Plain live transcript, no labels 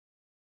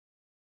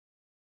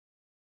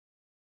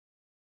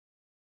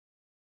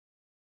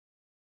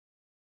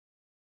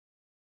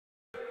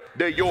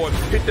They're yours.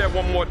 Hit that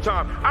one more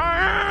time.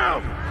 I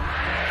am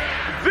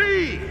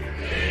the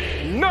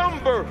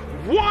number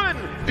one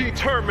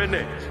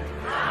determinant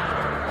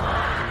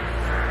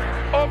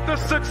of the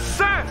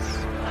success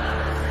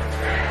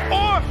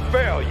or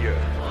failure.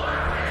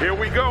 Here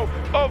we go.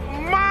 Of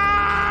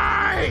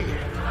my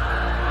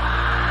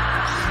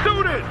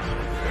students.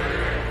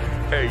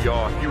 Hey,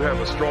 y'all, you have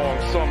a strong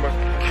summer.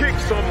 Kick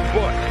some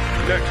butt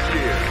next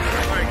year.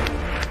 Thank you.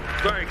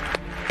 Thank you.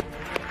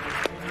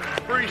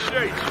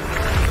 Appreciate you.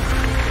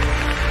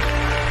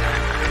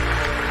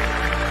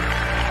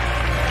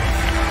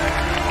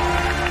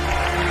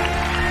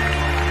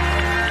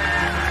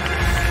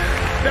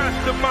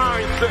 That's the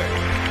mindset.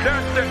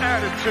 That's the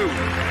attitude.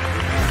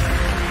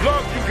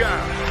 Love you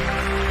guys.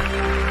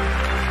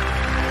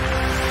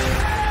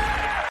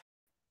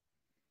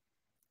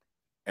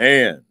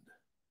 And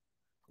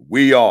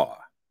we are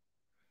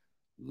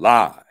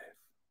live.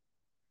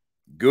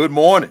 Good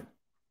morning.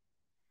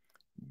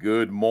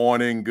 Good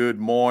morning. Good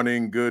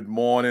morning. Good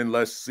morning.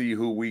 Let's see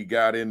who we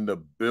got in the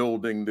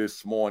building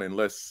this morning.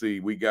 Let's see.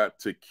 We got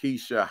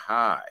Takesha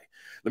High.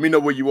 Let me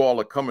know where you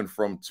all are coming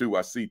from, too.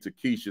 I see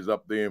Takesha's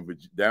up there,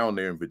 down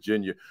there in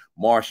Virginia.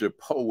 Marsha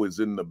Poe is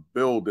in the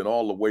building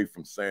all the way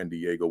from San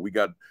Diego. We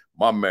got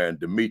my man,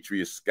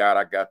 Demetrius Scott.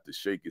 I got to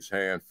shake his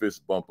hand,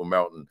 fist bump him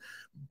out in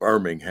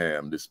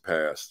Birmingham this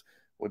past,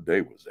 what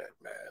day was that,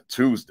 man?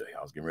 Tuesday.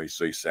 I was getting ready to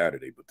say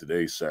Saturday, but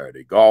today's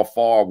Saturday. Golf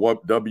R,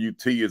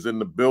 WT is in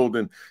the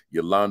building.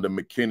 Yolanda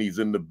McKinney's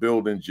in the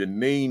building.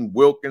 Janine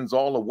Wilkins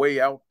all the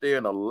way out there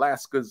in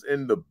Alaska's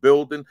in the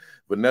building.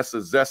 Vanessa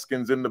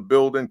Zeskin's in the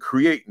building.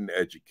 Create and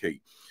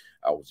Educate.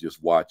 I was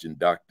just watching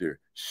Dr.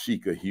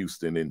 Sheikah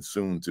Houston and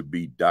soon to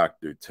be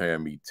Dr.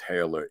 Tammy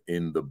Taylor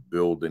in the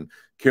building.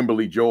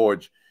 Kimberly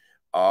George,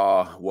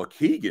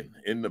 Waukegan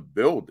in the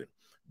building.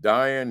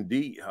 Diane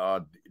Dee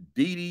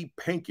Dee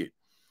Pinkett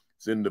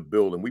is in the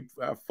building. We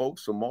have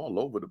folks from all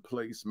over the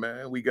place,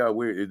 man. We got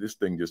where this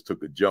thing just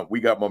took a jump. We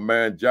got my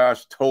man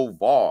Josh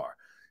Tovar,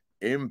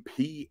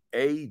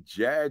 MPA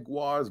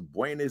Jaguars,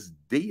 Buenos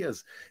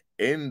Dias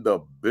in the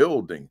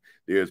building.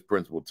 There's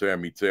Principal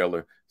Tammy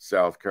Taylor,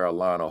 South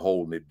Carolina,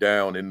 holding it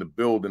down in the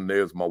building.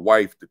 There's my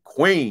wife, the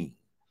Queen,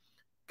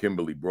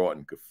 Kimberly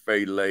Broughton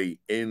Kafele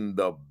in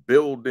the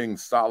building.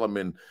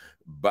 Solomon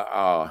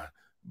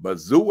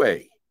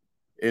Bazue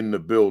in the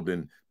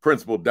building.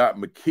 Principal Dot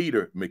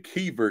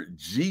McKeever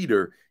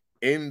Jeter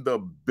in the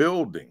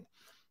building.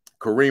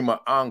 Karima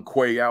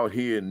Anque out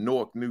here in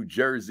Newark, New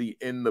Jersey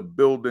in the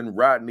building.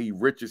 Rodney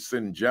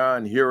Richardson,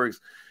 John Hurricks,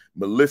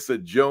 Melissa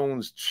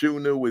Jones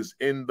Chunu is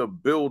in the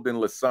building.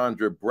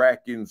 Lysandra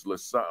Brackens,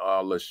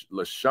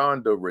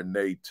 LaShonda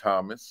Renee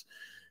Thomas,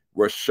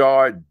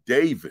 Rashard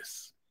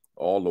Davis,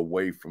 all the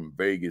way from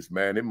Vegas,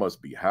 man. It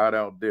must be hot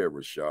out there,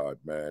 Rashad,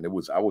 man.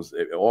 I was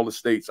all the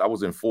states. I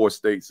was in 4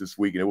 states this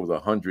week, and it was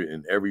 100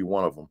 in every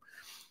one of them.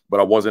 But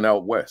I wasn't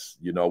out west,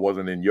 you know. I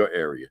wasn't in your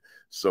area.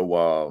 So,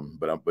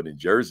 but in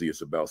Jersey,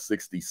 it's about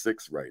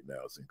 66 right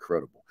now. It's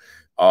incredible.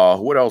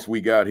 What else we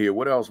got here?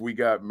 What else we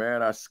got,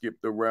 man? I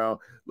skipped around.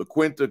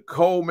 LaQuinta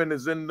Coleman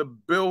is in the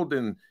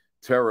building.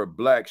 Tara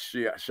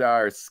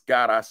Blackshire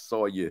Scott, I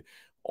saw you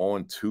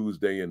on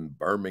Tuesday in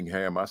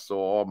Birmingham. I saw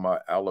all my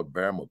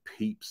Alabama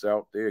peeps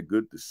out there.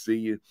 Good to see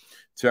you.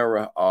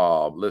 Tara,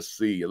 let's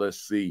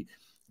see.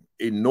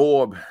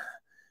 Enorb,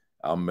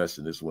 I'm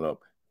messing this one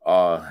up.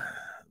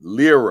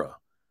 Lyra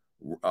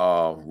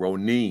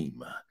Roneem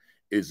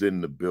is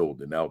in the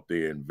building out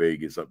there in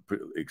Vegas.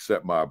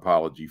 Accept my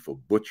apology for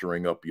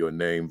butchering up your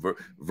name.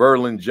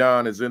 Verlin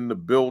John is in the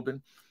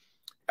building.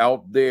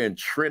 Out there in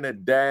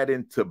Trinidad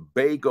and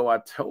Tobago. I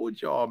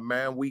told y'all,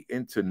 man, we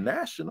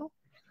international.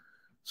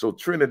 So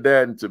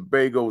Trinidad and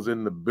Tobago's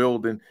in the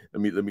building.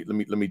 Let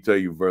me tell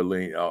you,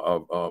 Verlin.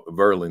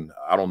 Verlin,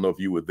 I don't know if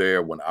you were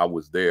there when I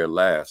was there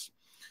last,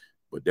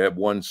 but that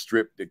one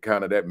strip,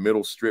 that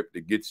middle strip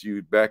that gets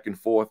you back and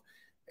forth,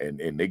 and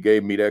they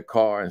gave me that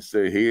car and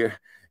said here,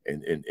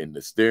 and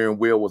the steering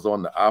wheel was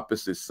on the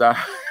opposite side.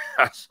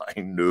 I was like,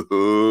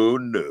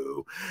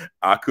 no,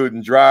 I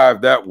couldn't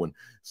drive that one.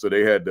 So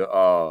they had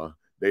to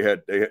they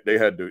had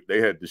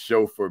to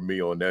chauffeur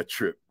me on that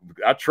trip.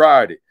 I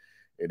tried it.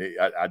 And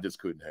I just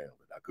couldn't handle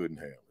it. I couldn't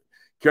handle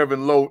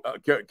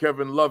it.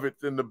 Kevin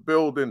Lovett's in the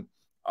building.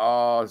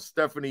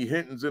 Stephanie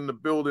Hinton's in the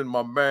building.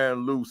 My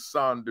man Lou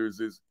Saunders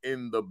is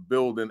in the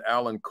building.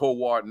 Alan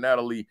Cowart,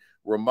 Natalie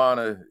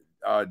Romana,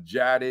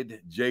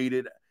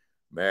 Jaded.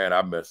 Man,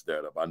 I messed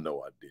that up. I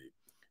know I did.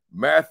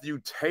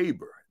 Matthew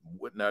Tabor.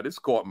 Now, this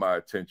caught my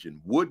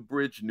attention.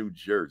 Woodbridge, New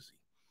Jersey.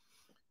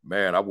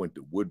 Man, I went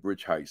to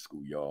Woodbridge High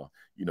School, y'all.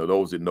 You know,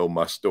 those that know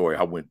my story,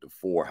 I went to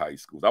 4 high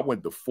schools. I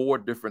went to 4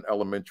 different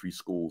elementary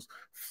schools,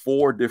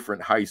 4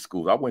 different high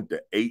schools. I went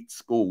to 8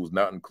 schools,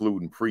 not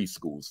including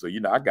preschool. So, you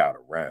know, I got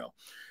around.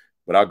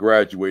 But I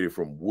graduated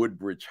from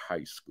Woodbridge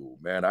High School.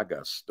 Man, I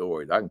got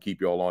stories. I can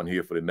keep y'all on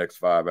here for the next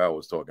 5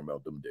 hours talking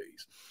about them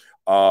days.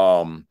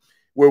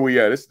 Where we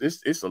at? It's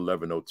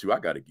 11:02. I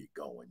got to get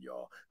going,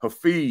 y'all.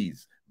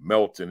 Hafiz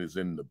Melton is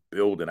in the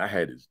building. I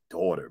had his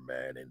daughter,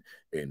 man,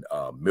 in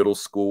middle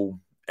school.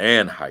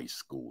 and high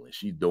school, and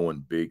she's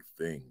doing big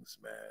things,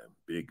 man.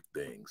 Big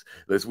things.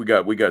 We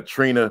got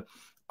Trina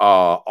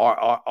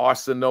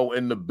Arsenault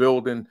in the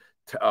building.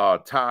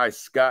 Ty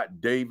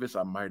Scott Davis.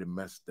 I might have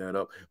messed that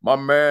up. My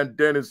man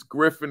Dennis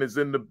Griffin is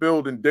in the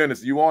building.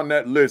 Dennis, you on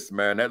that list,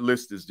 man? That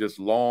list is just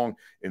long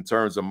in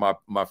terms of my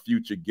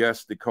future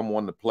guests to come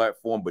on the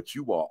platform, but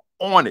you are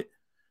on it.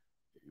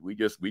 We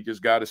just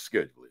got to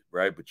schedule it,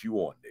 right? But you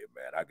on there,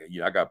 man.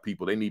 I got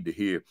people. They need to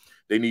hear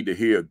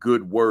a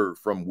good word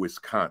from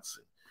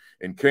Wisconsin.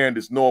 And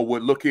Candace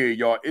Norwood, look here,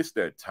 y'all. It's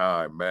that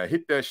time, man.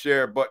 Hit that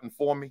share button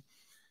for me.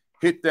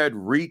 Hit that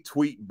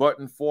retweet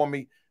button for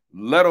me.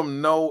 Let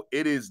them know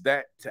it is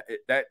that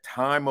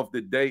time of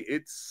the day.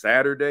 It's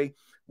Saturday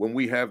when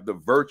we have the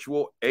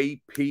virtual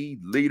AP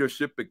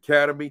Leadership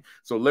Academy.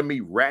 So let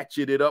me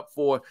ratchet it up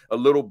for a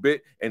little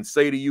bit and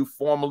say to you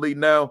formally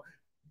now,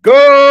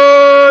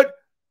 good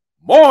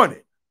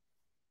morning.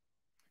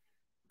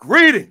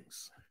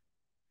 Greetings.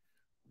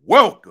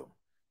 Welcome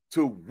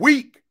to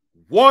week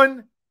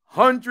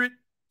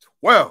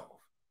 112.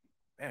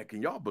 Man,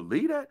 can y'all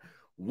believe that?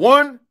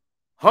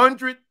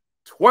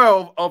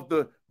 112 of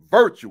the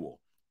virtual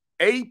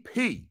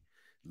AP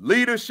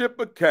Leadership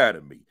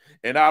Academy.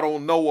 And I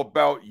don't know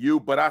about you,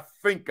 but I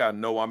think I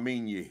know. I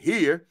mean, you're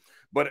here.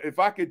 But if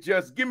I could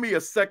just give me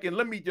a second,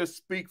 let me just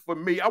speak for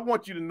me. I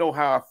want you to know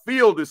how I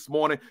feel this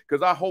morning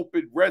because I hope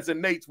it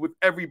resonates with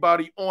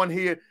everybody on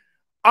here.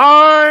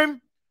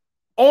 I'm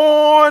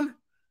on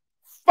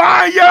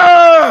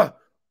fire!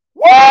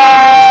 Woo!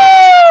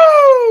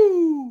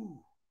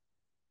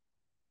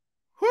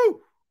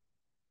 Whew.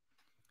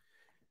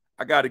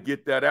 I got to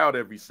get that out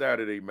every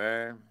Saturday,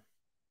 man.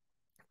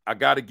 I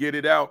got to get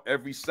it out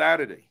every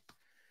Saturday.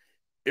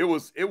 It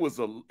was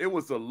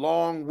a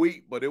long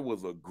week, but it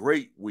was a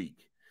great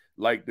week.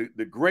 Like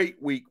the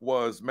great week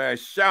was, man,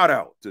 shout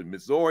out to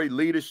Missouri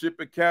Leadership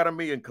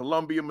Academy in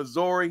Columbia,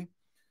 Missouri,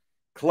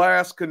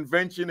 class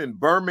convention in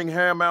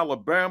Birmingham,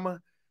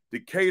 Alabama,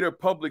 Decatur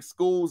Public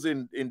Schools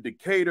in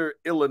Decatur,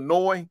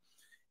 Illinois,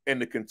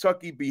 and the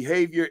Kentucky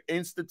Behavior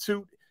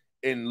Institute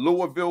in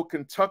Louisville,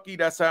 Kentucky.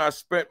 That's how I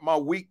spent my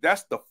week.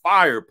 That's the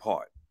fire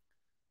part.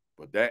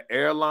 But that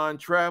airline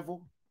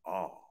travel,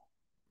 oh,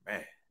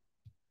 man.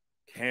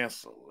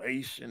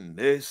 Cancellation,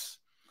 this,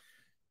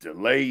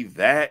 delay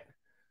that,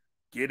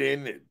 get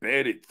in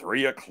bed at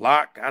 3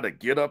 o'clock, got to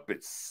get up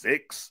at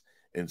 6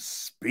 and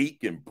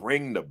speak and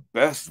bring the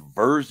best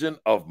version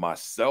of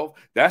myself.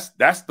 That's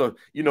the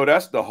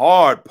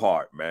hard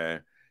part,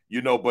 man.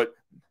 But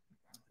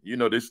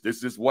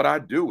this is what I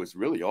do. It's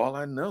really all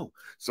I know.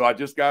 So I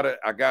just gotta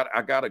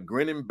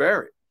grin and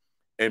bear it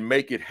and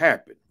make it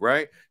happen,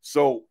 right?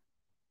 So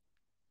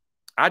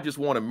I just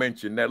want to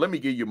mention that. Let me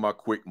give you my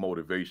quick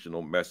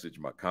motivational message,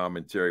 my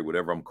commentary,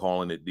 whatever I'm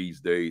calling it these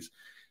days.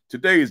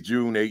 Today is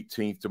June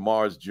 18th.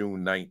 Tomorrow's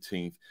June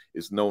 19th.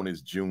 It's known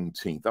as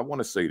Juneteenth. I want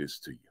to say this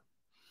to you.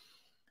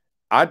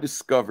 I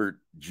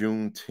discovered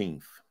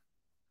Juneteenth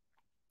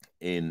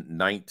in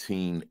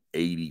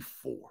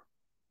 1984.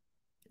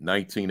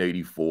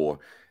 1984,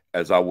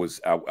 as I was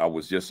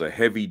just a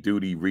heavy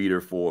duty reader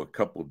for a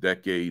couple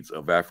decades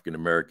of African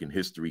American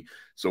history.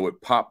 So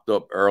it popped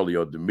up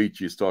earlier.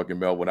 Demetrius talking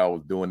about when I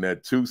was doing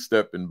that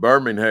two-step in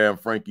Birmingham,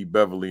 Frankie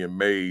Beverly and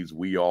Mays,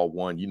 We All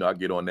One. I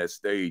get on that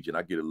stage and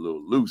I get a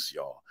little loose,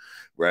 y'all.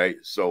 Right.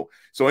 So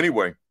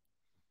anyway,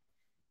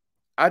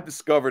 I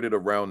discovered it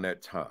around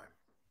that time.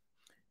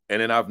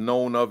 And then I've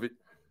known of it,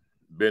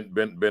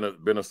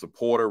 been a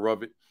supporter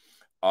of it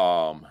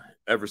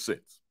ever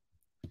since.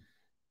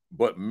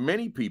 But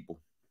many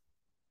people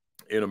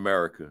in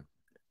America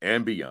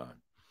and beyond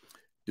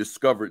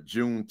discovered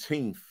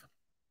Juneteenth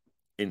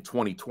in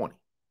 2020.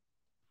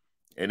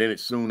 And then it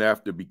soon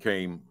after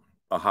became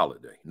a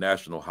holiday,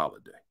 national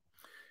holiday.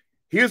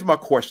 Here's my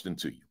question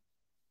to you.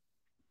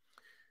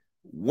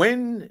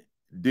 When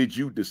did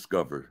you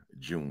discover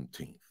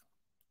Juneteenth?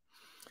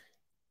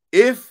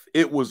 If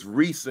it was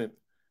recent,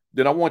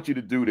 then I want you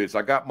to do this.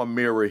 I got my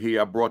mirror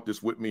here. I brought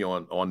this with me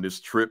on this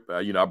trip.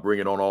 I bring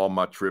it on all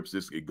my trips.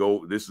 This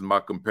is my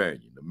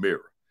companion, the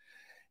mirror.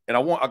 And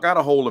I got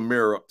to hold a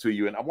mirror up to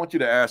you, and I want you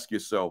to ask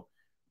yourself,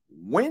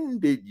 when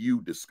did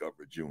you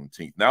discover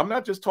Juneteenth? Now, I'm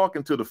not just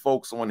talking to the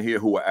folks on here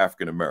who are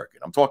African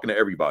American. I'm talking to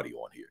everybody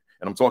on here,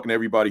 and I'm talking to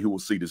everybody who will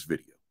see this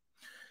video.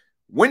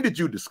 When did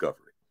you discover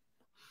it?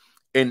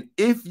 And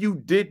if you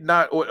did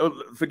not, or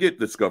forget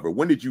discover,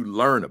 when did you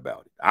learn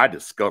about it? I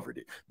discovered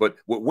it. But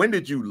when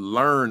did you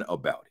learn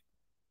about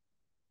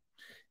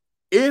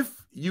it?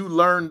 If you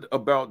learned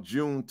about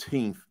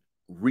Juneteenth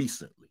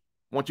recently,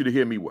 I want you to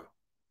hear me well.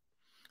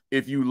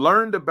 If you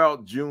learned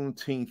about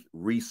Juneteenth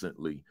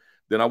recently,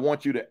 then I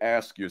want you to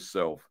ask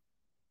yourself,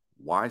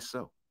 why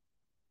so?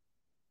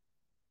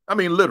 I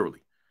mean,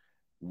 literally,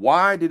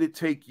 why did it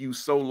take you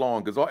so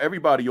long? Because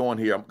everybody on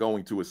here, I'm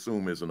going to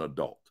assume, is an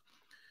adult.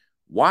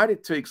 Why did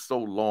it take so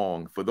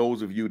long for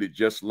those of you that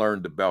just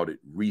learned about it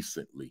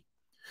recently?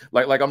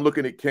 Like I'm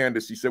looking at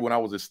Candace. She said, when I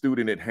was a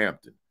student at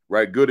Hampton,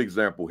 right? Good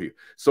example here.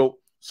 So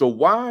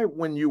why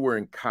when you were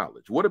in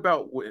college? What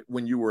about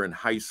when you were in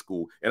high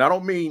school? And I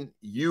don't mean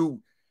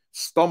you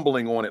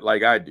stumbling on it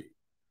like I did.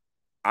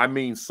 I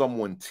mean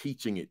someone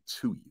teaching it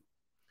to you.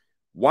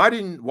 Why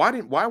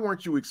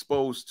weren't you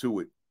exposed to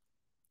it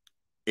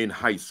in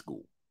high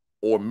school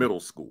or middle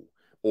school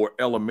or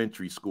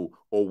elementary school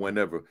or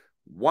whenever?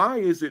 Why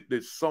is it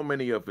that so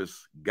many of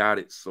us got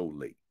it so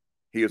late?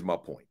 Here's my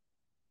point.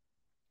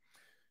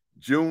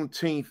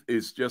 Juneteenth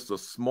is just a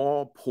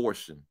small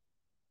portion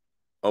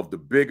of the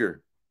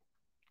bigger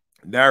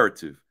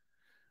narrative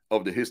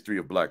of the history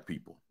of Black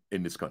people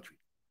in this country.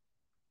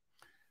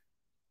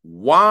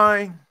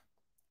 Why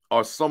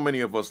are so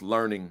many of us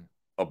learning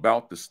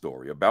about the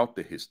story, about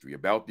the history,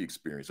 about the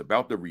experience,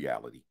 about the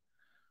reality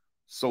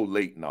so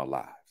late in our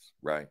lives,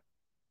 right?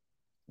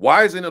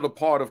 Why isn't it a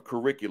part of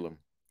curriculum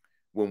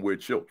when we're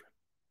children?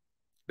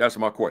 That's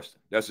my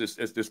question.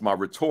 It's just my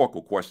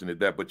rhetorical question at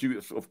that. But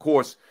you, of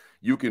course,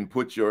 you can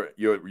put your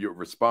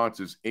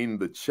responses in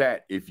the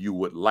chat if you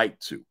would like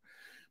to.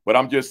 But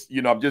I'm just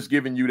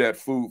giving you that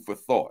food for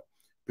thought.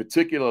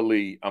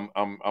 Particularly,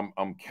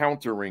 I'm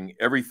countering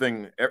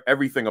everything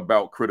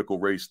about critical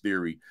race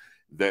theory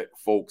that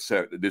folks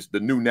have. The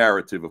new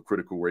narrative of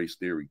critical race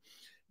theory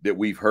that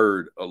we've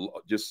heard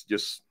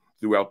just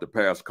throughout the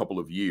past couple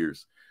of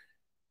years.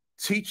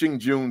 Teaching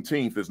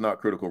Juneteenth is not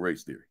critical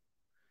race theory.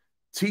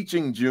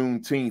 Teaching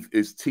Juneteenth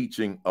is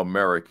teaching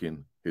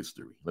American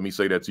history. Let me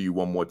say that to you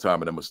one more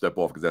time, and I'm going to step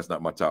off because that's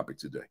not my topic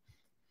today.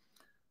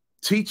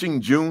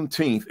 Teaching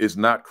Juneteenth is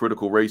not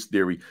critical race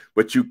theory,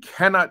 but you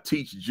cannot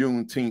teach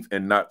Juneteenth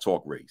and not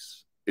talk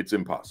race. It's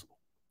impossible.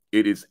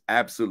 It is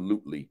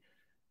absolutely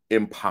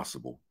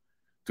impossible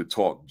to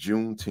talk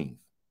Juneteenth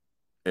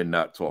and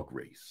not talk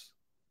race.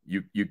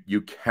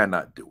 You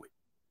cannot do it.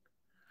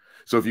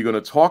 So if you're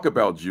going to talk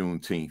about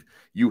Juneteenth,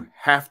 you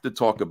have to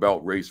talk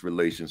about race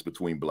relations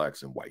between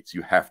Blacks and whites.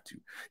 You have to.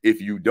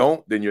 If you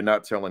don't, then you're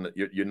not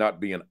you're not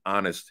being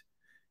honest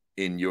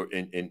in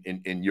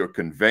your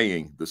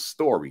conveying the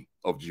story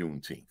of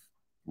Juneteenth,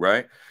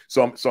 right?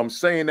 So I'm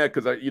saying that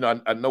because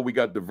I know we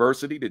got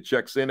diversity that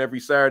checks in every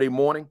Saturday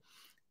morning,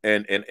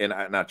 and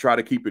I try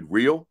to keep it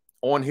real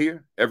on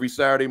here every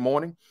Saturday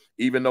morning,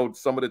 even though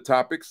some of the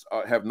topics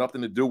have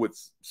nothing to do with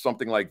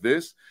something like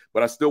this,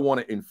 but I still want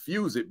to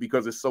infuse it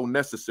because it's so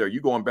necessary.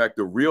 You're going back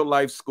to real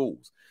life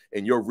schools,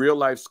 and your real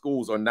life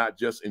schools are not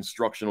just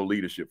instructional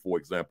leadership, for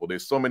example.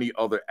 There's so many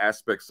other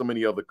aspects, so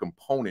many other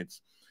components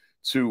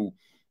to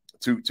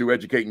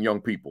educating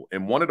young people.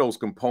 And one of those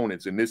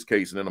components in this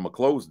case, and then I'm gonna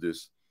close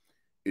this,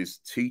 is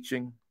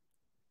teaching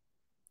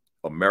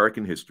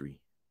American history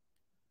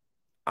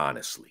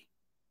honestly.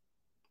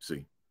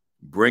 See,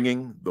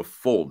 bringing the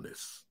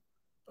fullness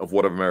of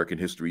what American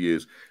history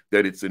is,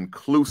 that it's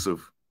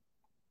inclusive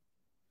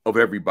of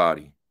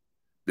everybody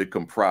that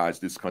comprise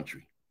this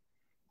country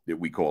that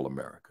we call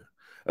America.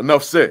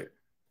 Enough said.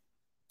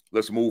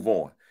 Let's move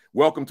on.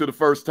 Welcome to the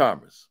first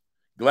timers.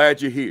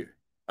 Glad you're here.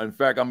 In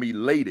fact, I'm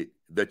elated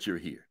that you're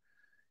here.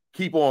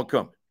 Keep on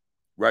coming,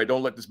 right?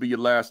 Don't let this be your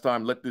last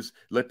time. Let this,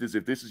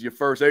 if this is your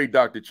first, hey,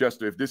 Dr.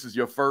 Chester, if this is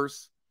your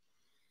first,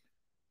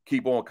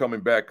 keep on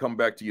coming back. Come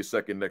back to your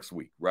second next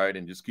week, right?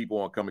 And just keep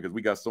on coming because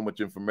we got so much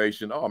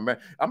information. Oh, man,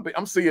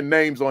 I'm seeing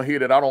names on here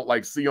that I don't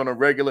like see on a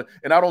regular,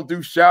 and I don't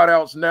do shout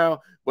outs now,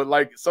 but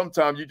like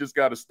sometimes you just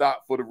got to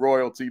stop for the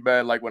royalty,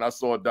 man. Like when I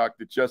saw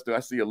Dr. Chester, I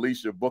see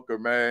Alicia Booker,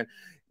 man.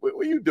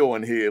 What are you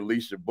doing here,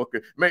 Alicia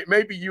Booker?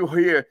 Maybe you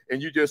here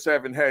and you just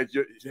haven't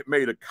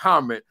made a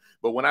comment.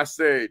 But when I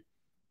said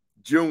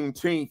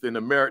Juneteenth and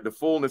the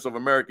fullness of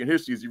American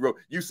history, as you wrote,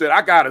 you said,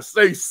 I got to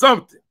say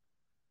something.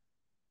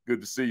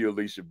 Good to see you,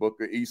 Alicia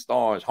Booker. East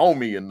Orange,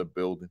 homie in the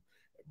building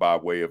by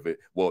way of it.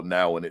 Well,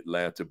 now in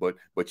Atlanta, but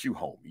you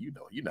homie, you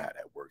know how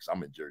that works.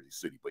 I'm in Jersey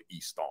City, but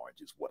East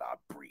Orange is what I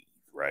breathe,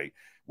 right?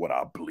 What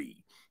I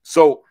bleed.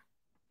 So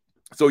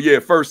yeah,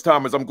 first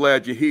timers, I'm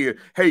glad you're here.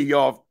 Hey,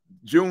 y'all.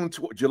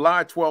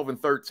 July 12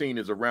 and 13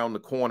 is around the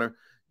corner.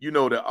 You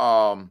know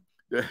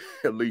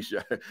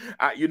Alicia,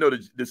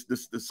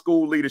 the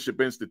School Leadership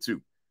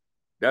Institute.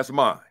 That's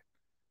mine.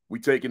 We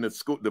taking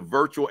the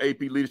virtual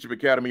AP Leadership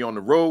Academy on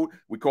the road.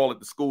 We call it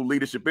the School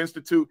Leadership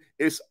Institute.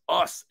 It's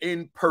us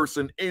in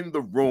person in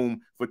the room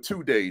for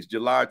 2 days,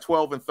 July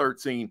 12 and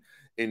 13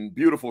 in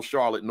beautiful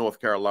Charlotte, North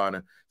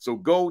Carolina. So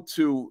go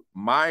to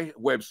my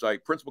website,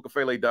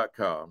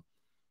 principalkafele.com.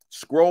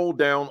 Scroll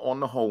down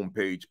on the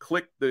homepage,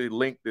 click the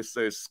link that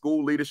says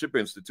School Leadership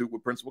Institute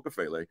with Principal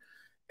Kafele,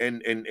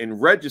 and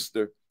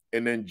register,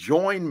 and then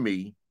join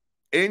me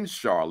in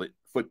Charlotte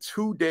for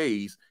 2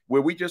 days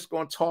where we just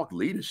going to talk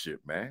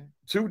leadership, man.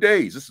 2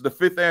 days. This is the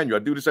 5th annual. I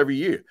do this every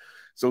year.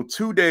 So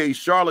 2 days,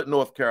 Charlotte,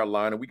 North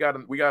Carolina. We got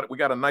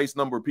a nice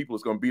number of people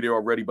that's going to be there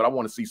already, but I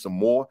want to see some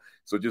more.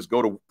 So just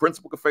go to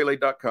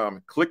principalkafele.com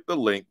and click the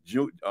link,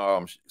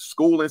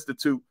 School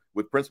Institute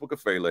with Principal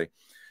Kafele.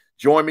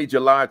 Join me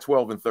July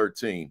 12 and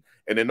 13.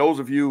 And then those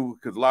of you,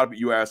 because a lot of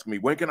you ask me,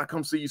 when can I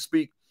come see you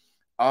speak?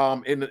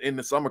 In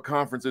the summer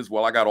conferences,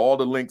 well, I got all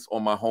the links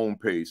on my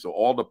homepage. So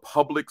all the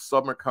public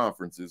summer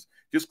conferences,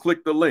 just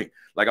click the link.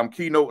 Like I'm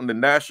keynoting the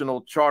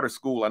National Charter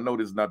School. I know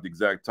this is not the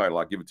exact title.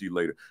 I'll give it to you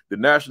later. The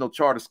National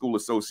Charter School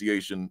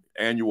Association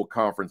annual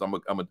conference.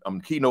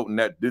 I'm keynoting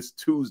that this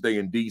Tuesday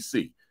in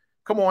DC.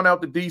 Come on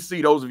out to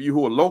DC, those of you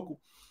who are local,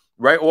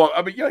 right? Or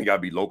I mean, yeah, you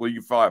gotta be local.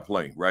 You fly a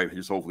plane, right?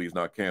 Just hopefully it's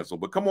not canceled.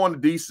 But come on to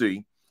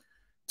DC.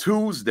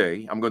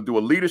 Tuesday, I'm going to do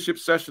a leadership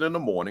session in the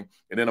morning,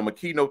 and then I'm going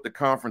to keynote the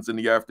conference in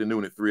the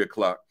afternoon at 3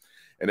 o'clock.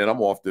 And then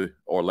I'm off to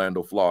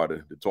Orlando,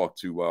 Florida to talk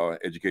to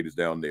educators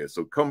down there.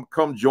 So come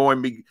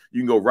join me. You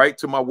can go right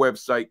to my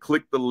website,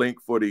 click the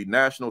link for the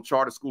National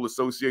Charter School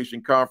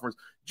Association Conference.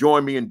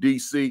 Join me in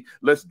DC.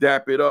 Let's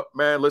dap it up,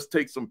 man. Let's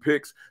take some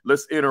pics.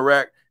 Let's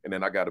interact. And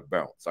then I got to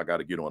bounce. I got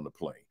to get on the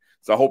plane.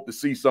 So I hope to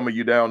see some of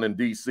you down in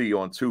DC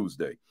on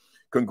Tuesday.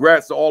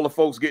 Congrats to all the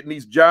folks getting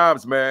these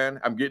jobs, man.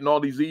 I'm getting all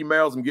these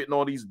emails. I'm getting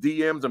all these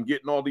DMs. I'm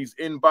getting all these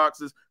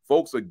inboxes.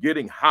 Folks are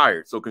getting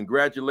hired. So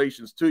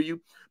congratulations to you.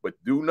 But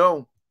do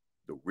know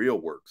the real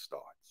work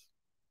starts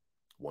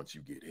once you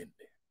get in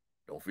there.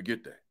 Don't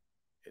forget that.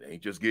 It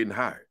ain't just getting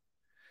hired.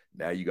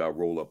 Now you got to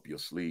roll up your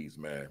sleeves,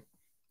 man,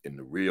 in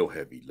the real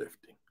heavy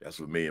lifting. That's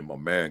what me and my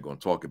man going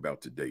to talk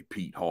about today,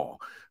 Pete Hall,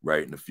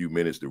 right? In a few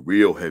minutes, the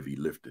real heavy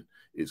lifting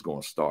is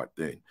going to start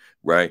then,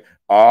 right?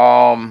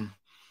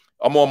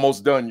 I'm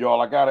almost done, y'all.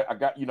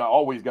 I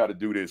always got to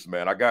do this,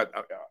 man. I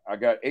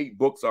got 8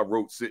 books I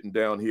wrote sitting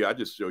down here. I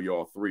just show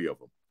y'all 3 of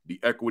them.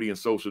 The Equity and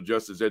Social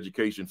Justice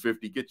Education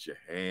 50. Get your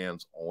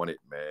hands on it,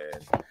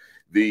 man.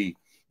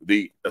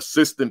 The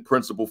Assistant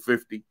Principal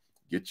 50.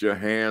 Get your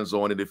hands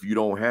on it if you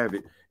don't have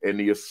it. And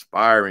the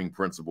Aspiring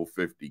Principal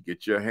 50.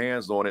 Get your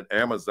hands on it.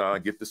 Amazon,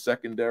 get the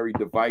secondary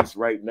device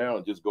right now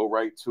and just go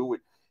right to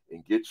it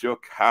and get your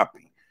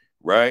copy,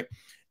 right?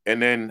 And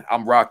then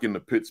I'm rocking the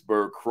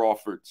Pittsburgh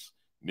Crawfords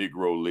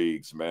Negro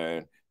Leagues,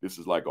 man. This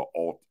is like an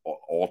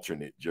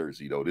alternate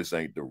jersey, though. This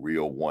ain't the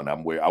real one.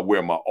 I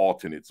wear my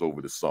alternates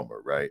over the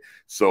summer, right?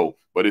 So,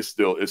 but it's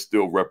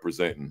still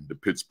representing the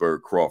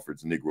Pittsburgh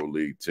Crawfords Negro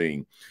League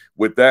team.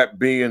 With that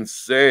being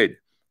said,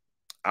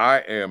 I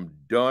am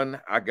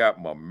done. I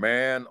got my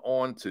man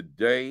on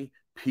today,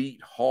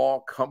 Pete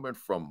Hall, coming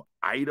from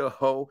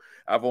Idaho.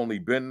 I've only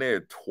been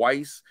there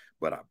twice,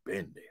 but I've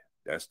been there.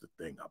 That's the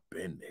thing. I've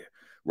been there.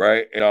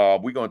 Right.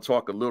 And we're going to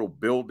talk a little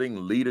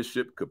building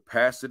leadership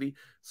capacity.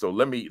 So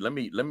let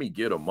me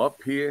get him up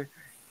here.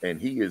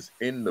 And he is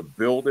in the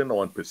building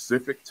on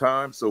Pacific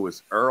time. So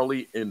it's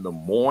early in the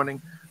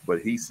morning.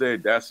 But he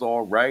said, that's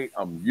all right.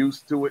 I'm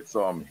used to it.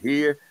 So I'm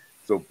here.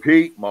 So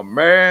Pete, my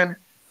man,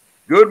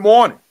 good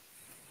morning.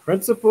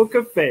 Principal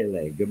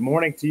Kafele, good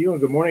morning to you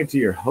and good morning to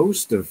your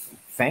host of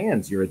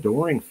fans, your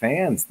adoring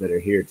fans that are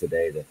here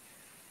today to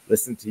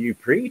listen to you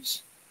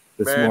preach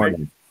this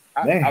morning.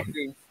 I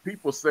mean,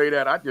 people say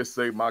that. I just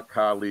say my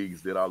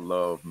colleagues that I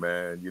love,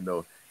 man. You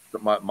know,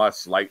 my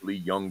slightly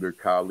younger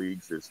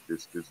colleagues is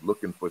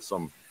looking for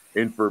some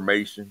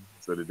information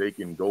so that they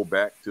can go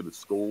back to the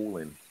school.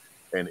 And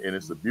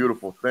it's a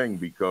beautiful thing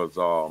because,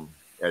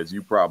 as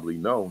you probably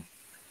know,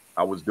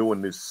 I was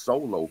doing this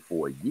solo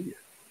for a year.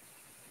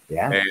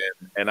 Yeah.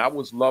 And I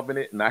was loving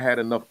it. And I had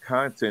enough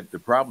content to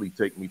probably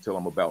take me till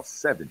I'm about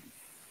 70.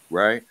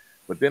 Right.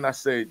 But then I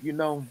said, you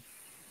know,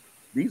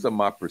 these are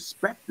my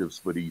perspectives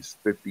for these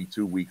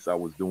 52 weeks I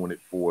was doing it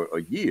for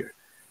a year.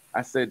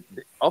 I said,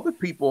 other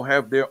people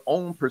have their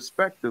own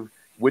perspective,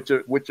 which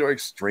are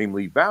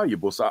extremely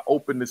valuable. So I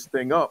opened this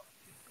thing up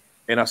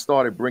and I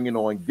started bringing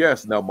on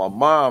guests. Now, my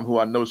mom, who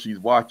I know she's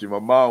watching, my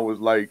mom was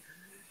like,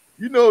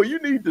 you know, you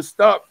need to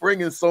stop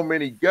bringing so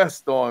many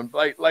guests on.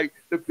 Like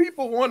the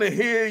people want to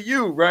hear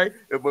you, right?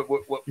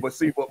 But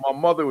see, what my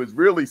mother was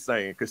really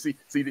saying, because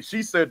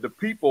she said the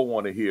people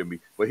want to hear me.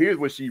 But here's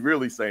what she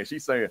really saying.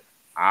 She's saying,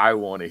 I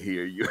want to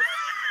hear you.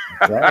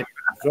 That's right.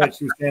 That's right.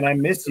 She was saying, I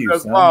miss you.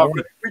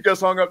 We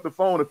just hung up the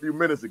phone a few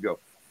minutes ago.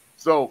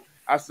 So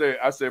I said,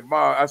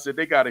 Mom,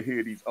 they got to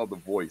hear these other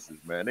voices,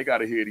 man. They got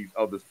to hear these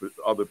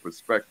other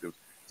perspectives.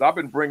 So I've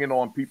been bringing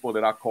on people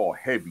that I call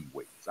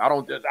heavyweights. I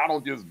don't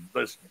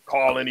just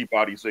call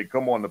anybody, say,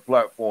 come on the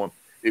platform.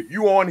 If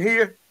you on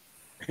here,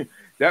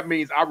 that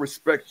means I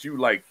respect you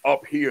like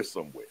up here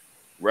somewhere,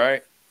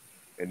 right?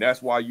 And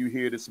that's why you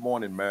here this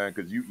morning, man,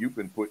 because you've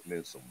been putting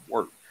in some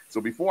work. So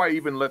before I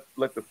even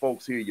let the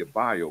folks hear your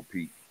bio,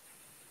 Pete,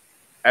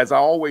 as I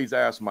always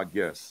ask my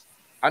guests,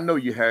 I know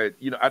you had,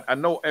 you know, I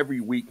know every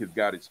week has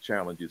got its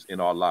challenges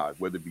in our lives,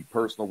 whether it be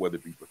personal, whether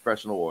it be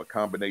professional, or a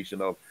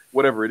combination of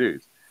whatever it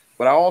is.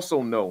 But I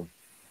also know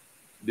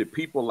that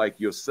people like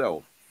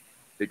yourself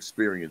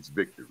experience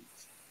victories.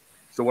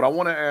 So what I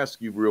want to ask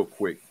you real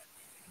quick,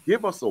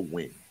 give us a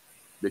win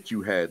that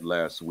you had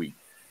last week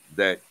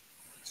that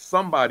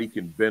somebody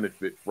can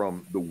benefit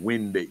from the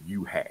win that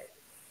you had.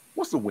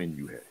 What's the win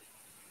you had?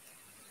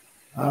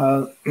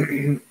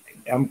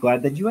 I'm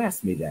glad that you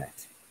asked me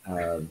that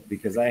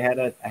because I had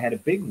a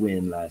big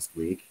win last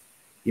week,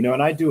 you know,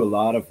 and I do a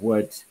lot of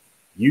what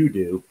you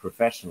do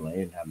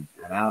professionally, and I'm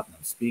out and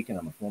I'm speaking.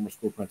 I'm a former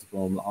school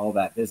principal and all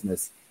that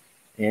business.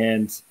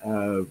 And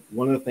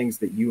one of the things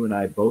that you and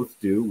I both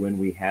do when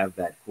we have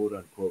that quote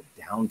unquote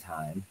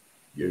downtime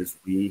is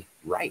we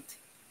write,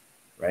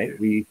 right?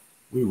 We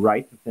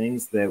write the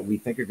things that we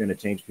think are going to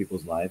change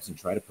people's lives and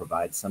try to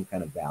provide some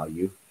kind of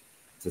value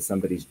to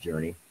somebody's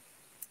journey.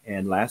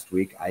 And last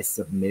week I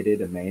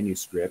submitted a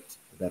manuscript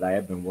that I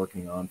have been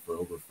working on for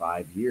over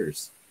 5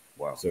 years.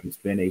 Wow. So it's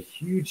been a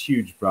huge,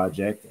 huge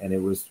project. And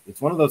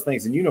it's one of those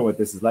things. And you know what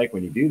this is like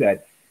when you do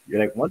that. You're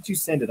like, once you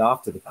send it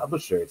off to the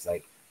publisher, it's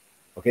like,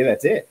 okay,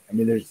 that's it. I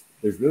mean, there's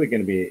really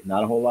going to be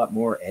not a whole lot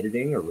more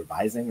editing or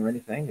revising or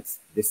anything.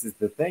 This is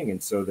the thing.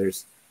 And so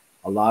there's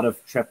a lot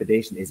of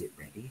trepidation. Is it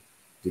ready?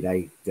 Did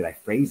I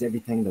phrase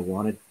everything the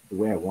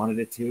way I wanted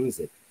it to?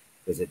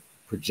 Does it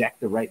project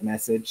the right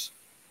message?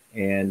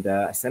 And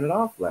I sent it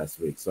off last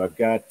week. So I've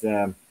got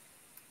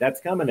that's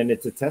coming, and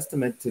it's a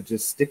testament to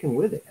just sticking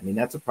with it. I mean,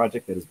 that's a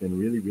project that has been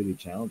really, really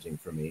challenging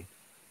for me,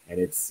 and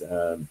it's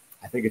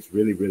I think it's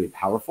really, really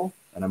powerful,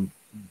 and I'm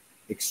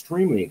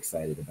extremely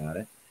excited about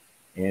it.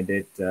 And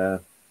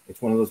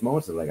it's one of those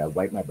moments of like I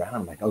wipe my brow.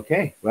 I'm like,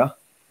 okay, well,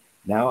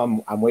 now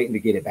I'm waiting to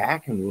get it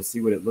back, and we'll see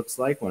what it looks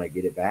like when I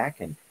get it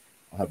back, and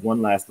I'll have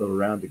one last little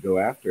round to go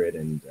after it.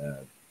 And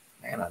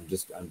man, I'm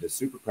just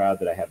super proud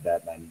that I have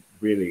that, and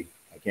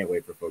I can't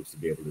wait for folks to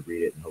be able to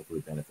read it and hopefully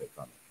benefit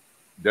from it.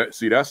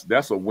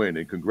 That's a win,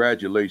 and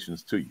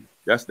congratulations to you.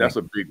 That's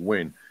a big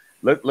win.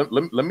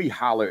 Let me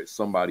holler at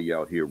somebody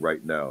out here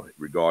right now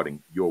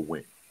regarding your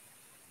win.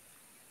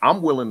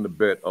 I'm willing to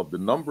bet of the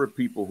number of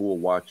people who are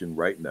watching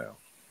right now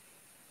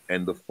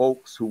and the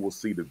folks who will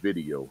see the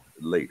video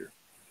later,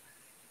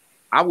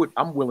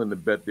 I'm willing to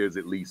bet there's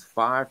at least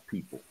 5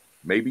 people,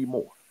 maybe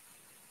more,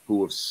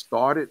 who have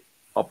started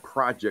a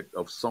project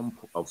of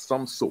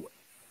some sort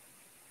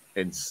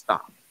and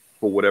stopped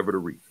for whatever the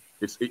reason.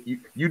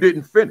 You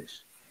didn't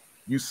finish.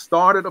 You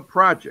started a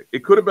project.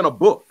 It could have been a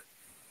book.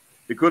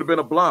 It could have been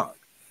a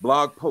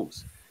blog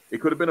post.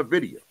 It could have been a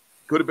video.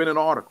 Could have been an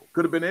article.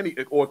 Could have been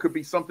or it could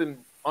be something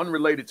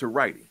unrelated to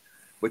writing.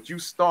 But you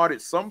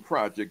started some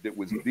project that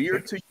was dear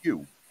to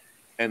you,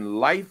 and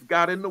life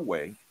got in the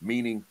way,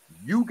 meaning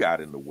you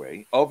got in the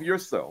way of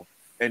yourself.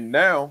 And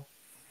now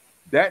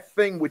that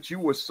thing which you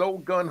were so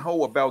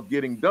gun-ho about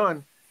getting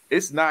done,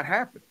 it's not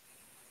happening.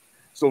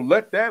 So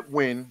let that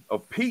win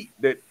of Pete,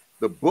 that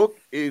the book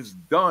is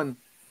done,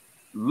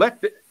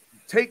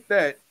 take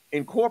that,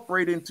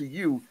 incorporate into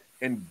you,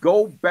 and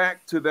go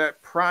back to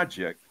that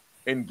project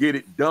and get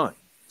it done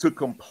to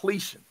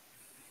completion,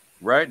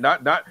 right?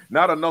 Not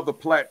another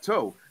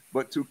plateau,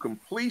 but to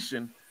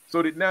completion,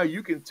 so that now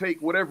you can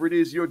take whatever it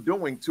is you're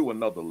doing to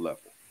another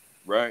level,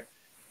 right?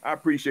 I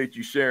appreciate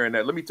you sharing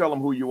that. Let me tell them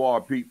who you are,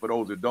 Pete, for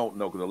those that don't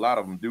know, because a lot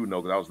of them do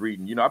know, because I was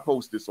reading, I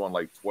post this on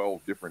like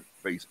 12 different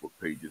Facebook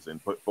pages,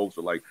 and folks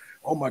are like,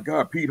 oh my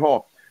God, Pete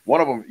Hall. One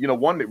of them,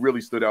 one that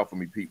really stood out for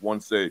me, Pete, one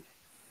said,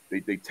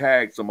 they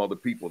tagged some other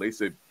people. They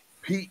said,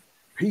 Pete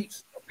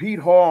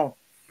Hall,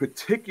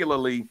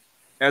 particularly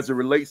as it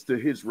relates to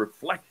his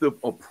reflective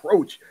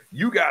approach,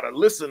 you got to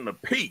listen to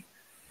Pete.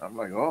 I'm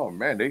like, oh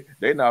man,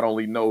 they not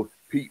only know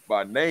Pete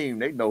by name,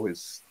 they know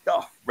his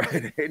stuff,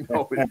 right? They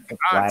know his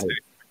content.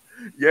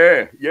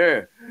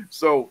 Yeah.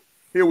 So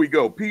here we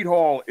go. Pete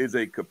Hall is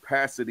a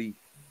capacity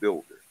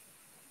builder.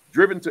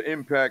 Driven to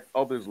impact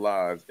others'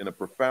 lives in a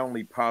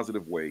profoundly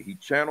positive way, he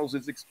channels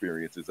his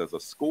experiences as a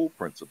school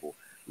principal,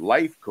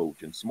 life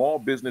coach, and small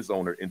business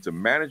owner into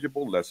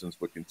manageable lessons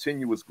for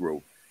continuous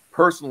growth,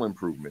 personal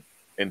improvement,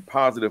 and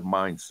positive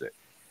mindset.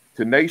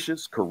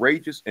 Tenacious,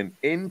 courageous, and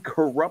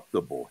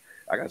incorruptible.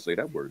 I got to say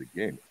that word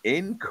again.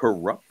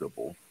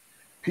 Incorruptible.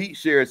 Pete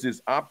shares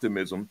his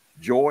optimism,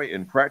 joy,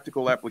 and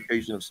practical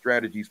application of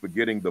strategies for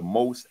getting the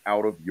most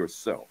out of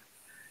yourself.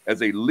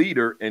 As a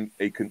leader,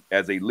 a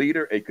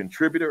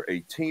contributor,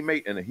 a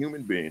teammate, and a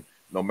human being,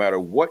 no matter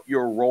what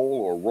your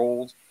role or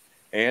roles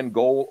and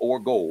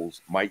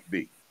goals might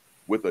be.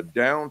 With a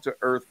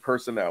down-to-earth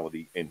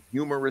personality and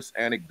humorous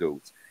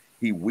anecdotes,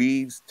 he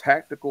weaves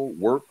tactical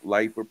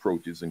work-life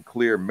approaches and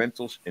clear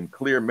mental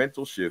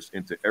shifts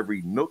into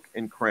every nook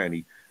and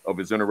cranny of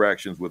his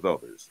interactions with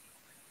others.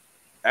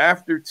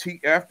 After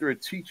a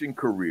teaching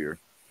career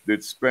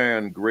that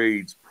spanned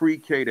grades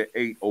pre-K to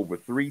 8 over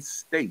 3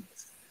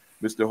 states,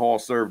 Mr. Hall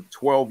served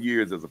 12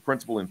 years as a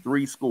principal in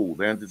 3 schools: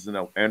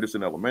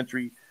 Anderson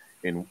Elementary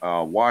in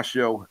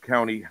Washoe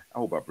County, I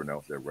hope I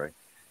pronounced that right,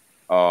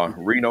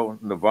 Reno,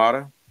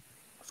 Nevada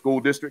School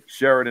District,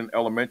 Sheridan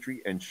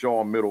Elementary, and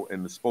Shaw Middle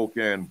in the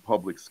Spokane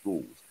Public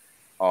Schools.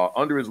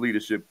 Under his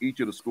leadership, each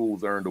of the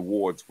schools earned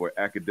awards for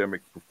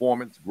academic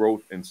performance,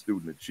 growth, and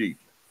student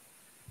achievement.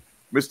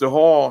 Mr.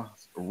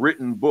 Hall's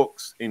written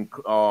works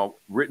include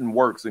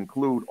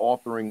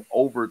authoring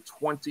over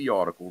 20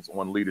 articles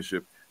on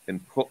leadership and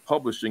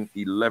publishing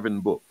 11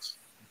 books.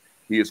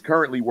 He is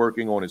currently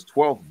working on his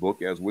 12th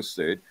book, as was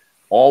said,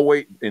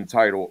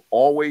 entitled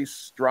Always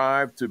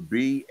Strive to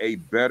Be a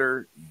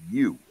Better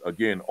You.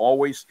 Again,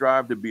 Always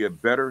Strive to Be a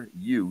Better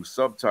You,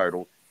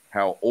 subtitled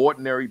How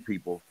Ordinary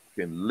People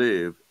Can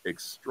Live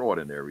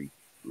Extraordinary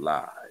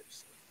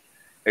Lives.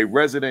 A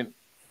resident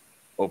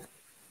of,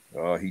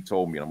 he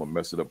told me, I'm going to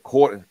mess it up,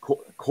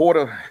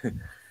 Quarter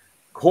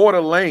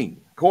Quarter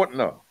Lane.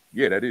 No.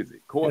 Yeah, that is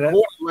it. Quarter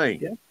Lane,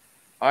 yeah.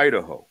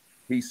 Idaho.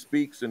 He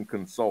speaks and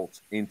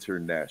consults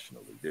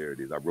internationally. There it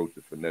is. I wrote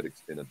the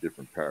phonetics in a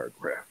different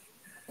paragraph.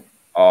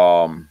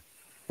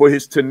 For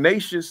his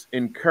tenacious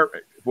and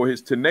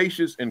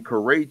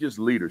courageous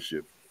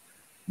leadership,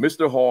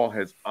 Mr. Hall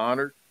has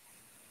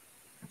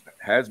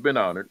been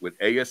honored with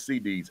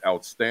ASCD's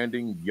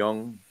Outstanding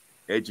Young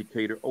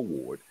Educator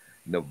Award,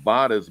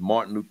 Nevada's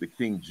Martin Luther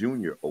King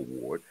Jr.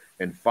 Award,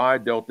 and Phi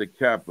Delta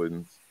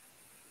Kappa's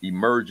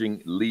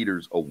Emerging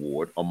Leaders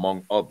Award,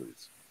 among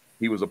others.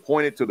 He was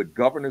appointed to the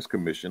Governor's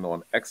Commission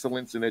on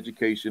Excellence in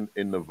Education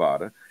in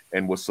Nevada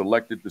and was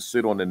selected to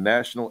sit on the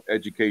National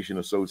Education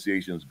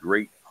Association's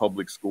Great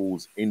Public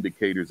Schools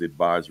Indicators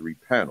Advisory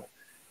Panel.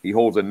 He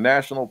holds a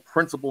National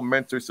Principal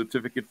Mentor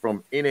Certificate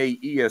from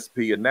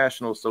NAESP, a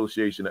National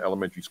Association of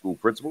Elementary School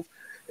Principals,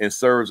 and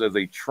serves as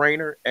a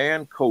trainer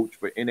and coach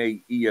for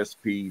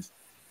NAESP's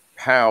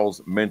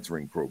PALS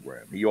mentoring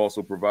program. He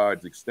also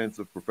provides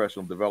extensive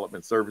professional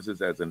development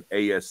services as an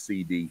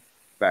ASCD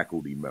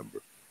faculty member.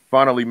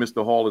 Finally,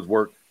 Mr. Hall has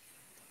worked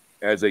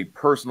as a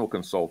personal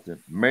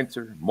consultant,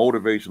 mentor,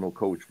 motivational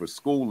coach for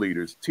school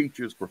leaders,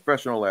 teachers,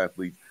 professional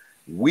athletes,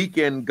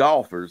 weekend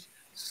golfers,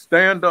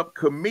 stand-up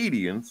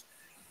comedians,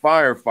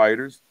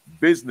 firefighters,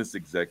 business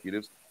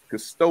executives,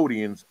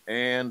 custodians,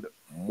 and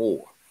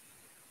more.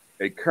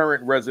 A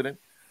current resident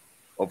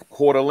of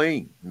Coeur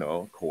d'Alene,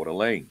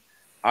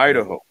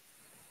 Idaho,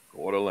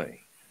 Coeur d'Alene.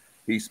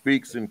 He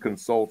speaks and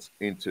consults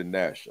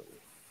internationally.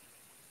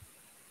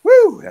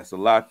 Woo, that's a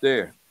lot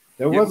there.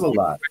 There was a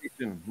lot.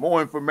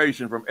 More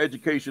information from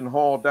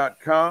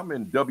educationhall.com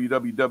and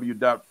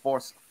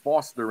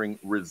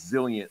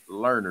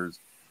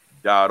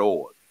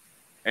www.fosteringresilientlearners.org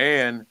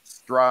and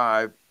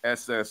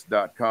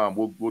strivess.com.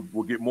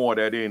 We'll get more of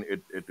that in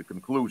at the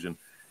conclusion.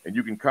 And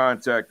you can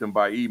contact him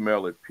by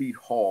email at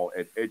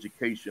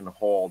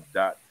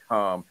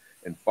petehall@educationhall.com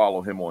and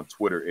follow him on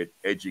Twitter at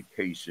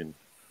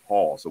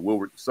educationhall. So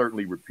we'll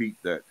certainly repeat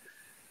that.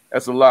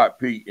 That's a lot,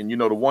 Pete. And, you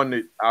know, the one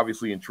that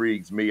obviously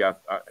intrigues me,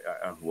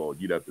 well,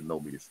 you'd have to know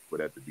me for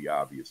that to be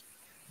obvious.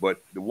 But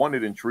the one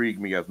that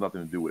intrigued me has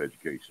nothing to do with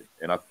education.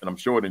 And I'm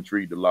sure it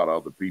intrigued a lot of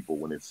other people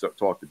when it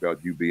talked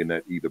about you being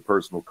that either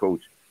personal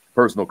coach,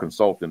 personal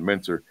consultant,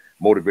 mentor,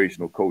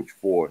 motivational coach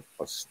for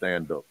a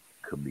stand-up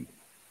comedian.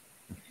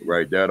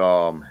 Right?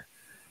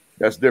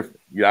 That's different.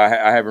 Yeah,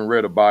 I haven't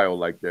read a bio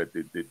like that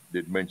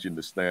mentioned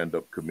the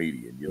stand-up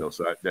comedian, you know,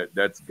 so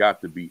that's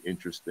got to be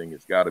interesting.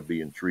 It's got to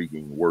be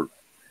intriguing work.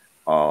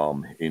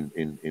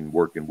 In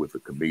working with a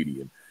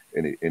comedian,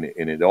 and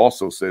it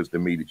also says to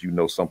me that you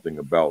know something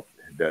about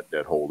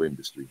that whole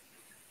industry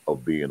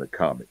of being a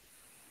comic.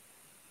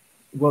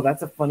 Well,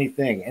 that's a funny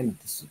thing, and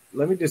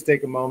let me just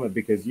take a moment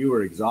because you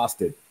were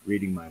exhausted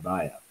reading my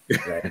bio.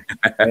 Right?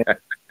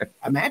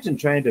 Imagine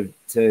trying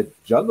to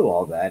juggle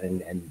all that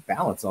and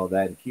balance all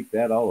that and keep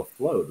that all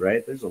afloat.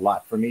 Right? There's a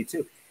lot for me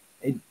too.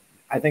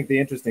 I think the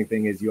interesting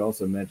thing is you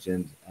also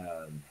mentioned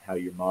how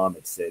your mom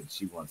had said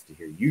she wants to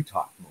hear you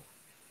talk more.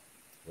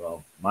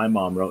 Well, my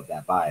mom wrote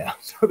that bio,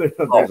 so there's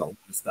a lot of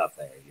stuff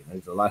there. You know,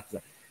 there's a lot of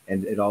stuff,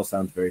 and it all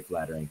sounds very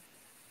flattering.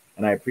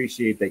 And I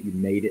appreciate that you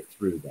made it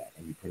through that,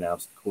 and you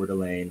pronounced Coeur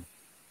d'Alene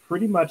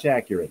pretty much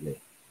accurately.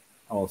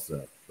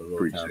 Also, the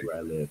little town where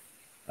I live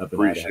up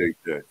in Idaho.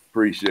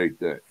 Appreciate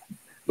that.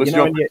 Let's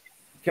jump.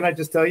 Can I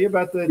just tell you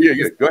about the?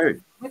 Yeah. Go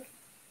ahead.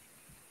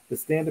 The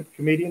stand-up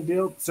comedian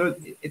deal. So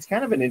it's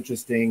kind of an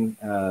interesting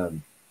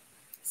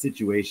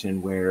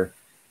situation where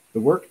the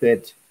work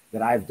that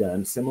I've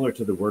done, similar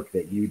to the work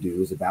that you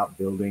do, is about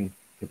building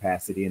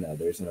capacity in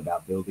others and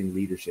about building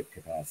leadership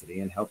capacity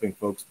and helping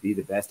folks be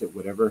the best at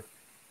whatever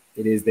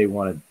it is they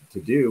want to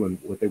do and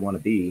what they want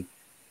to be.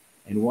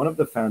 And one of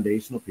the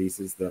foundational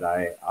pieces that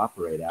I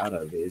operate out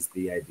of is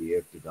the idea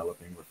of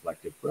developing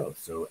reflective growth.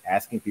 So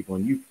asking people,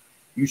 and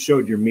you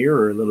showed your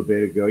mirror a little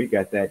bit ago. You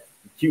got that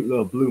cute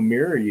little blue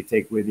mirror you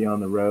take with you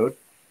on the road.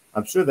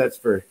 I'm sure that's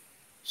for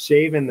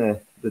shaving the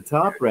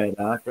top right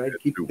off, right?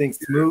 Keep things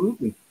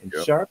smooth and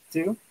sharp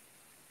too.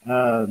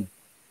 And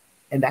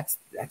that's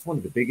one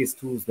of the biggest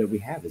tools that we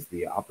have is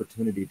the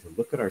opportunity to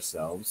look at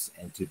ourselves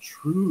and to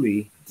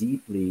truly,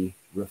 deeply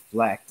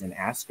reflect and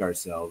ask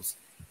ourselves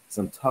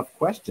some tough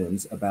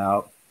questions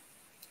about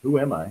who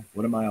am I?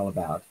 What am I all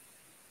about?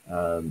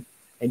 And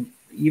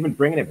even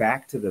bringing it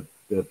back to the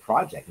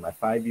project, my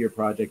 5-year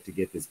project to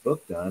get this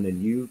book done.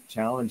 And you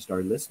challenged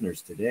our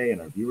listeners today and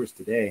our viewers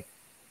today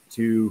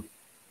to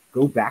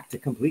go back to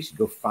completion,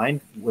 go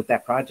find what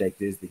that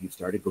project is that you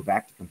started, go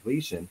back to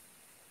completion.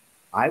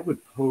 I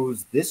would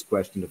pose this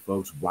question to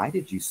folks. Why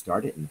did you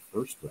start it in the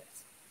first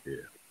place?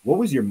 Yeah. What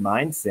was your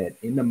mindset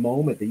in the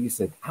moment that you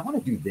said, I want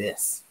to do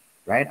this,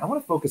 right? I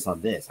want to focus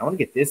on this. I want to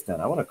get this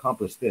done. I want to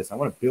accomplish this. I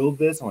want to build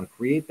this. I want to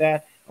create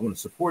that. I want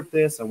to support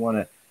this. I want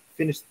to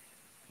finish.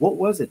 What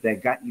was it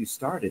that got you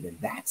started? And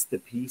that's the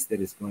piece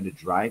that is going to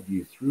drive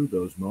you through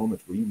those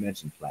moments where you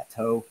mentioned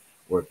plateau,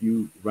 or if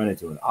you run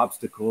into an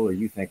obstacle or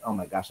you think, oh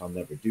my gosh, I'll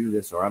never do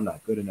this, or I'm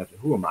not good enough.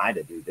 Who am I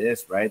to do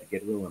this, right?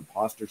 Get a little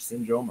imposter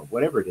syndrome or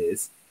whatever it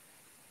is.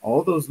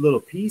 all those little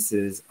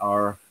pieces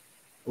are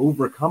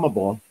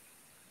overcomable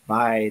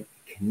by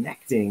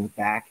connecting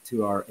back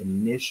to our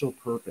initial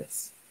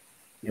purpose.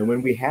 And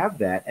when we have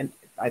that, and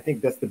I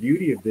think that's the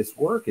beauty of this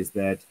work, is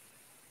that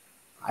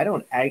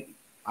I'm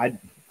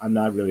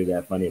not really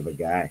that funny of a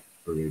guy,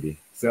 Baruti.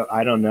 So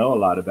I don't know a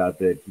lot about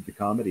the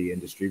comedy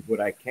industry. What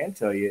I can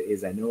tell you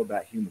is I know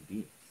about human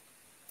beings,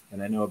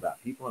 and I know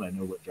about people, and I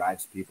know what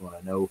drives people, and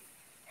I know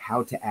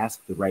how to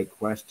ask the right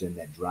question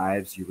that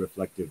drives your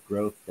reflective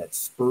growth, that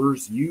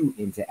spurs you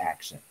into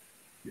action.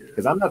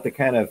 Because I'm not the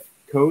kind of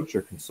coach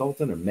or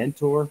consultant or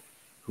mentor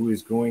who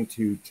is going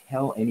to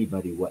tell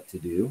anybody what to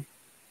do.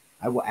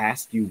 I will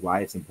ask you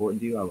why it's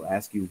important to you. I will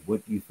ask you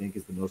what you think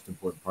is the most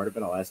important part of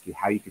it. I'll ask you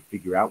how you could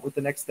figure out what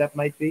the next step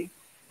might be.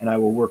 And I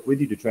will work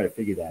with you to try to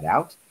figure that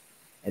out.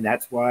 And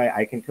that's why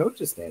I can coach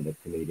a stand-up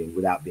comedian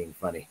without being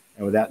funny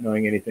and without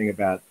knowing anything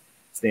about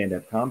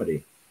stand-up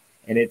comedy.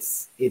 And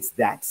it's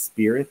that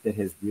spirit that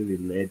has really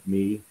led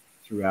me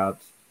throughout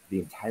the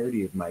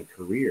entirety of my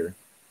career,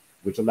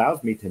 which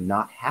allows me to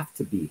not have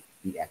to be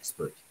the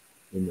expert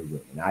in the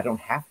room. And I don't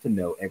have to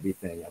know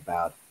everything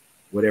about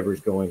whatever's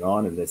going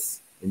on in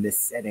this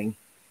setting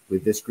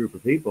with this group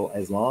of people,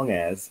 as long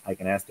as I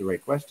can ask the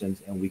right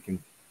questions and we can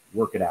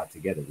work it out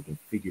together. We can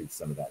figure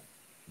some of that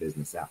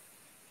business out.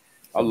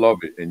 So, I love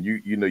it. And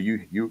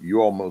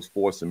you almost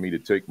forcing me to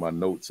take my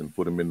notes and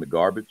put them in the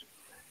garbage.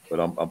 But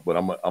I'm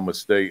gonna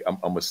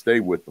stay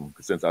with them,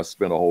 since I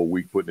spent a whole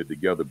week putting it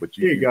together. But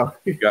you go.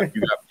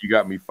 you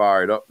got me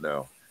fired up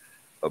now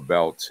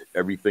about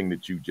everything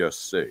that you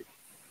just said.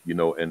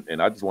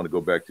 And I just want to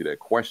go back to that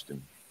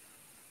question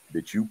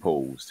that you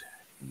posed.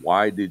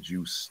 Why did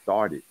you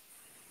start it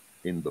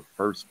in the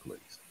first place?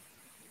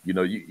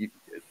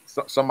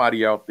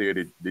 Somebody out there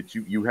that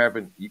you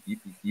haven't,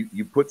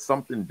 you put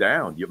something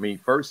down.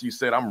 First you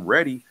said, I'm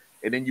ready,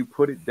 and then you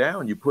put it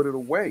down, you put it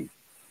away.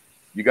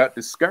 You got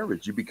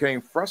discouraged, you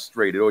became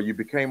frustrated, or you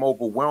became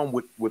overwhelmed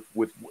with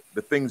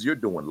the things you're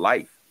doing,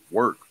 life,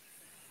 work,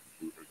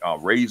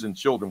 raising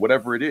children,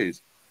 whatever it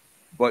is.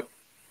 But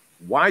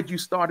why'd you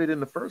start it in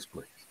the first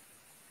place?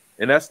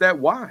 And that's that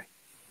why.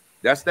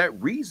 That's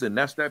that reason.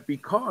 That's that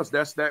because.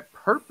 That's that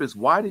purpose.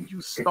 Why did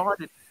you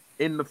start it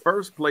in the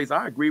first place?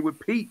 I agree with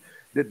Pete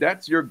that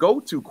that's your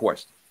go-to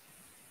question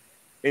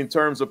in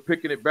terms of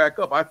picking it back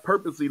up. I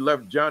purposely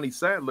left Johnny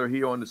Sadler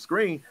here on the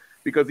screen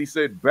because he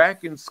said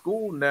back in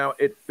school now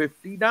at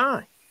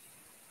 59,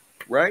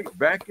 right?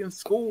 Back in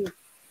school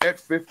at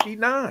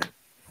 59.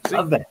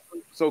 Love that.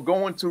 So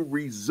going to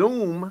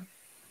resume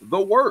the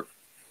work,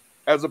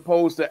 as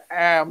opposed to,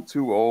 I'm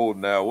too old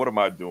now. What am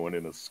I doing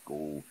in a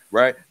school,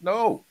 right?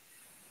 No,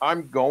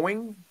 I'm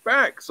going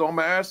back. So I'm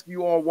going to ask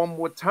you all one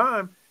more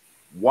time,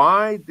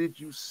 why did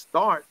you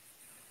start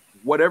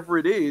whatever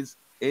it is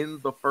in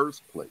the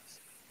first place?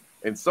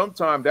 And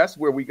sometimes that's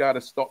where we got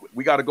to start.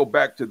 We got to go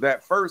back to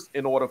that first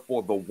in order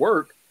for the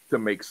work to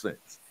make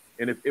sense.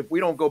 And if we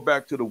don't go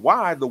back to the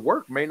why, the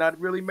work may not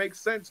really make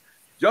sense,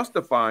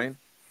 justifying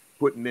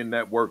putting in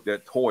that work,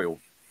 that toil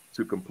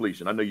to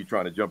completion. I know you're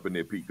trying to jump in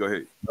there, Pete. Go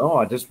ahead. No,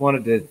 I just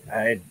wanted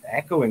to,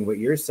 echoing what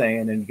you're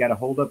saying, and you got to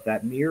hold up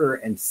that mirror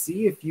and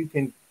see if you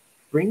can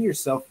bring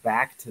yourself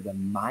back to the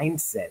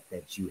mindset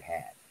that you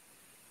had.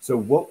 So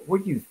what were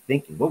you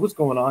thinking? What was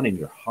going on in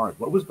your heart?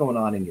 What was going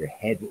on in your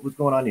head? What was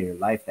going on in your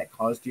life that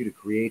caused you to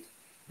create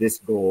this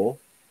goal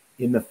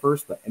in the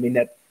first place? I mean,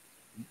 that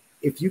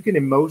if you can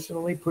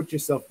emotionally put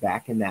yourself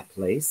back in that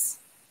place,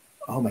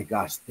 oh my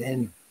gosh,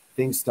 then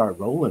things start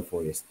rolling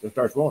for you. It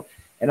starts rolling.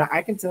 And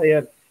I can tell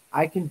you,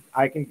 I can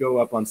go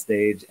up on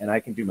stage and I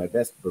can do my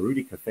best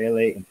Baruti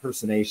Kafele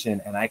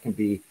impersonation, and I can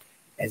be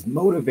as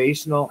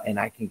motivational and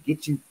I can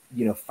get you,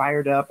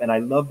 fired up. And I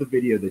love the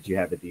video that you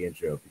have at the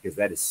intro, because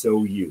that is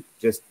so you,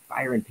 just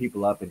firing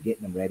people up and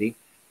getting them ready.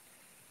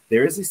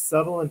 There is a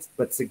subtle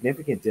but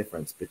significant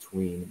difference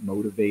between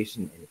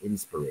motivation and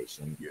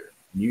inspiration. Yeah.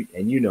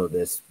 You know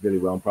this really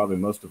well, and probably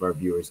most of our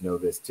viewers know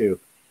this too.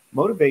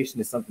 Motivation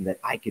is something that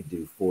I could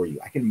do for you.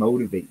 I can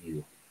motivate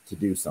you to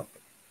do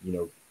something.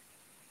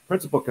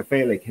 Principal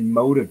Kafele can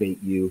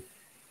motivate you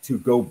to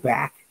go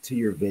back to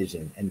your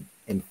vision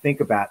and think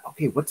about,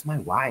 okay, what's my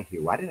why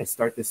here? Why did I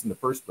start this in the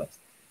first place?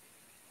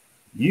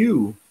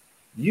 You,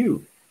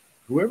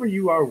 whoever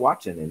you are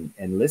watching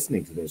and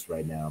listening to this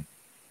right now,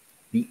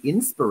 the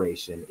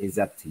inspiration is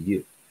up to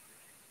you.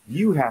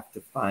 You have to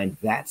find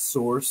that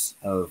source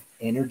of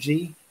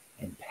energy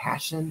and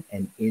passion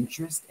and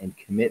interest and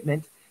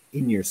commitment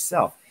in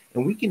yourself.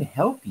 And we can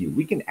help you.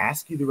 We can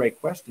ask you the right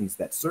questions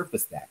that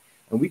surface that.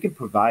 And we can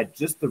provide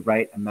just the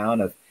right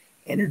amount of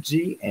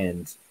energy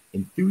and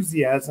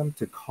enthusiasm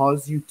to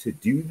cause you to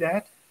do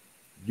that.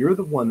 You're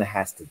the one that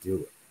has to do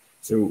it.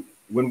 So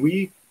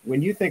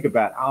when you think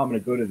about, I'm going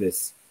to go to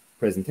this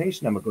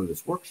presentation, I'm going to go to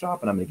this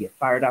workshop, and I'm going to get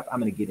fired up, I'm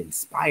going to get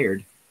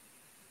inspired.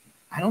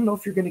 I don't know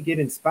if you're going to get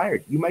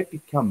inspired. You might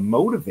become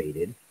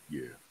motivated.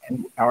 Yeah.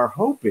 And our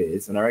hope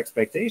is, and our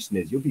expectation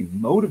is, you'll be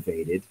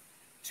motivated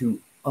to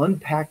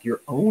unpack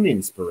your own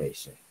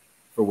inspiration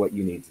for what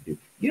you need to do.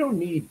 You don't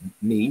need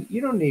me.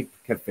 You don't need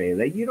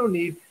Kafele. You don't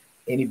need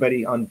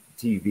anybody on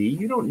TV.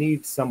 You don't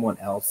need someone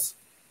else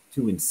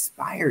to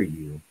inspire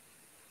you.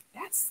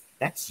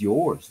 That's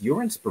yours.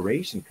 Your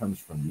inspiration comes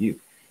from you.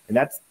 And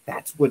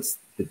that's what's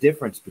the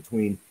difference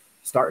between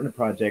starting a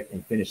project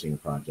and finishing a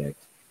project,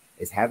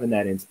 is having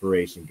that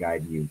inspiration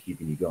guiding you and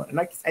keeping you going. And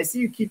I see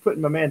you keep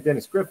putting my man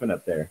Dennis Griffin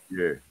up there.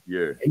 Yeah,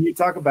 yeah. And you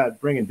talk about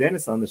bringing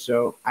Dennis on the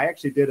show. I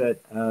actually did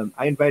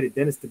I invited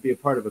Dennis to be a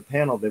part of a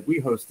panel that we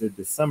hosted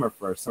this summer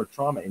for our Summer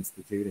Trauma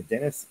Institute. And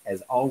Dennis,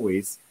 as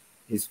always,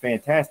 is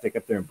fantastic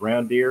up there in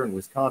Brown Deer in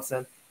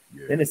Wisconsin.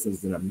 Yeah. Dennis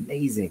is an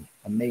amazing,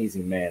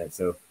 amazing man. And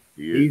so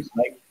he's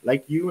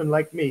like you and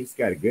like me. He's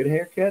got a good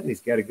haircut and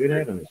he's got a good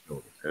head on his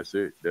shoulders. That's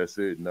it. That's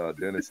it. No,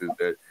 Dennis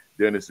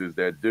is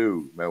that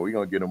dude, man. We're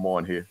gonna get him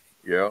on here.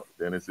 Yeah,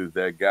 Dennis is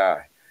that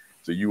guy.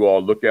 So you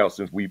all look out,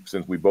 since we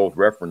both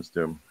referenced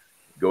him,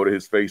 go to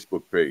his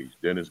Facebook page,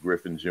 Dennis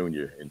Griffin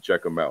Jr., and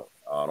check him out.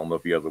 I don't know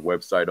if he has a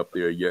website up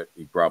there yet.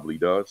 He probably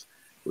does.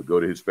 But go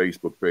to his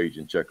Facebook page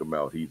and check him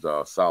out. He's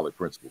a solid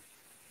principal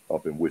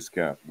up in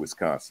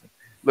Wisconsin.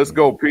 Let's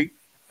go, Pete.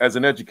 As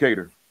an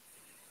educator,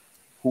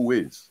 who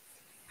is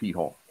Pete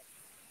Hall?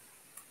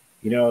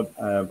 You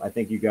know, I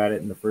think you got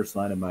it in the first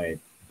line of my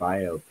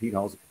bio. Pete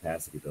Hall's a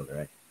capacity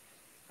builder.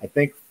 I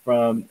think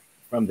from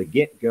the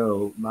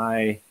get-go,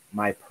 my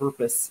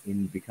purpose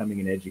in becoming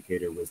an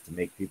educator was to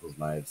make people's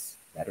lives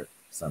better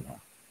somehow,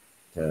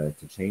 to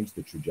change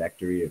the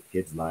trajectory of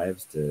kids'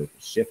 lives, to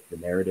shift the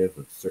narrative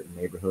of certain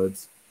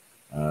neighborhoods,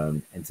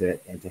 and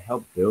to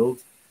help build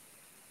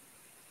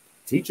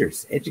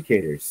teachers,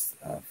 educators,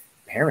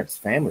 parents,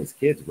 families,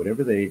 kids,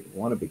 whatever they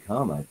want to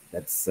become.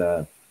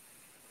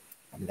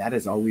 That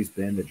has always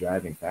been the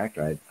driving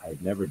factor.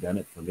 I've never done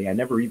it for me. I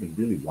never even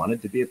really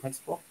wanted to be a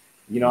principal.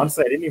 You know,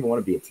 honestly, I didn't even want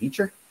to be a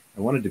teacher.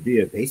 I wanted to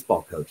be a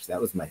baseball coach.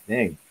 That was my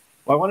thing.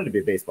 Well, I wanted to be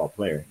a baseball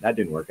player. That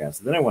didn't work out.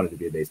 So then I wanted to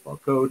be a baseball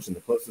coach, and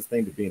the closest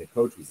thing to being a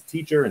coach was a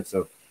teacher. And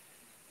so,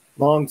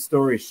 long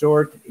story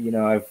short, you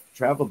know, I've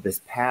traveled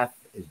this path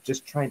is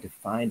just trying to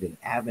find an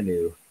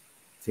avenue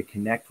to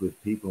connect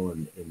with people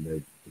in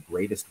the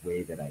greatest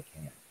way that I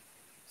can.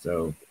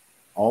 So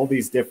all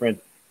these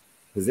different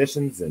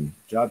positions and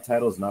job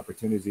titles and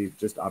opportunities,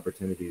 just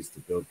opportunities to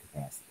build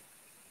capacity.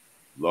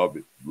 Love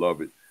it.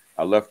 Love it.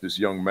 I left this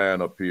young man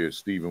up here,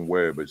 Stephen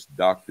Webb. It's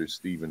Dr.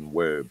 Stephen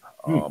Webb.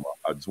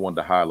 I just wanted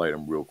to highlight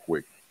him real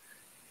quick.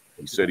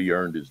 He said he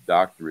earned his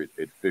doctorate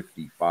at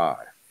 55.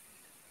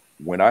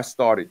 When I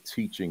started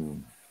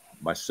teaching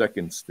my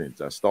second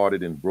stint, I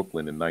started in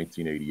Brooklyn in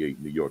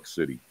 1988, New York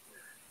City.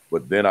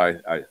 But then I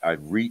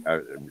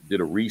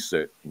did a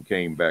reset and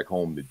came back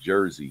home to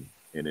Jersey.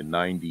 And in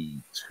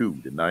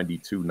 92, the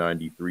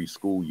 92-93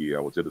 school year,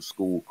 I was at a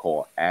school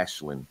called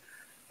Ashland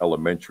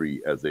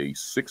Elementary as a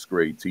 6th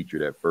grade teacher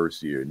that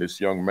first year. And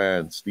this young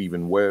man,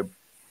 Stephen Webb,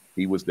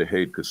 he was the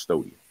head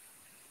custodian,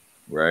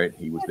 right?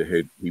 He was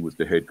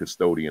the head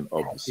custodian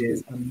of the school. That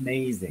is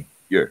amazing.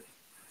 Yeah.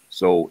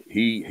 So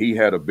he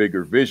had a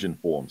bigger vision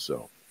for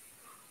himself.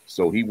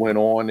 So he went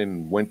on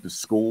and went to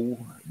school,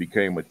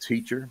 became a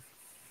teacher,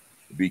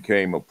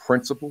 became a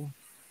principal,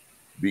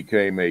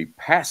 became a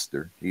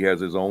pastor. He has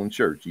his own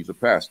church. He's a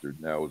pastor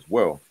now as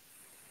well.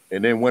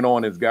 And then went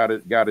on and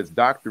got his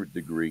doctorate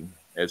degree,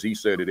 as he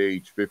said, at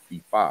age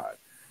 55.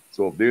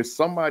 So if there's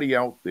somebody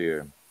out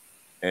there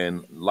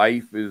and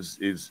life is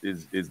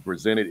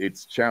presented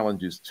its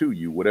challenges to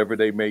you, whatever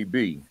they may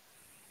be,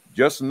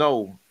 just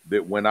know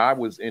that when I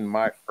was in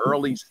my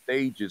early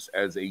stages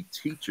as a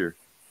teacher,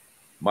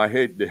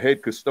 the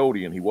head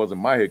custodian, he wasn't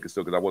my head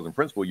custodian because I wasn't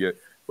principal yet,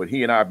 but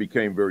he and I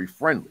became very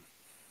friendly,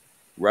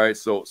 right?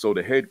 So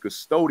the head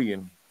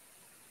custodian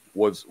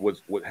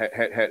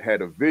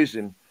had a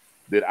vision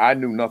that I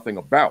knew nothing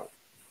about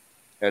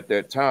at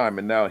that time.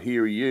 And now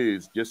here he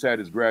is, just had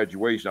his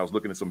graduation. I was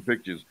looking at some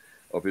pictures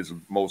of his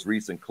most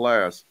recent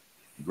class,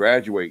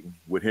 graduating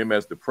with him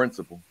as the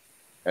principal,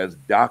 as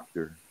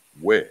Dr.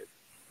 Webb,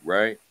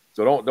 right?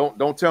 So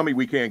don't tell me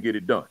we can't get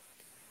it done.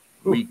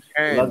 We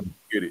can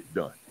get it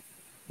done.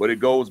 But it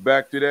goes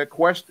back to that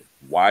question.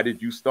 Why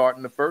did you start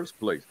in the first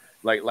place?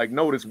 Like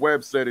notice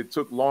Webb said it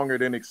took longer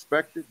than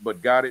expected,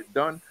 but got it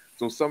done.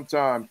 So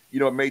sometimes,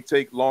 it may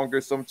take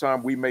longer.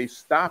 Sometimes we may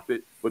stop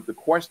it. But the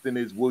question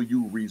is, will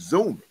you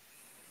resume it?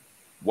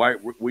 Why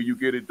will you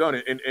get it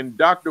done? And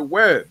Dr.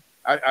 Webb,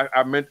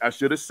 I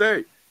should have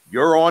said,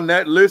 you're on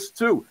that list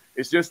too.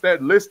 It's just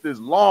that list is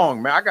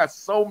long, man. I got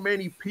so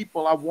many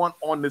people I want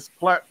on this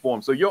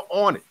platform. So you're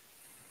on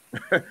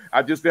it.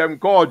 I just haven't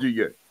called you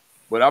yet,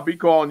 but I'll be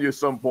calling you at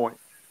some point.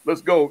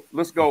 Let's go,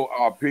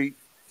 Pete.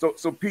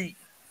 So Pete,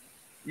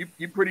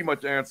 you pretty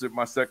much answered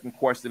my second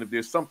question. If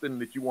there's something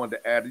that you wanted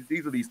to add,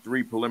 these are these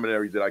 3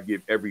 preliminaries that I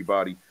give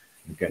everybody.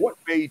 Okay. What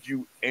made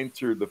you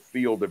enter the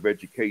field of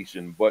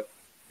education? But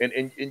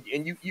and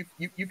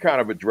you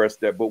kind of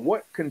addressed that, but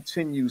what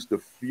continues to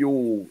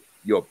fuel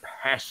your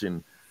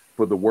passion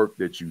for the work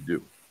that you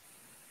do?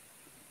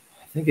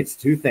 I think it's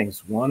 2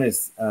 things. One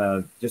is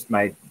just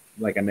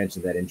like I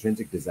mentioned, that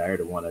intrinsic desire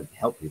to want to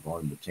help people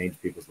and to change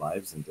people's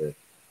lives and to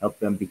help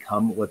them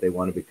become what they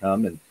want to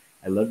become. And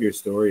I love your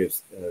story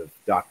of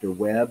Dr.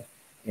 Webb.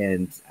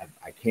 And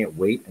I can't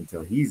wait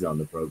until he's on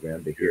the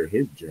program to hear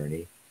his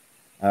journey.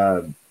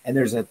 And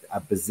there's a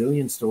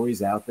bazillion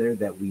stories out there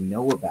that we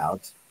know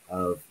about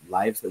of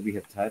lives that we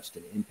have touched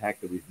and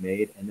impact that we've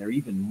made. And there are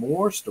even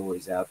more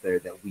stories out there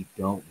that we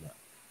don't know,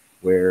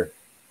 where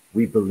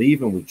we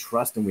believe and we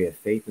trust and we have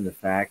faith in the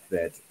fact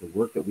that the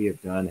work that we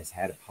have done has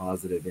had a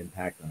positive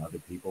impact on other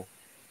people.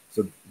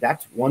 So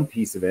that's one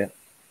piece of it.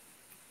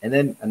 And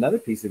then another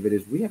piece of it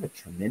is we have a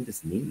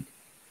tremendous need.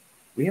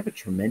 We have a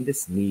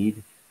tremendous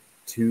need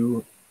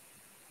to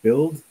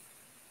build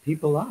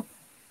people up.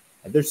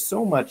 And there's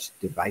so much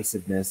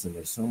divisiveness and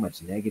there's so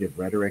much negative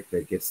rhetoric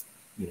that gets,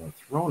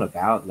 thrown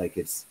about like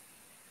it's,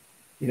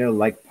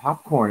 like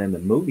popcorn in the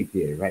movie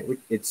theater, right?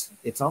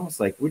 It's almost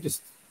like we're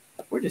just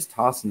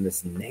tossing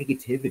this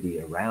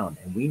negativity around,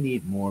 and we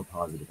need more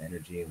positive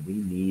energy, and we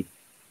need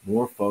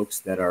more folks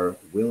that are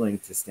willing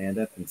to stand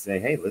up and say,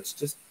 hey,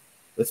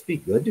 let's be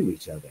good to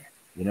each other.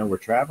 We're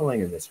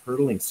traveling in this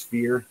hurtling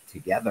sphere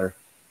together,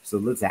 so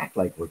let's act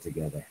like we're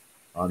together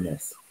on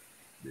this.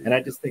 And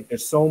I just think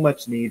there's so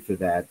much need for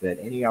that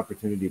any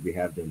opportunity we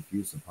have to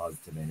infuse some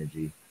positive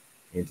energy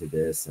into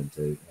this and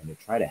to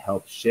try to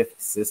help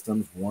shift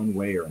systems one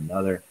way or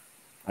another,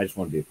 I just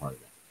want to be a part of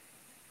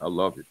that. I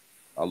love it.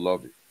 I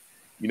love it.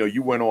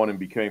 You went on and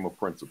became a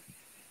principal.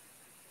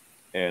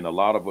 And a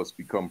lot of us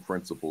become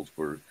principals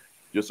for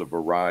just a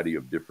variety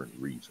of different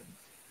reasons.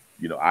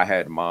 I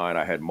had mine.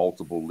 I had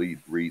multiple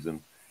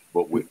reasons.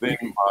 But within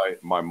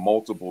my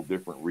multiple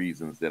different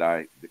reasons that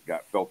I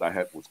felt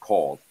I was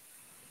called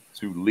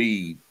to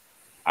lead,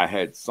 I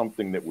had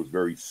something that was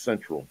very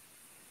central,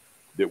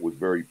 that was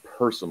very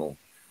personal,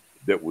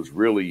 that was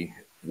really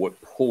what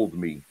pulled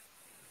me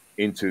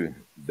into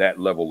that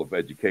level of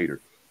educator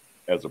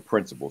as a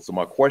principal. So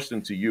my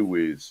question to you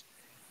is,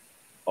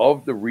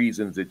 of the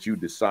reasons that you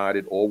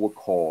decided or were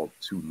called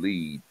to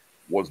lead,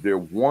 was there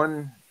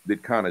one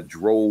that kind of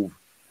drove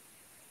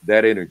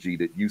that energy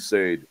that you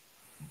said,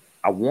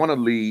 I want to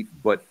lead,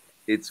 but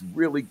it's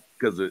really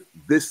because of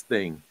this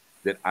thing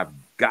that I've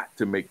got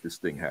to make this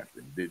thing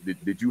happen?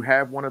 Did you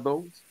have one of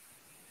those?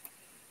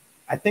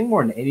 I think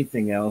more than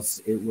anything else,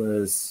 it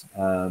was,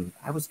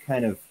 I was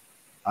kind of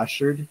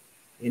ushered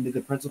into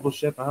the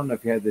principalship. I don't know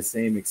if you had the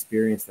same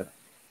experience that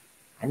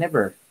I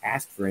never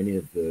asked for I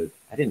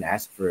didn't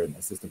ask for an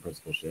assistant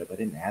principalship. I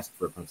didn't ask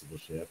for a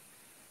principalship.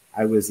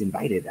 I was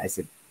invited. I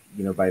said,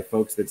 by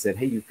folks that said,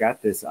 hey, you've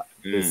got this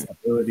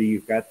ability,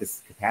 you've got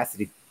this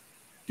capacity,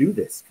 do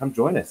this, come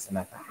join us. And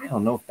I thought, I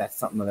don't know if that's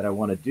something that I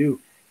want to do.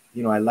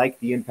 I like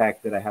the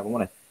impact that I have. I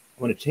want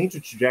to change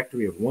the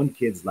trajectory of one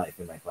kid's life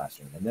in my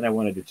classroom. And then I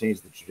wanted to change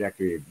the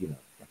trajectory of,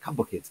 a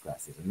couple kids'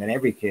 classes, and then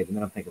every kid. And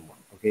then I'm thinking, well,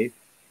 okay,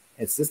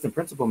 as assistant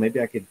principal,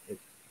 maybe I could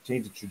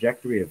change the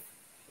trajectory of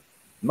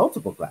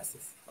multiple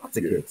classes, lots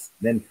of kids.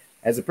 Then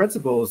as a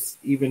principal, is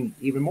even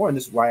more. And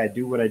this is why I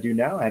do what I do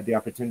now. I have the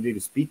opportunity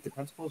to speak to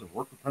principals and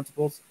work with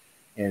principals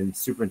and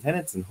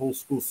superintendents and whole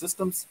school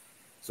systems.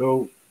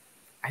 So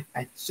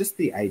it's just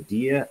the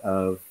idea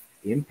of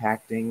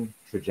impacting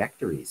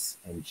trajectories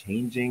and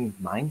changing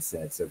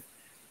mindsets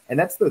and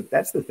that's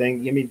the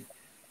thing. I mean,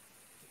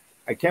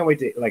 I can't wait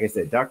to, like I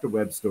said, Dr.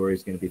 Webb's story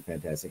is going to be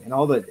fantastic, and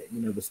all the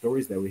the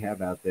stories that we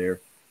have out there.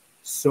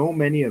 So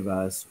many of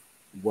us,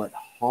 what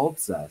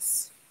halts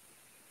us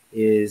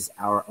is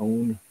our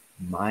own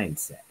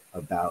mindset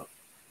about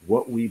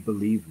what we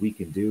believe we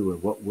can do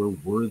and what we're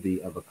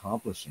worthy of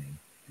accomplishing.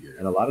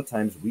 And a lot of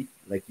times we,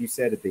 like you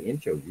said at the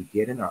intro, we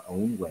get in our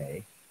own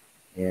way.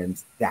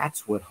 And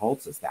that's what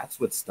halts us. That's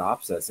what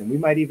stops us. And we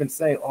might even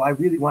say, oh, I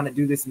really want to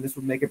do this and this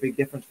would make a big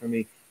difference for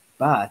me.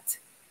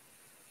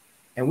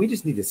 And we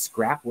just need to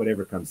scrap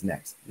whatever comes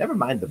next. Never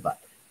mind the but.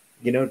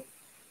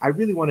 I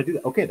really want to do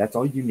that. Okay, that's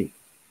all you need.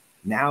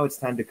 Now it's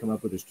time to come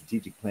up with a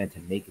strategic plan to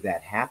make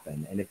that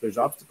happen. And if there's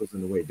obstacles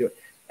in the way, do it.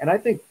 And I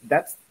think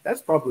that's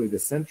probably the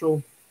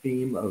central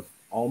theme of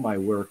all my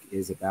work,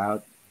 is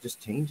about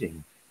just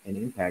changing and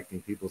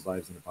impacting people's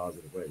lives in a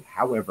positive way,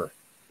 however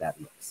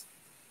that looks.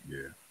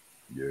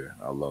 Yeah,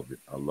 I love it.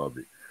 I love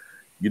it.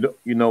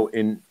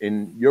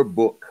 In your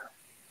book,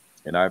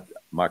 and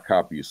my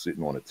copy is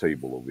sitting on a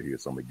table over here,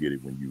 so I'm gonna get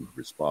it when you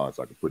respond,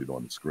 so I can put it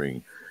on the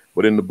screen.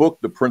 But in the book,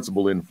 The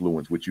Principal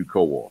Influence, which you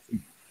co-authored,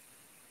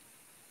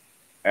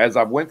 as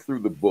I went through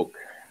the book,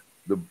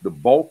 the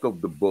bulk of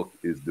the book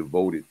is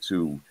devoted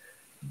to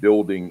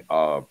building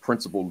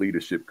principal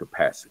leadership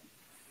capacity,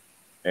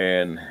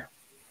 and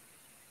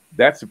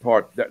that's the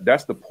part.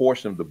 That's the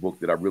portion of the book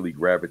that I really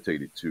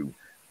gravitated to,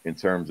 in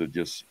terms of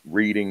just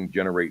reading,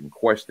 generating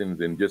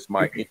questions, and just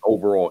my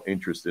overall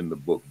interest in the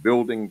book,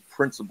 building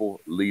principal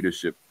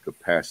leadership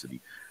capacity.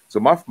 So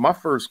my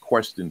first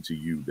question to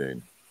you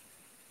then,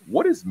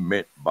 what is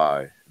meant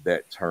by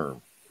that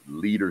term,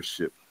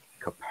 leadership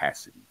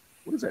capacity?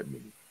 What does that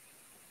mean?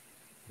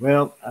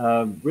 Well,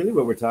 really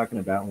what we're talking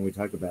about when we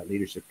talk about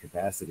leadership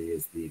capacity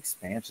is the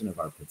expansion of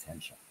our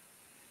potential.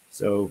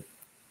 So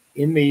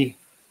in the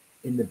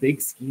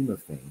big scheme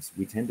of things,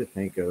 we tend to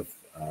think of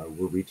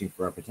we're reaching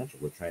for our potential.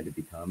 We're trying to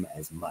become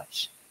as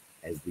much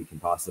as we can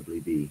possibly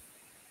be.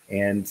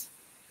 And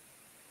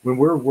when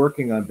we're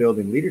working on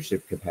building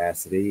leadership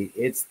capacity,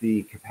 it's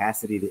the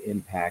capacity to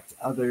impact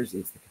others.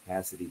 It's the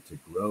capacity to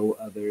grow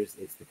others.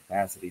 It's the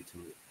capacity to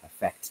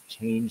affect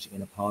change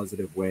in a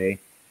positive way.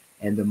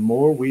 And the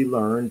more we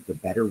learn, the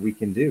better we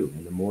can do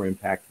and the more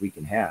impact we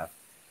can have.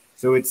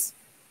 So it's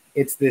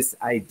this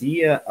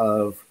idea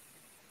of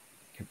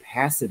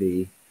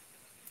capacity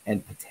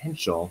and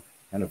potential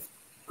kind of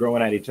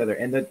growing at each other.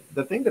 And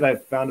the thing that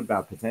I've found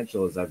about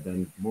potential as I've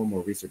done more and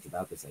more research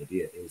about this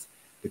idea is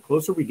the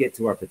closer we get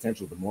to our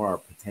potential, the more our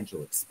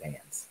potential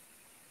expands.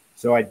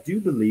 So I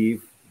do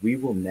believe we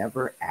will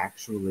never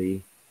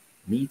actually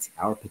meet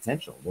our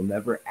potential. We'll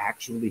never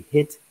actually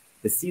hit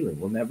the ceiling.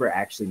 We'll never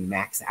actually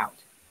max out,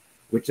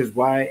 which is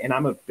why, and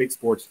I'm a big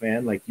sports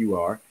fan like you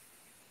are,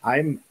 I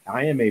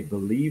am a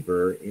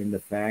believer in the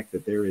fact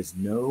that there is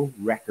no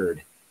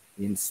record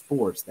in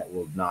sports that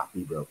will not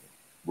be broken.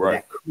 Right.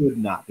 That could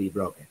not be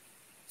broken.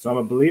 So I'm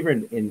a believer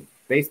in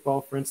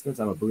baseball, for instance.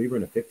 I'm a believer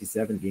in a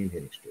 57-game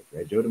hitting streak.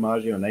 Right? Joe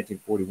DiMaggio in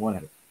 1941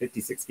 had a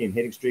 56-game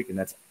hitting streak, and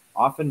that's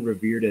often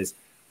revered as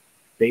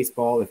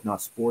baseball, if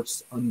not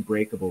sports,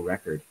 unbreakable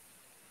record.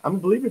 I'm a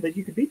believer that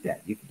you could beat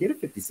that. You could get a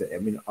 57. I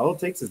mean, all it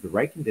takes is the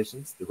right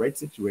conditions, the right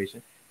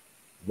situation.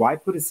 Why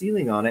put a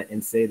ceiling on it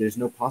and say there's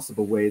no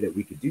possible way that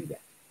we could do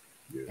that?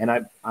 Yeah.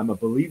 And I'm a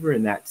believer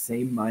in that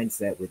same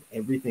mindset with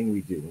everything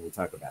we do. When we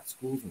talk about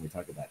schools, when we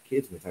talk about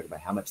kids, when we talk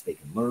about how much they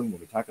can learn, when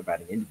we talk about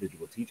an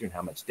individual teacher and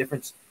how much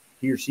difference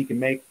he or she can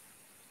make,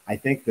 I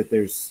think that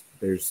there's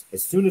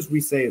as soon as we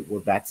say,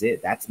 well, that's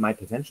it, that's my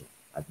potential.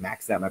 I've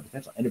maxed out my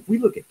potential. And if we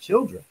look at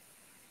children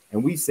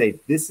and we say,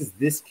 this is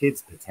this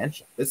kid's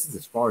potential, this is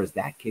as far as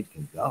that kid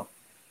can go,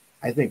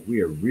 I think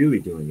we are really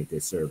doing a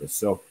disservice.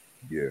 So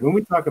when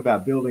we talk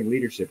about building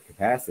leadership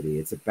capacity,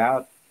 it's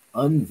about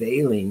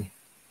unveiling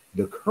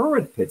the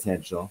current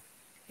potential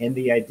and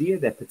the idea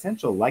that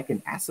potential, like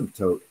an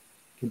asymptote,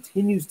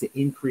 continues to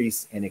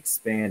increase and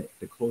expand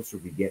the closer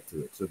we get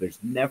to it. So there's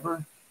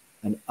never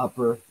an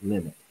upper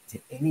limit to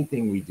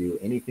anything we do,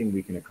 anything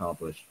we can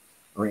accomplish,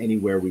 or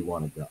anywhere we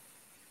want to go.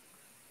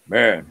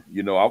 Man,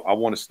 I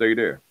want to stay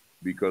there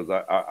because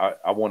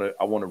I want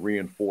to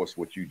reinforce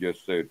what you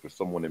just said for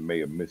someone that may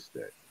have missed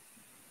that.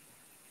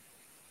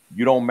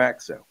 You don't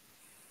max out.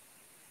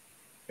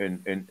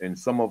 And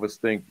some of us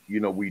think,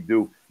 we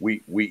do.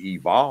 We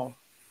evolve.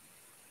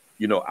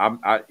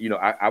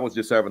 I was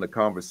just having a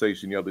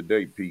conversation the other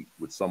day, Pete,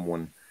 with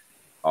someone.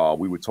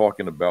 We were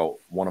talking about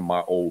one of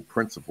my old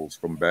principals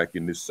from back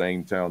in this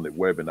same town that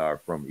Webb and I are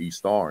from,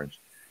 East Orange,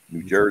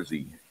 New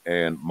Jersey.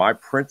 And my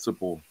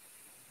principal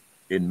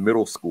in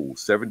middle school,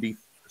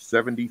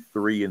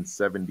 73 and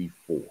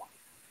 74,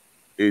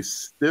 is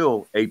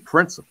still a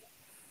principal.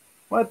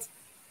 What?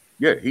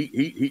 Yeah,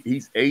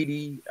 he's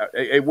 80.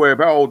 Webb,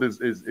 how old is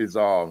he?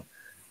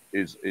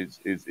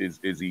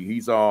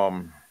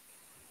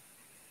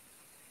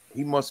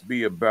 He must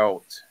be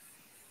about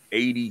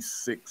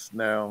 86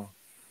 now.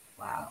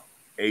 Wow.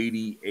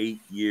 88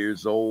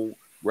 years old,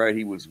 right?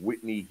 He was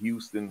Whitney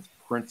Houston's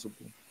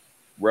principal,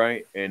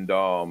 right? And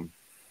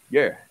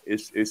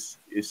it's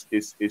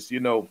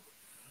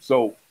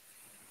so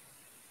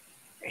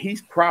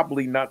he's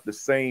probably not the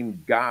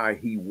same guy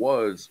he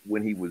was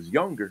when he was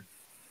younger,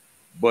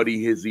 but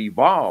he has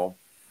evolved.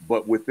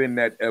 But within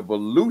that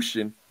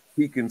evolution,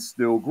 he can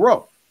still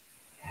grow,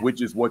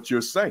 which is what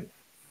you're saying,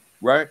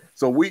 right?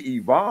 So we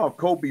evolved.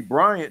 Kobe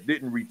Bryant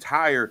didn't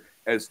retire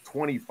as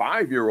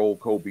 25-year-old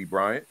Kobe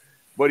Bryant,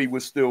 but he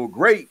was still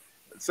great.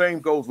 Same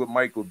goes with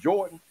Michael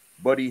Jordan,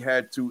 but he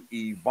had to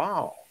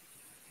evolve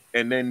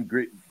and then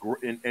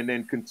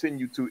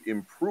continue to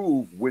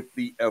improve with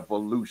the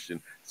evolution.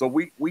 So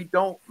we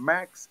don't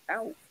max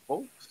out,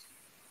 folks.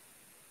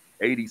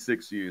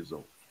 86 years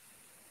old.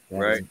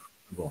 Right.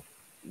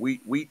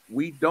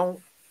 We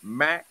don't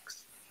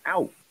max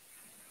out.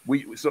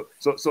 So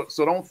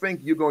don't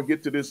think you're going to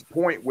get to this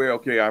point where,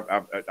 okay,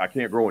 I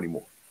can't grow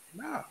anymore.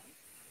 Nah.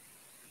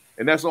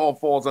 And that's all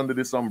falls under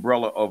this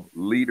umbrella of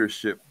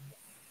leadership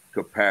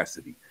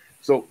capacity.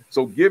 So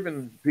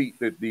given, Pete,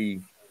 that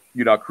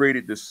I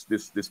created this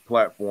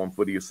platform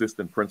for the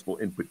assistant principal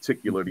in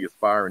particular, the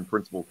aspiring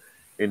principal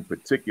in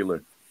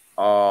particular.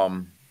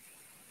 Where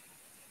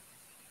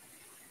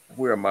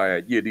am I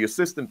at? Yeah, the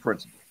assistant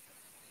principal.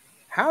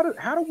 How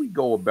do we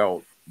go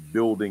about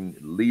building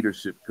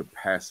leadership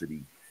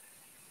capacity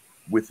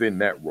within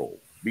that role?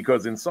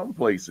 Because in some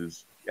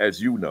places,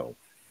 as you know,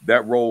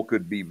 that role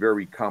could be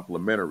very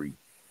complementary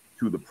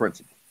to the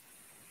principal.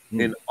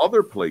 In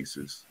other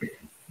places,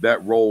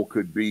 that role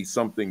could be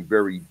something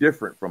very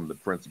different from the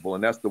principal,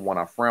 and that's the one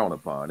I frown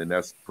upon, and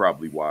that's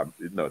probably why,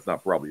 it's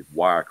not probably, it's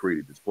why I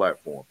created this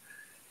platform.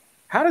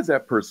 How does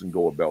that person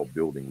go about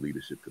building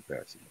leadership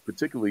capacity,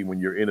 particularly when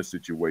you're in a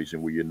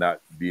situation where you're not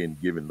being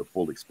given the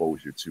full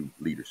exposure to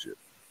leadership?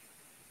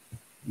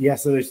 Yeah,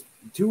 so there's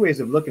two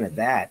ways of looking at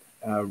that,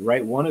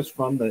 right? One is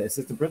from the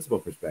assistant principal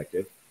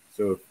perspective.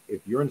 So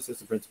if you're an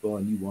assistant principal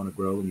and you want to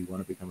grow and you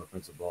want to become a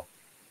principal,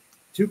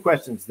 two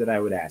questions that I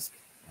would ask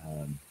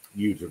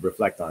you to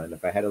reflect on. And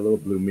if I had a little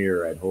blue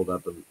mirror, I'd hold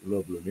up a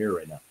little blue mirror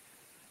right now.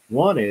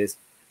 One is,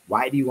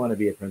 why do you want to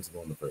be a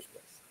principal in the first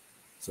place?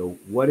 So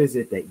what is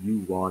it that you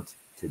want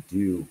to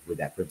do with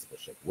that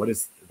principalship? What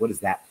is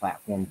that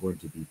platform going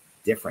to be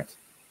different?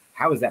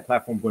 How is that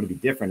platform going to be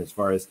different as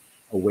far as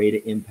a way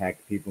to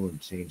impact people and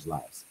change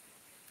lives?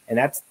 And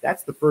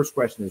that's the first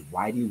question: is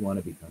why do you want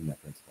to become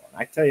that principal?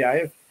 And I tell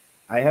you,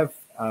 I have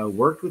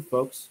worked with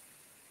folks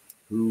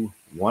who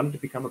wanted to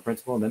become a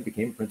principal and then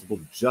became a principal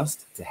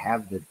just to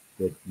have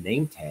the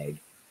name tag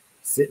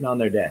sitting on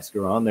their desk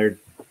or on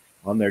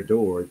their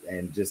door,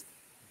 and just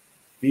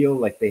feel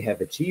like they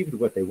have achieved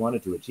what they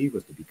wanted to achieve,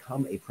 was to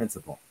become a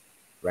principal,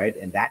 right?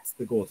 And that's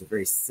the goal. It's a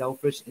very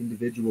selfish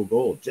individual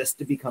goal, just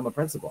to become a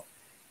principal.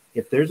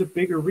 If there's a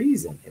bigger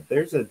reason, if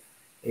there's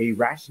a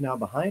rationale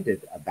behind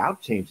it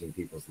about changing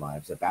people's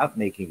lives, about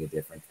making a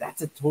difference,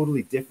 that's a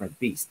totally different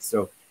beast.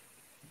 So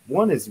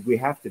one is, we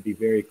have to be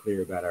very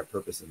clear about our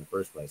purpose in the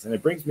first place. And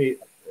it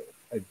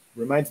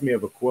reminds me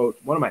of a quote,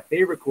 one of my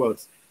favorite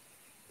quotes: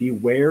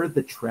 "Beware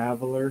the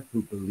traveler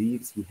who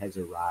believes he has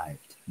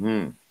arrived."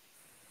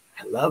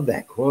 I love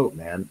that quote,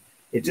 man.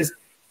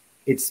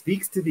 It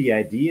speaks to the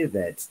idea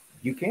that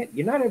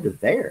you're not ever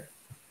there.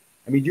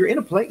 I mean,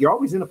 you're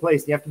always in a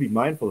place, and you have to be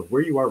mindful of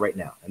where you are right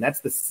now. And that's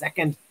the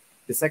second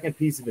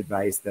piece of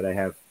advice that I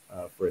have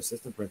for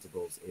assistant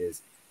principals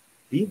is,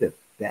 be the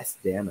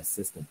best damn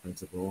assistant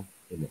principal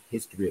in the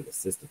history of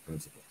assistant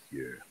principals.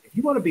 Yeah. If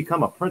you want to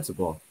become a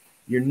principal,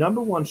 your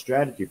number one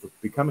strategy for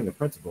becoming a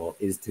principal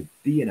is to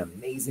be an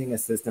amazing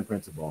assistant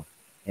principal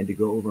and to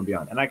go over and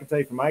beyond. And I can tell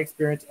you from my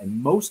experience,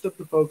 and most of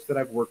the folks that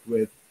I've worked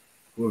with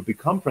who have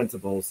become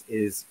principals,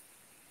 is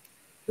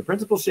the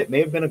principalship may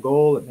have been a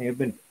goal. It may have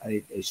been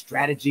a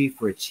strategy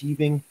for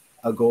achieving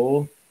a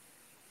goal.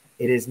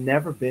 It has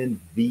never been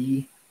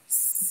the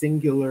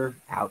singular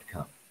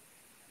outcome,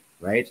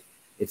 right?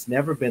 It's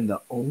never been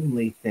the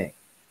only thing.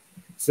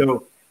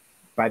 So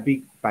by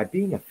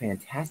being a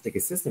fantastic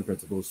assistant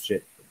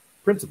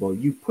principal,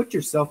 you put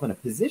yourself in a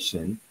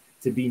position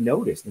to be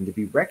noticed and to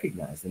be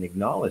recognized and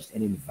acknowledged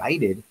and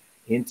invited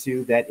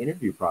into that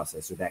interview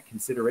process or that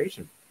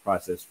consideration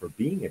process for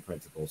being a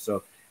principal.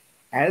 So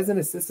as an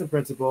assistant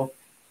principal,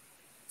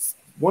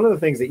 one of the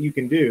things that you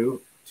can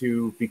do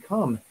to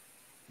become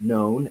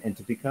known and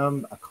to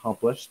become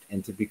accomplished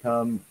and to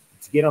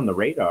get on the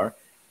radar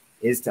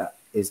is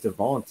to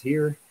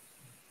volunteer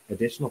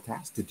additional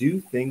tasks, to do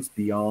things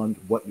beyond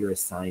what you're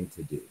assigned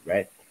to do,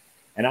 right?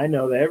 And I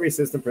know that every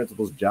assistant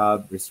principal's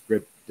job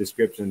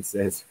description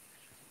says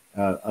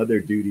other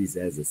duties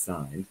as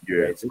assigned. Yeah,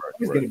 right? So you're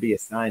always going to be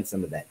assigned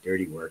some of that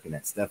dirty work and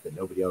that stuff that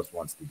nobody else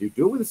wants to do.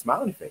 Do it with a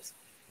smile on your face,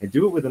 and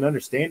do it with an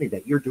understanding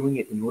that you're doing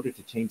it in order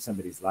to change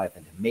somebody's life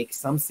and to make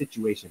some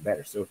situation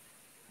better. So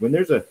when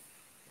there's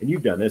and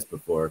you've done this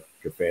before,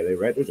 Kafele,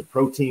 right? There's a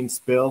protein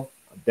spill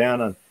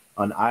down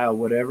on aisle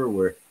whatever,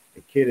 where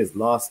the kid has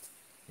lost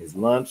his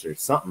lunch or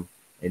something,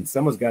 and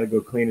someone's got to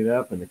go clean it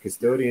up, and the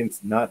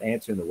custodian's not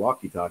answering the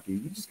walkie-talkie.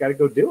 You just got to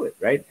go do it,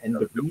 right? And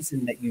the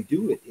reason that you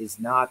do it is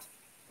not,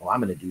 "Oh,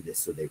 I'm going to do this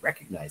so they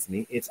recognize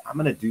me." It's, "I'm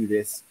going to do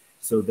this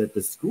so that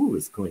the school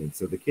is clean,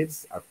 so the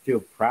kids feel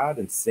proud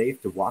and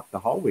safe to walk the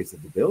hallways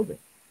of the building."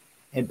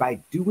 And by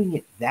doing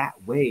it that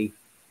way,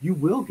 you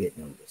will get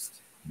noticed.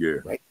 Yeah.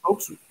 Right?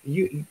 Folks,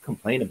 you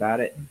complain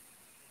about it and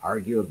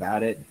argue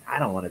about it. "I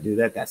don't want to do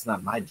that. That's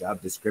not my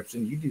job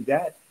description." You do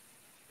that,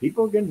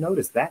 people are going to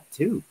notice that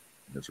too.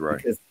 That's right.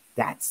 Because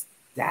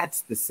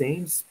that's the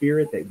same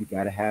spirit that we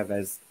got to have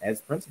as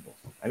principals.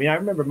 I mean, I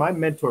remember my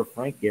mentor,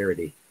 Frank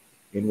Garrity,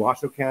 in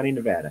Washoe County,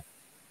 Nevada,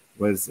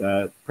 was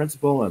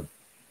principal, and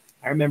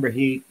I remember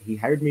he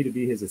hired me to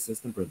be his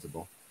assistant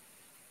principal,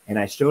 and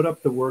I showed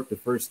up to work the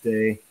first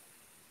day,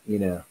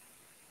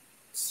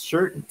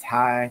 shirt and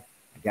tie.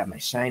 I got my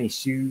shiny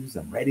shoes.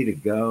 I'm ready to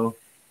go,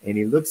 and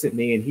he looks at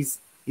me, and he's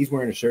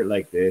wearing a shirt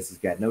like this. He's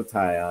got no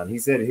tie on. He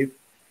said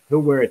he'll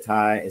wear a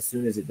tie as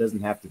soon as it doesn't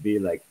have to be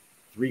like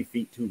 3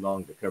 feet too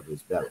long to cover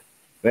his belly.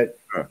 But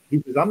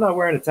he says, "I'm not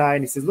wearing a tie,"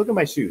 and he says, "Look at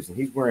my shoes," and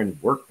he's wearing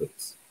work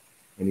boots.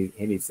 And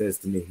he says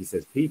to me, he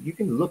says, "Pete, you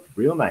can look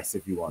real nice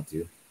if you want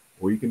to,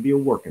 or you can be a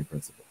working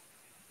principal.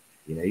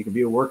 You can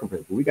be a working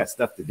principal. We got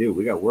stuff to do.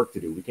 We got work to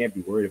do. We can't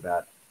be worried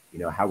about,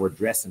 how we're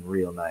dressing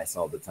real nice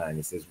all the time."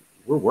 He says,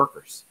 "We're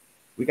workers.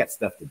 We got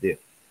stuff to do."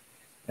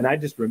 And I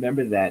just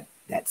remember that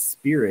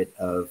spirit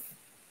of,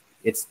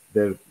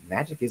 the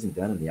magic isn't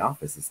done in the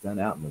office. It's done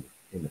out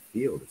in the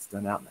field. It's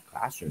done out in the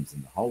classrooms,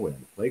 in the hallway, on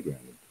the playground.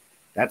 And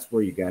that's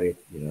where you got to,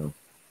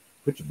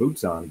 put your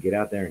boots on and get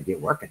out there and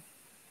get working.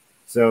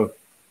 So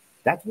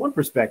that's one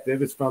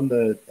perspective. It's from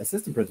the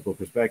assistant principal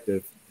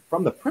perspective.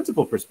 From the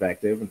principal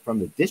perspective and from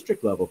the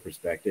district level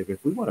perspective,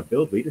 if we want to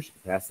build leadership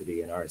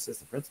capacity in our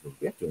assistant principals,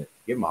 we have to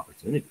give them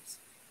opportunities.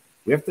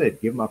 We have to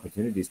give them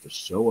opportunities to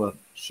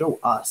show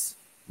us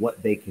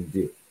what they can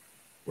do,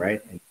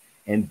 right?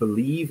 And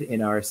believe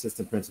in our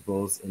assistant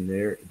principals and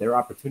their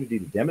opportunity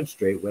to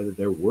demonstrate whether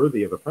they're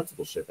worthy of a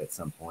principalship at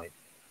some point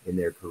in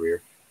their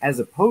career, as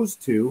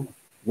opposed to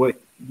what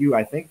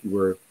I think you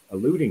were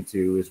alluding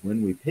to, is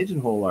when we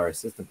pigeonhole our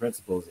assistant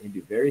principals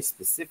into very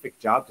specific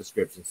job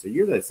descriptions. So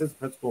you're the assistant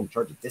principal in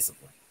charge of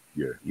discipline.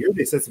 Yeah. You're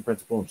the assistant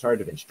principal in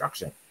charge of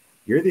instruction.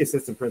 You're the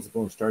assistant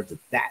principal in charge of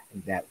that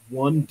and that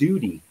one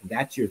duty. And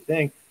that's your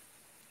thing.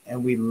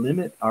 And we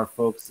limit our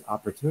folks'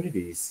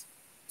 opportunities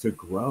to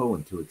grow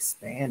and to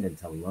expand and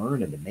to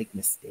learn and to make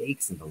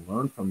mistakes and to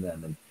learn from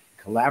them and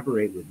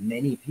collaborate with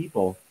many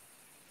people.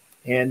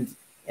 And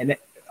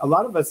a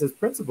lot of us as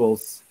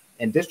principals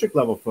and district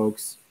level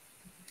folks,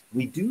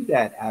 we do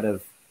that out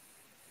of,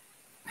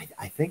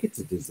 I think it's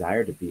a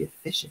desire to be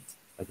efficient.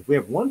 Like if we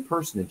have one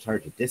person in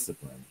charge of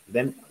discipline,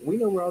 then we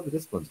know where all the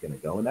discipline's going to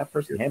go. And that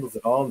person handles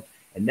it all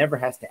and never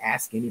has to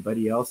ask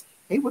anybody else,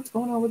 hey, what's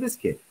going on with this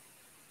kid?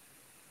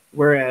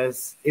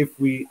 Whereas if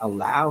we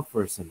allow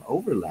for some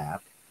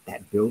overlap,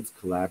 that builds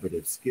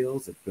collaborative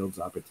skills. It builds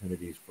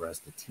opportunities for us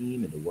to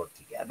team and to work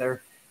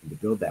together and to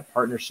build that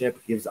partnership.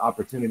 It gives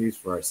opportunities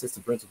for our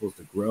assistant principals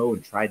to grow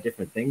and try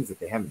different things that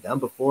they haven't done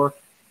before.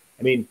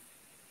 I mean,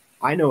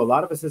 I know a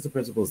lot of assistant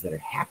principals that are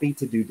happy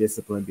to do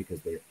discipline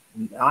because they're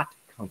not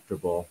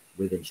comfortable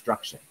with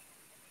instruction.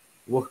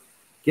 Well,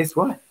 guess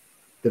what?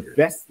 The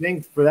best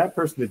thing for that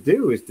person to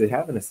do is to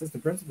have an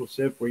assistant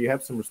principalship where you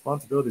have some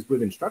responsibilities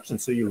with instruction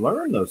so you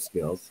learn those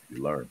skills.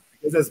 You learn.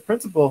 Because as a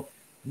principal,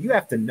 you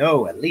have to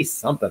know at least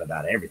something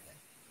about everything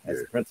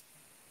as a principal.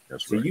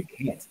 That's so right. You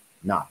can't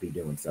not be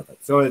doing stuff.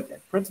 So as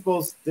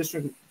principals,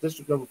 district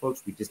level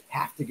folks, we just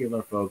have to give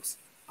our folks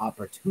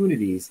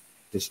opportunities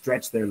to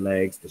stretch their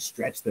legs, to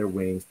stretch their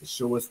wings, to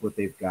show us what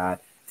they've got,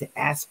 to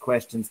ask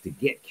questions, to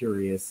get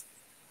curious.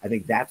 I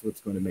think that's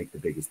what's going to make the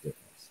biggest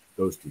difference.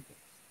 Those two things.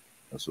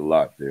 That's a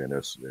lot there, and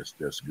that's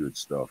good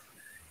stuff.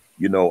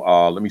 You know,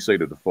 let me say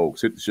to the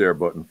folks, hit the share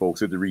button,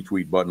 folks, hit the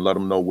retweet button, let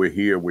them know we're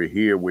here, we're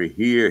here, we're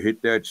here.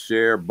 Hit that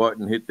share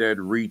button, hit that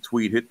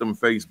retweet, hit them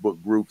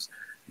Facebook groups,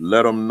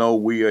 let them know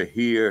we are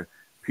here.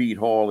 Pete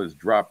Hall is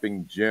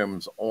dropping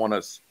gems on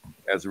us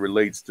as it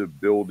relates to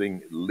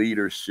building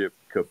leadership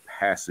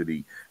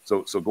capacity.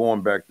 So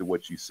going back to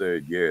what you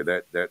said, yeah,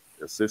 that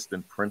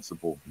assistant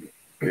principal,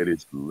 it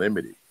is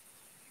limited.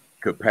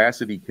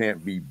 Capacity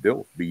can't be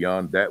built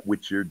beyond that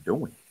which you're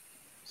doing.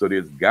 So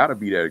there's got to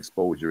be that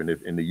exposure.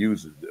 And to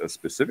use a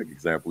specific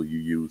example you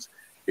use,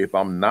 if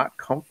I'm not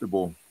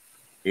comfortable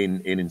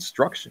in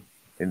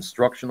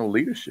instructional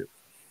leadership,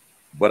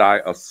 but I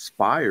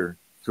aspire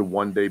to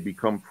one day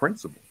become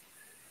principal.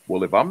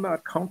 Well, if I'm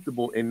not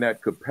comfortable in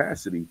that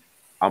capacity,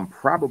 I'm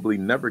probably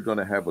never going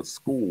to have a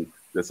school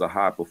that's a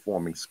high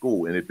performing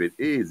school. And if it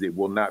is, it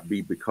will not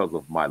be because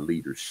of my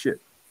leadership.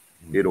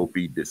 It'll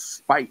be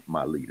despite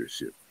my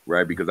leadership.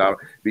 Right, because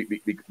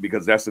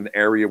because that's an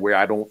area where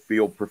I don't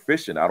feel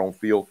proficient, I don't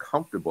feel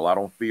comfortable, I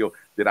don't feel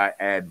that I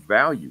add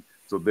value.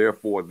 So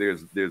therefore,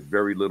 there's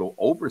very little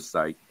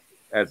oversight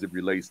as it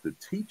relates to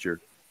teacher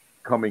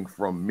coming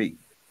from me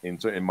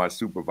in my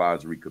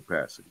supervisory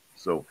capacity.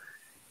 So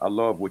I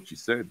love what you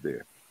said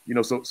there. You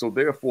know, so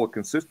therefore,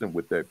 consistent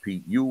with that,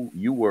 Pete, you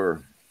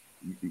were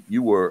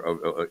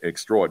an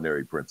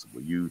extraordinary principal.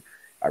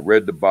 I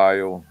read the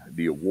bio,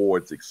 the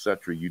awards,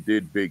 etc. You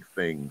did big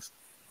things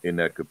in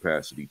that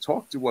capacity.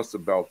 Talk to us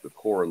about the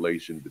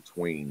correlation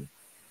between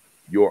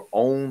your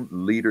own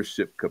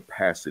leadership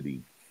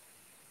capacity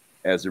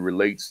as it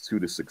relates to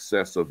the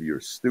success of your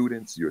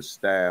students, your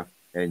staff,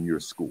 and your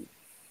school.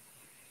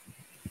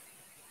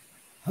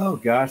 Oh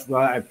gosh,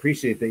 well, I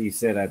appreciate that you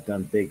said I've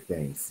done big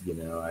things. You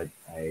know, I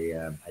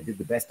did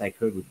the best I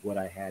could with what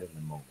I had in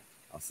the moment.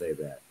 I'll say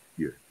that.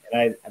 Yeah.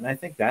 And I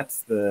think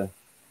that's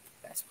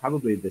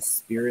probably the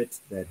spirit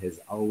that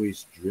has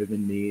always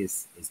driven me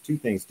is two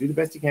things. Do the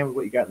best you can with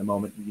what you got in the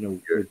moment, you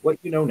know, with what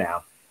you know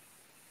now,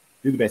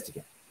 do the best you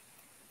can.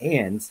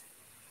 And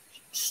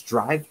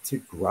strive to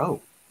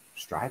grow,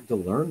 strive to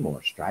learn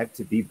more, strive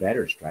to be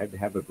better, strive to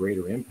have a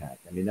greater impact.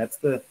 I mean, that's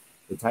the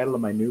title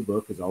of my new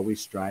book is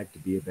Always Strive to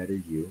Be a Better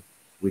You,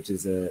 which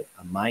is a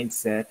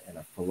mindset and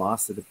a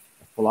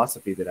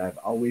philosophy that I've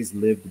always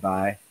lived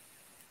by.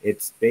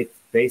 It's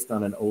based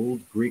on an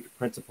old Greek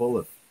principle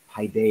of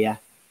paideia,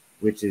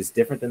 which is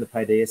different than the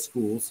paideia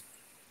schools,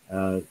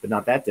 but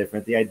not that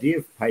different. The idea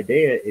of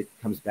paideia, it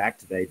comes back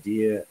to the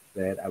idea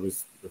that I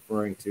was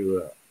referring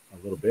to a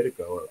little bit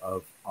ago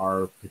of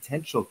our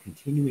potential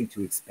continuing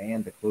to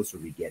expand the closer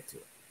we get to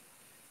it.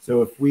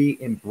 So if we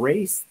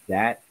embrace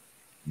that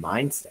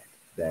mindset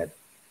that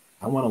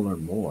I want to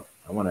learn more,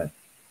 I want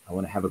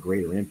to have a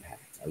greater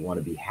impact, I want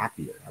to be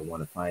happier, I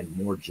want to find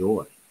more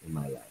joy in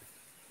my life,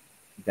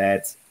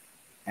 that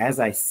as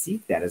I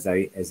seek that, as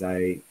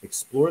I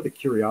explore the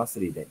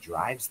curiosity that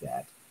drives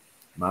that,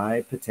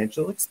 my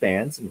potential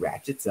expands and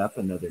ratchets up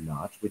another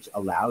notch, which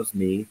allows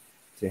me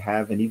to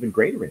have an even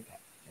greater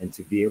impact and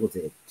to be able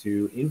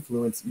to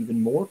influence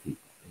even more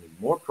people in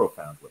more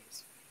profound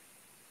ways.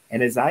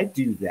 And as I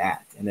do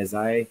that, and as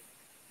I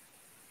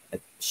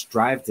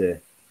strive to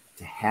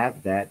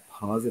have that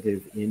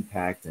positive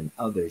impact on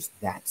others,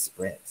 that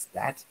spreads,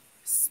 that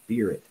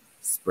spirit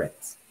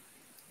spreads.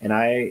 And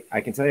I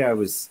can tell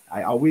you,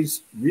 I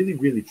always really,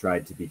 really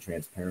tried to be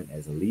transparent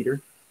as a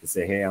leader, to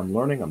say, hey, I'm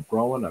learning, I'm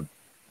growing,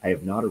 I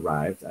have not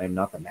arrived, I am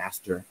not the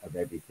master of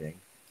everything.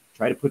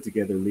 Try to put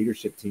together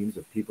leadership teams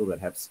of people that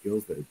have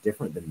skills that are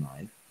different than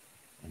mine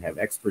and have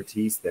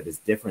expertise that is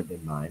different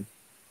than mine.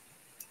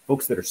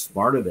 folks that are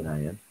smarter than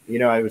I am. You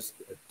know, I was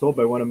told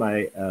by one of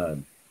my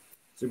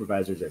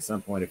supervisors at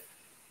some point,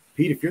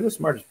 Pete, if you're the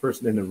smartest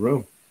person in the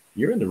room,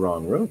 you're in the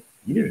wrong room.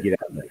 You need to get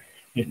out of there.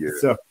 Yeah.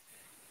 So,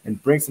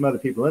 and bring some other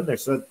people in there.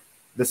 So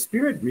the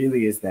spirit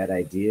really is that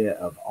idea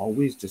of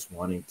always just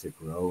wanting to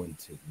grow and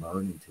to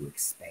learn and to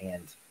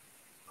expand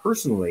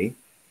personally.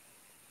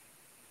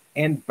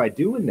 And by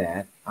doing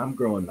that, I'm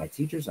growing my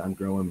teachers, I'm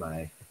growing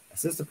my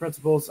assistant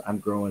principals, I'm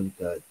growing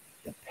the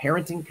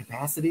parenting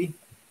capacity.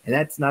 And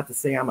that's not to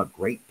say I'm a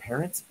great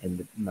parent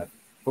and my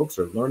folks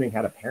are learning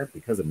how to parent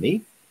because of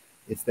me.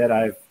 It's that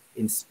I've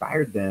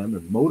inspired them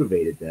and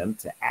motivated them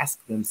to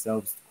ask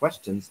themselves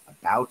questions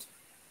about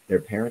their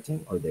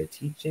parenting or their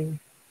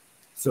teaching,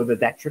 so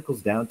that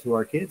trickles down to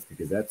our kids,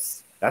 because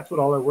that's what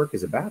all our work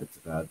is about. It's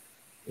about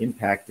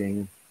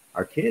impacting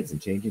our kids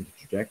and changing the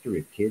trajectory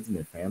of kids and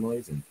their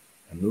families and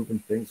moving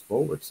things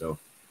forward. So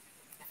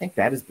I think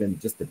that has been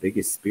just the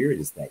biggest spirit,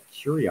 is that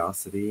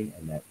curiosity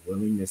and that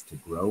willingness to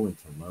grow and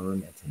to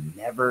learn and to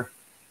never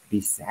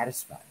be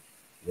satisfied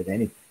with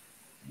anything.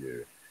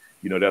 Yeah.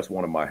 You know, that's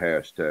one of my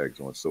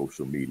hashtags on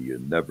social media,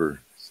 never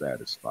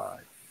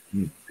satisfied.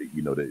 You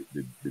know, the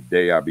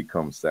day I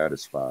become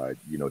satisfied,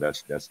 you know,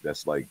 that's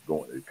like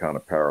going, it kind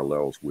of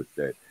parallels with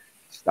that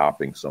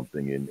stopping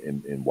something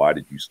and why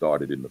did you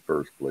start it in the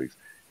first place?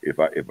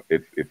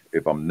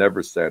 If I'm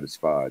never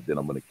satisfied, then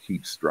I'm going to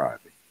keep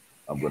striving.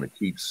 I'm going to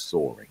keep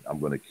soaring. I'm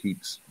going to keep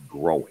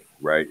growing,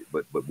 right?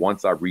 But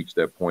once I reach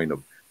that point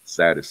of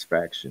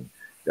satisfaction,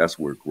 that's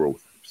where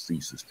growth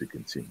ceases to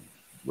continue,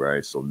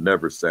 right? So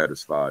never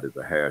satisfied is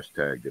a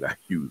hashtag that I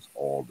use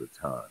all the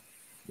time,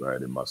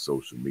 right, in my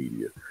social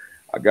media.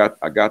 I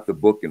got the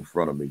book in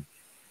front of me.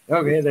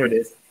 Okay, there it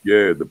is.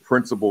 Yeah, The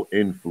Principal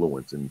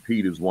Influence, and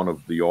Pete is one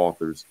of the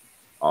authors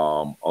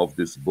of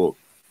this book,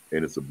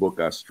 and it's a book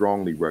I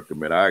strongly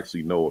recommend. I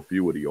actually know a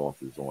few of the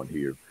authors on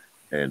here,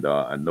 and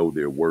I know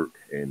their work.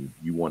 And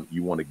you want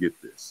to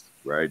get this,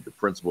 right? The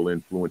Principal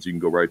Influence. You can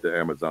go right to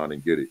Amazon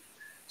and get it.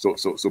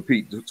 So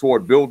Pete,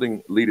 toward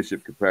building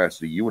leadership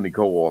capacity, you and the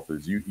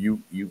co-authors,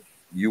 you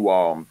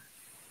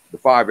the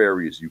 5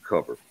 areas you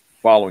cover,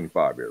 following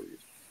 5 areas.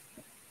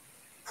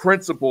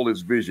 Principal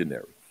is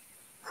visionary.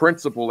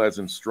 Principal as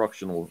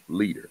instructional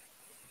leader.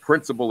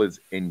 Principal as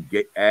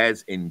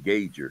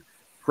engager.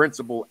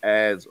 Principal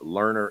as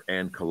learner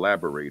and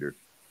collaborator.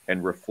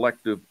 And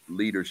reflective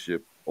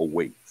leadership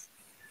awaits.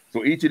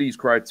 So each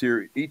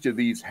of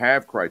these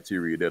have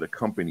criteria that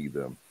accompany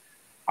them.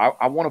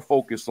 I want to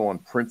focus on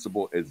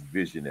principal as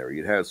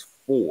visionary. It has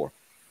 4,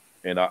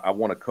 and I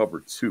want to cover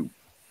 2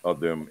 of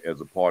them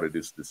as a part of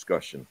this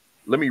discussion.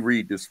 Let me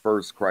read this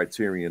first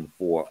criterion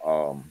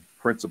for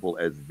principal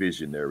as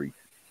visionary.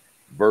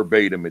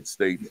 Verbatim, it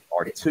states,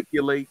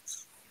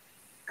 articulates,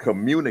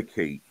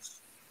 communicates,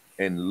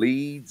 and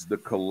leads the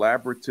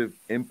collaborative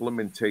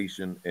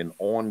implementation and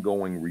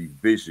ongoing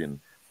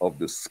revision of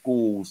the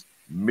school's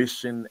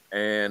mission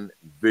and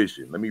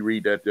vision. Let me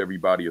read that to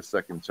everybody a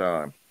second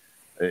time.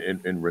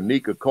 And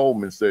Renika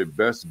Coleman said,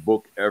 best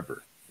book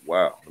ever.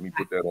 Wow. Let me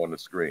put that on the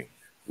screen.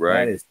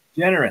 Right. That is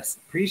generous.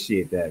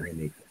 Appreciate that,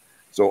 Renika.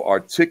 So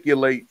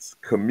articulates,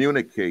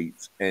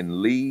 communicates,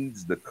 and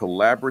leads the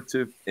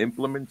collaborative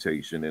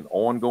implementation and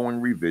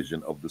ongoing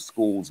revision of the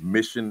school's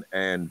mission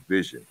and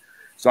vision.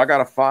 So I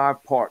got a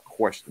 5-part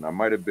question. I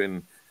might have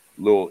been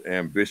a little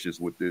ambitious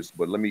with this,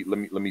 but let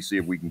me see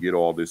if we can get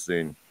all this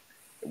in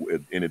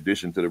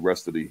addition to the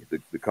rest of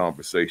the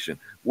conversation.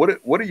 What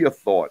are your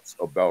thoughts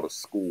about a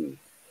school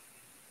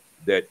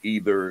that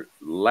either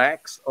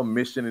lacks a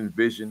mission and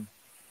vision,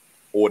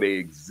 or they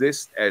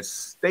exist as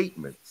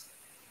statements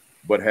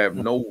but have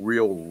no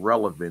real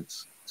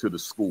relevance to the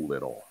school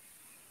at all?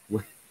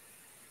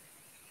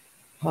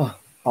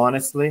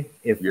 Honestly,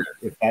 if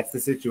that's the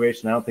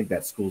situation, I don't think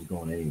that school's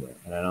going anywhere,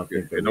 and I don't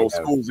think that those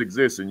schools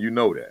exist, and you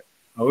know that.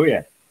 Oh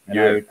yeah, and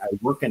I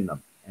work in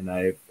them, and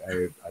I've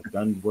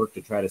done work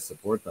to try to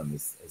support them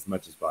as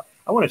much as possible.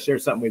 I want to share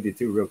something with you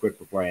too, real quick,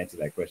 before I answer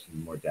that question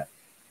in more depth,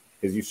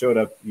 because you showed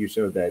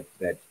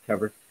that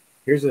cover.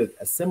 Here's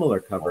a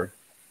similar cover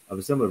of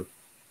a similar.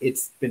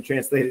 It's been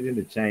translated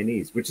into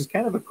Chinese, which is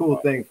kind of a cool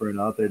thing for an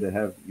author to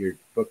have your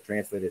book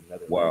translated in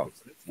other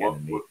languages.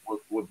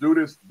 Well, do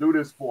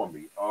this for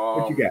me.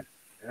 What you got?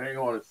 Hang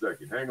on a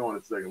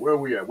second. Where are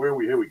we at?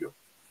 Here we go.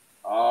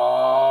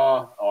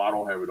 I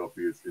don't have it up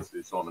here.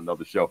 It's on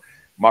another show.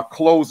 My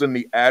Closing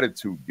the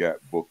Attitude Gap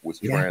book was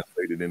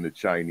translated into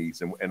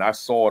Chinese, and I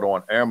saw it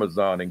on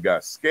Amazon and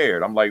got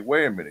scared. I'm like,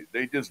 wait a minute,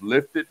 they just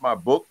lifted my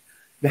book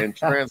and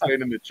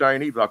translated into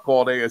Chinese. I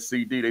called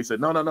ASCD. They said,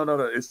 no,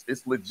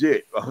 it's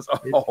legit. I was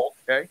like, oh,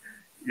 okay.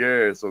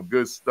 Yeah, so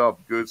good stuff.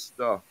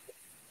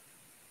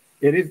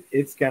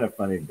 It's kind of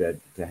funny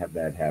to have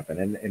that happen.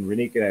 And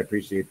Renika, I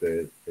appreciate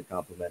the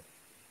compliment.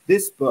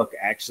 This book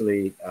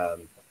actually,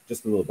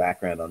 just a little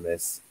background on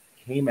this,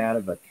 came out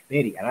of a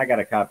committee, and I got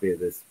a copy of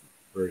this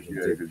version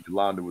too. Because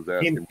Yolanda was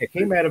asking. It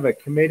came out of a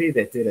committee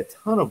that did a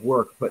ton of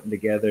work putting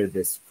together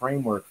this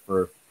framework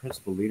for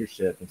principal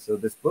leadership. And so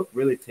this book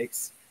really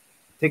takes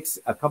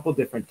a couple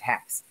different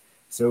tacks.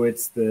 So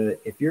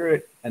if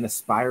you're an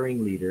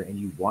aspiring leader and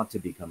you want to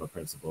become a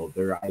principal,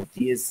 there are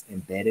ideas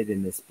embedded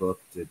in this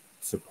book to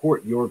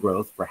support your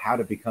growth for how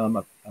to become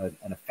an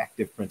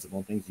effective principal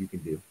and things you can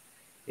do.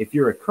 If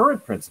you're a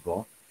current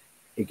principal,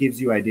 it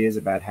gives you ideas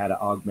about how to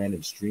augment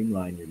and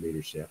streamline your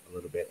leadership a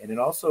little bit. And it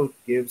also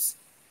gives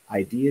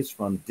ideas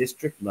from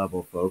district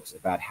level folks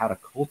about how to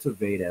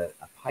cultivate a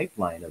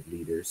pipeline of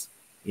leaders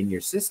in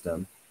your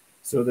system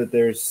so that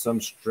there's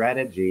some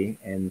strategy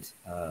and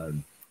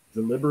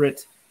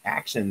deliberate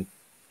action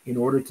in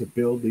order to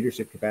build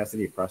leadership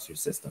capacity across your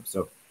system.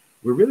 So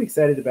we're really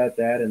excited about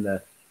that. And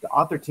the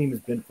author team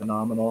has been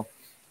phenomenal.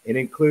 It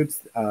includes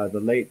the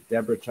late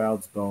Deborah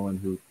Childs Bowen,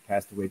 who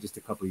passed away just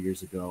a couple of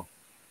years ago.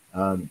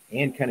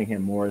 Ann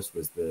Cunningham Morris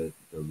was the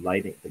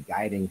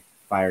guiding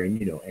fire,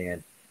 and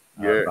Ann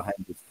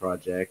behind this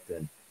project.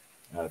 And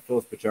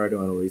Phyllis Pichardo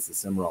and Elisa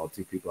Simmerall,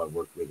 two people I've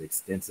worked with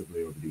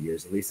extensively over the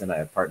years. Elisa and I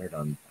have partnered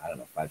on,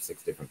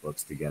 5-6 different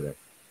books together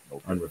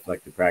on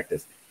reflective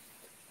practice.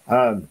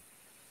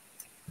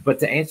 But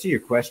to answer your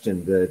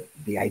question,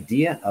 the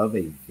idea of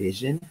a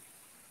vision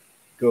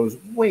goes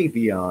way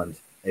beyond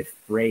a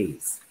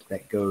phrase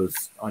that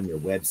goes on your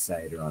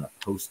website or on a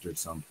poster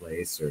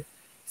someplace or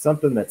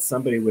something that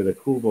somebody with a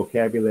cool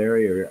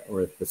vocabulary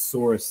or a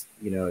thesaurus,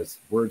 is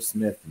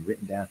wordsmithed and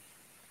written down.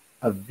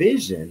 A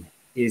vision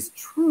is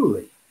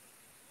truly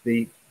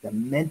the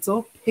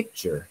mental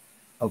picture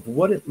of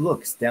what it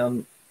looks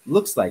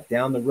like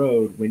down the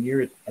road when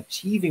you're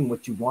achieving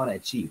what you want to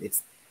achieve.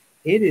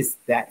 It is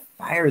that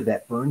fire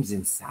that burns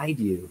inside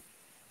you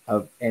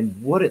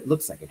and what it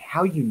looks like and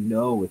how you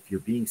know if you're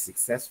being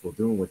successful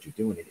doing what you're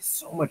doing. It is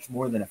so much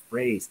more than a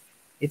phrase.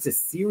 It's a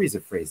series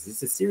of phrases.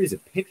 It's a series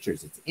of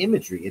pictures. It's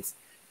imagery.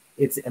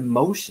 It's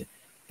emotion.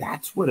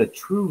 That's what a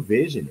true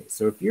vision is.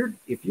 So if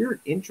you're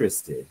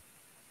interested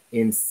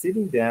in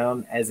sitting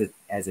down as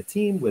a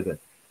team with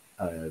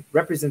a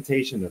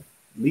representation of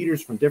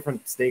leaders from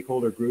different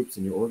stakeholder groups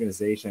in your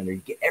organization, or you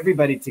get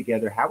everybody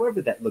together,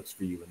 however that looks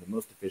for you in the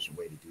most efficient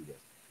way to do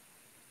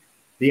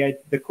this.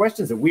 The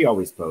questions that we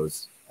always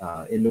pose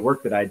in the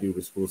work that I do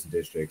with schools and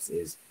districts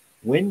is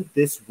when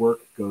this work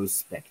goes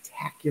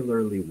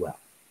spectacularly well.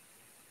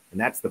 And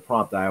that's the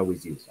prompt I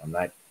always use. I'm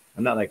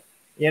not like,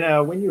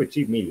 when you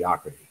achieve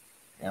mediocrity,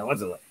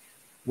 what's it like?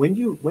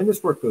 When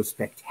this work goes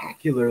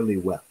spectacularly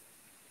well,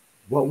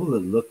 what will it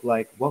look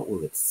like? What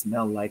will it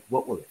smell like?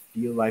 What will it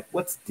feel like?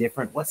 What's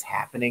different? What's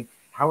happening?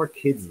 How are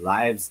kids'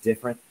 lives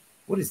different?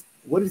 What is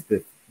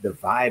the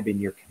vibe in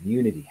your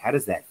community? How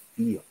does that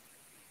feel?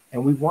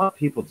 And we want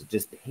people to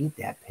just paint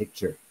that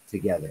picture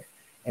together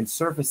and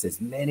surface as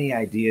many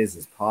ideas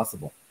as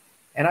possible.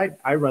 And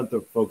I run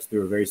the folks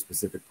through a very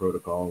specific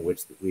protocol in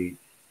which we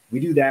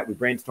do that, we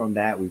brainstorm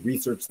that, we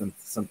research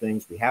some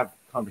things, we have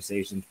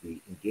conversations,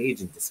 we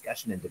engage in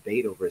discussion and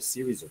debate over a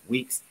series of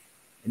weeks,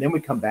 and then we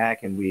come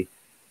back and we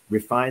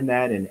refine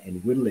that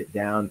and whittle it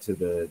down to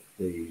the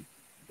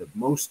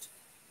most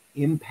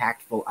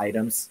impactful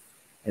items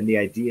and the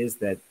ideas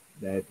that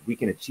we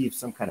can achieve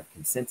some kind of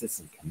consensus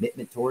and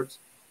commitment towards.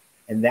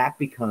 And that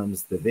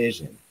becomes the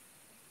vision.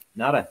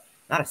 Not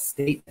a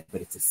statement,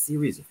 but it's a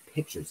series of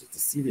pictures. It's a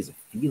series of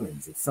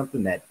feelings. It's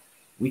something that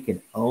we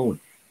can own.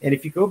 And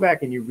if you go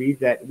back and you read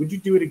that, would you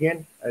do it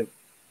again?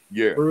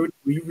 Yeah. Will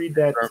you read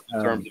that?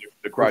 In terms of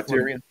the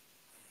criterion?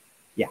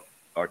 Yeah.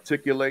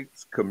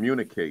 Articulates,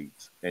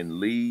 communicates, and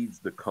leads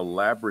the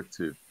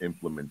collaborative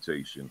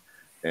implementation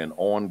and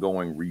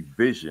ongoing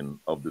revision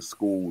of the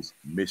school's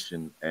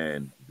mission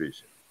and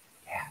vision.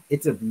 Yeah,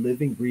 it's a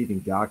living, breathing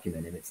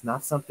document, and it's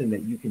not something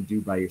that you can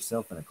do by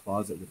yourself in a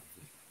closet with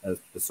a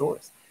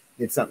thesaurus.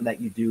 It's something that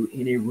you do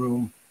in a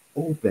room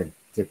open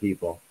to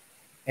people.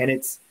 And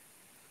it's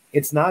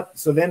not,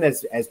 so then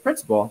as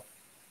principal,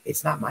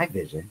 it's not my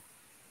vision,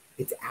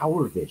 it's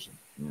our vision.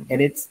 Mm-hmm.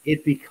 And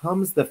it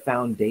becomes the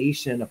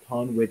foundation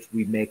upon which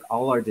we make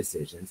all our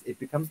decisions. It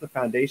becomes the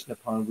foundation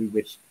upon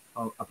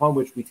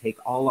which we take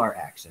all our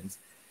actions.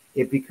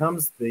 It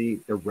becomes the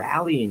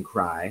rallying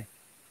cry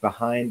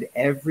behind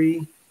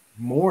every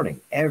morning,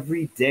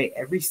 every day,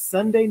 every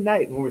Sunday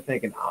night when we're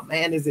thinking, oh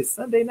man, is it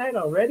Sunday night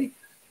already?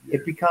 Yeah.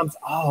 It becomes,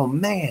 oh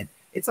man,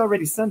 it's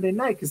already Sunday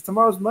night because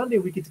tomorrow's Monday.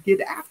 We get to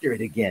get after it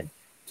again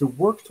to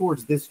work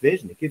towards this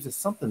vision. It gives us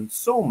something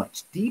so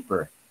much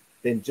deeper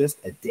than just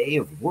a day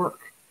of work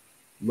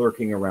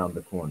lurking around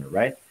the corner,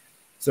 right?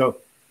 So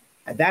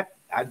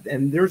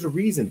and there's a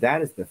reason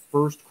that is the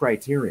first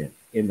criterion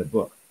in the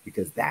book,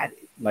 because that,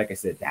 like I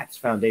said, that's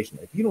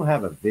foundational. If you don't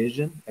have a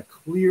vision, a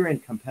clear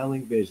and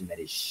compelling vision that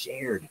is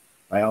shared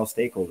by all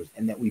stakeholders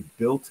and that we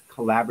built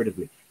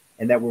collaboratively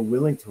and that we're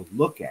willing to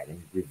look at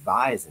and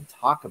revise and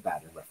talk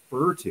about and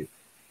refer to,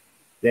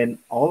 then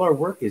all our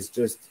work is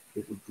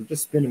we're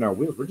just spinning our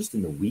wheels. We're just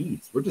in the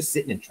weeds. We're just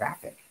sitting in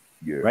traffic,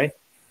 right?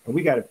 And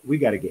we got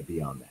to get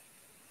beyond that.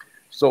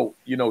 So,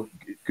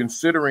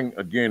 considering,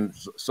 again,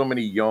 so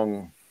many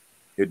young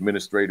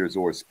administrators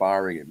or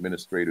aspiring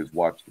administrators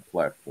watch the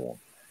platform,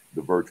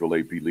 the Virtual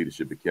AP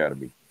Leadership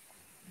Academy,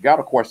 got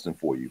a question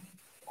for you.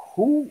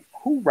 Who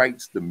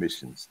writes the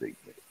mission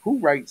statement? Who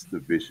writes the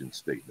vision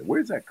statement?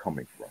 Where's that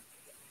coming from?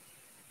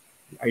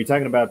 Are you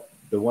talking about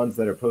the ones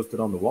that are posted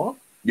on the wall?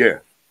 Yeah.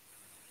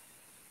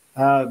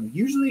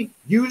 Usually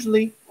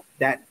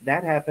that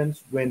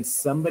happens when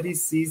somebody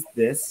sees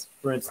this,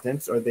 for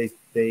instance, or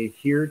they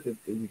hear that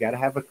we got to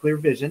have a clear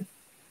vision,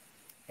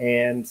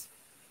 and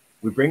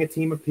we bring a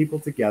team of people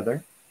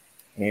together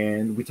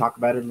and we talk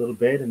about it a little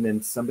bit, and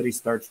then somebody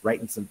starts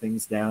writing some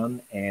things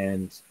down,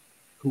 and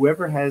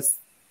whoever has,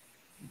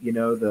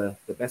 the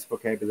best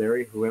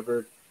vocabulary,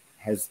 whoever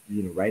has,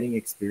 writing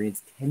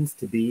experience tends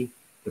to be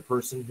the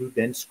person who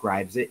then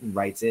scribes it and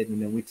writes it,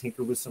 and then we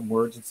tinker with some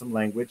words and some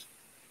language,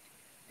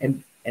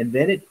 and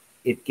then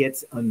it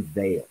gets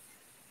unveiled.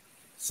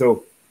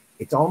 So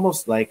it's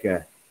almost like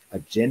a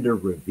gender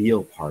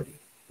reveal party,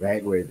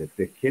 right? Where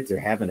the kids are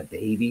having a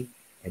baby,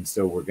 and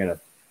so we're gonna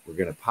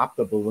pop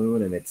the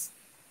balloon, and it's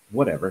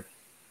whatever.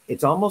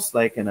 It's almost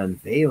like an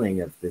unveiling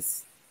of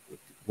this.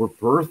 We're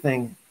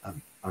birthing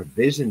our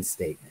vision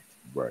statement,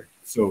 right?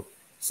 So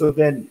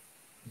then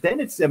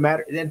it's a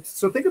matter. And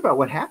so think about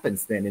what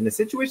happens then in a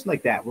situation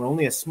like that, where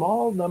only a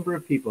small number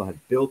of people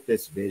have built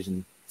this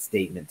vision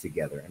statement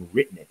together and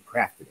written it, and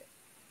crafted it.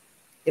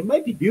 It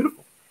might be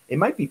beautiful. It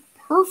might be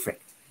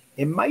perfect.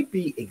 It might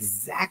be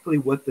exactly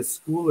what the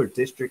school or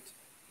district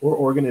or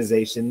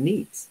organization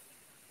needs.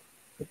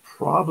 The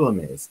problem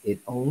is it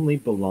only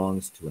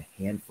belongs to a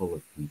handful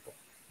of people.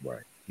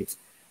 Right.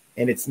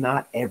 It's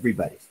not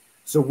everybody's.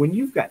 So when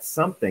you've got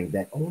something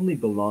that only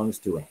belongs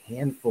to a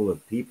handful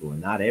of people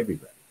and not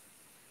everybody,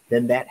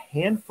 then that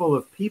handful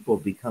of people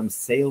becomes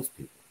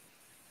salespeople.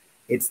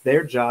 It's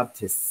their job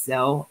to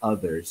sell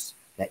others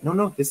that,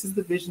 no, this is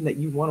the vision that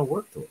you want to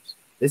work towards.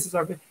 This is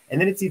our vision. And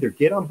then it's either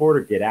get on board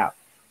or get out.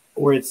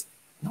 Or it's,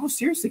 no,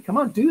 seriously, come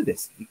on, do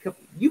this.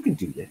 You can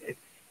do this.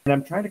 And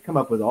I'm trying to come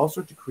up with all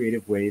sorts of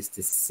creative ways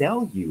to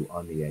sell you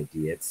on the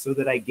idea so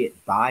that I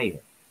get buy-in.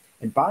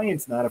 And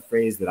buy-in's not a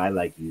phrase that I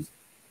like using,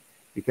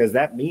 because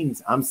that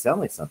means I'm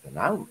selling something.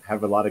 I don't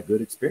have a lot of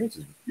good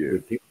experiences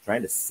with people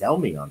trying to sell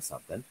me on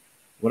something.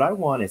 What I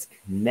want is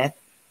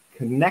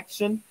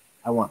connection.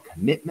 I want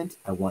commitment.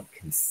 I want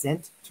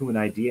consent to an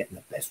idea. And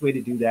the best way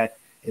to do that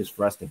is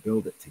for us to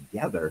build it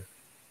together,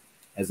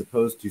 as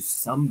opposed to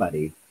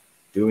somebody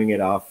doing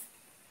it off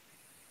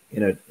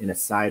in a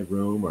side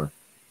room, or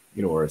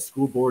or a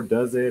school board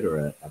does it,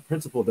 or a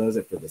principal does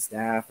it for the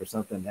staff or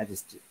something.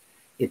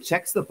 It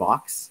checks the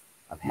box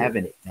of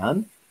having it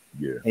done.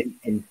 Yeah.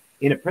 And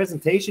in a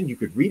presentation, you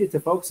could read it to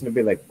folks and it'd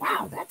be like,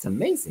 wow, that's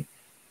amazing.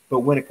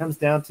 But when it comes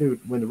down to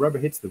when the rubber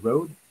hits the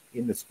road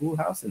in the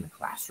schoolhouse, in the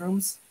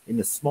classrooms, in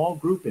the small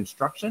group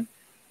instruction,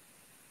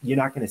 you're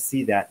not going to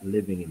see that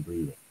living and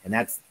breathing. And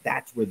that's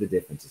where the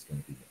difference is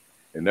going to be made.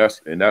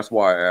 And that's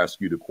why I ask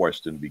you the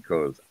question,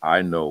 because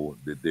I know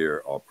that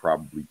there are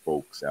probably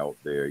folks out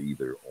there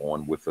either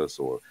on with us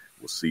or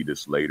will see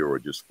this later, or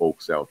just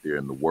folks out there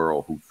in the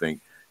world who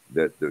think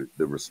that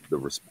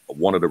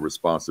one of the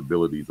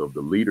responsibilities of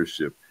the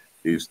leadership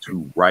is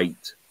to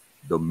write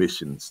the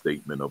mission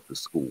statement of the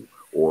school,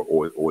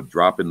 or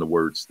drop in the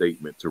word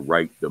statement to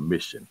write the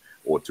mission,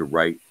 or to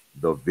write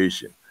the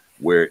vision,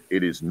 where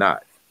it is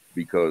not.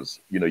 Because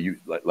you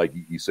like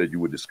you said, you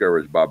were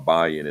discouraged by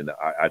buy-in, and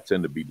I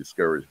tend to be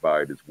discouraged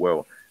by it as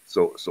well.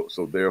 So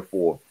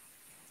therefore,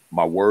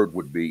 my word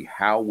would be,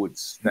 how would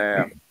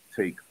staff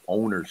take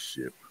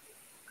ownership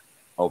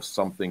of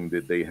something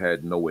that they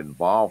had no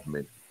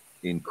involvement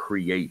in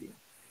creating?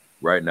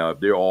 Right now, if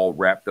they're all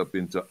wrapped up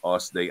into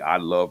us, I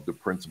love the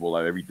principal,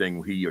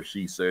 everything he or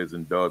she says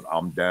and does,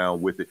 I'm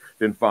down with it,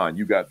 then fine,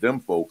 you got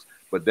them folks,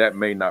 but that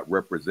may not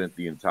represent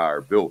the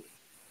entire building.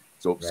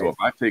 So, right. So if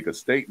I take a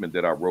statement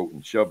that I wrote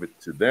and shove it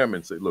to them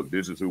and say, look,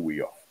 this is who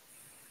we are,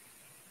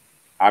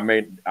 I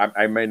may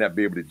not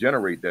be able to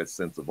generate that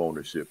sense of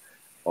ownership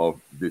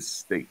of this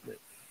statement.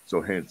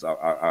 So hence,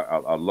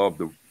 I love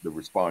the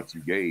response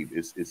you gave.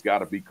 It's got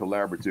to be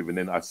collaborative. And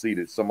then I see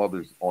that some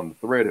others on the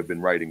thread have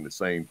been writing the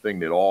same thing,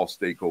 that all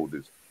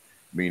stakeholders,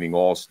 meaning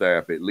all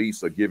staff, at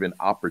least are given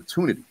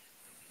opportunity.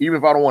 Even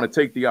if I don't want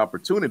to take the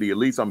opportunity, at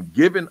least I'm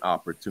given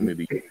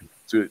opportunity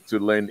to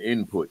lend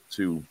input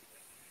to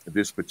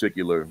this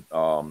particular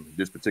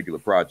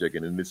project,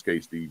 and in this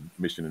case, the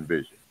mission and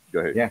vision.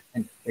 Go ahead. Yeah,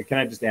 and can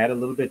I just add a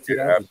little bit to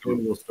that? Just a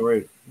little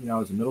story. I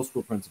was a middle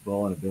school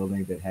principal in a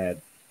building that had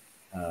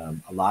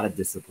a lot of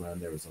discipline.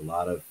 There was a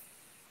lot of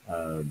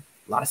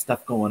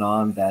stuff going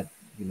on that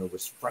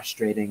was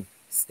frustrating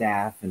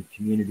staff and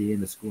community,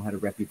 and the school had a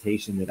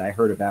reputation that I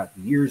heard about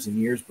years and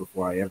years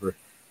before I ever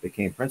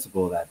became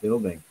principal of that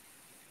building.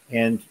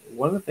 And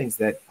one of the things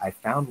that I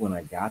found when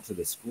I got to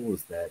the school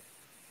is that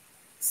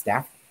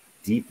staff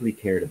deeply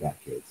cared about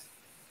kids.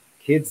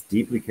 Kids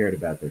deeply cared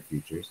about their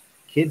futures.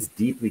 Parents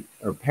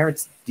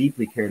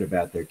deeply cared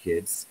about their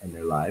kids and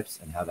their lives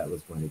and how that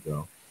was going to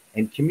go.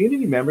 And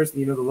community members,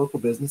 the local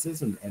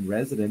businesses and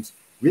residents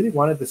really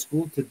wanted the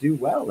school to do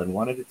well and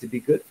wanted it to be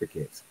good for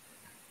kids.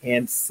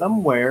 And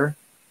somewhere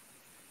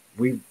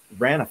we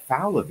ran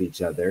afoul of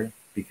each other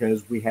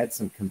because we had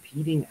some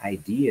competing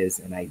ideas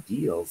and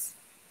ideals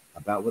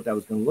about what that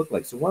was going to look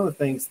like. So one of the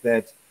things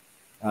that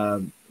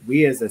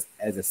we as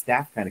a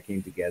staff kind of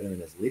came together,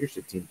 and as a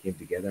leadership team came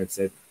together and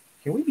said,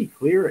 can we be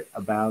clear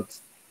about,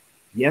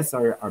 yes,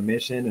 our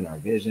mission and our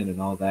vision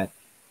and all that?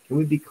 Can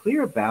we be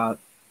clear about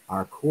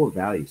our core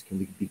values? Can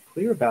we be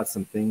clear about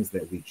some things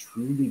that we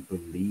truly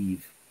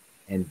believe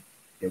and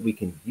that we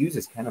can use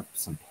as kind of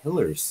some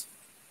pillars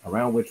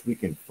around which we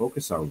can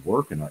focus our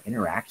work and our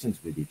interactions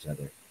with each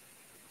other?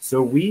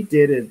 So we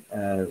did it.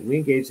 We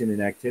engaged in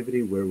an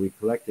activity where we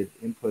collected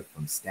input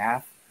from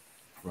staff,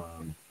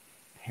 from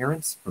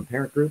parents, from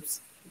parent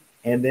groups,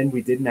 and then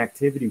we did an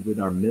activity with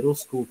our middle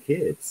school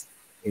kids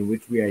in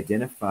which we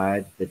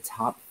identified the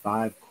top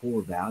 5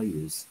 core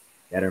values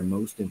that are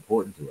most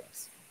important to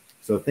us.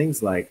 So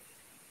things like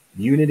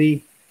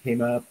unity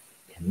came up,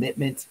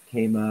 commitment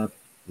came up,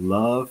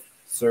 love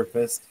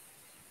surfaced,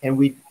 and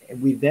we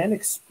then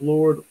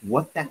explored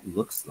what that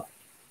looks like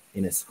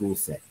in a school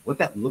setting, what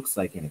that looks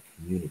like in a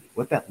community,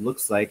 what that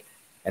looks like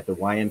at the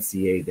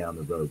YMCA down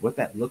the road, what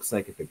that looks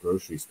like at the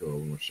grocery store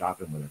when we're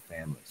shopping with our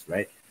families,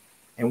 right?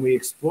 And we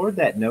explored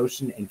that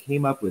notion and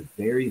came up with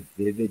very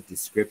vivid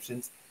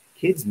descriptions.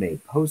 Kids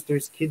made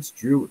posters, kids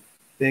drew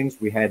things.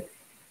 We had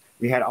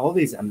all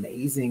these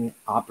amazing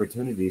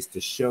opportunities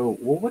to show,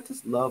 well, what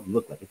does love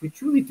look like? If we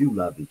truly do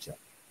love each other,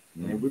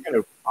 and we're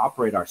going to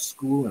operate our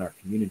school and our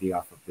community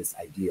off of this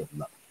idea of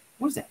love,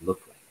 what does that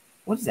look like?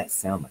 What does that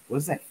sound like? What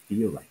does that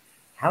feel like?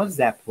 How does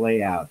that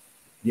play out,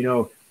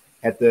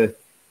 at the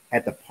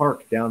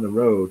park down the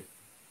road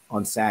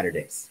on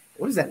Saturdays?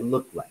 What does that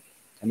look like?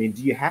 I mean,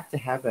 do you have to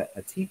have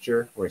a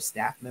teacher or a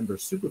staff member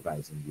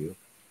supervising you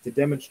to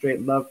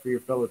demonstrate love for your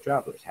fellow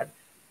travelers?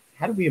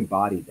 How do we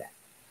embody that?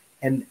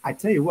 And I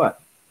tell you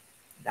what,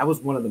 that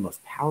was one of the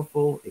most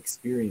powerful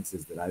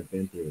experiences that I've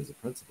been through as a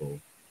principal,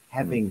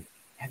 having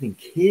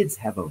kids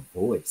have a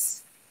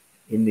voice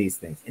in these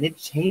things. And it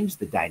changed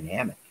the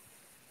dynamic.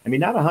 I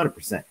mean, not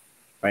 100%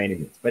 by any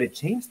means, but it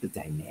changed the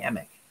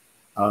dynamic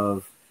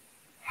of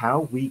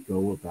how we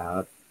go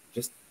about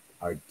just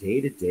our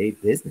day-to-day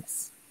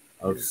business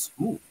of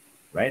school,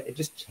 right? It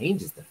just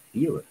changes the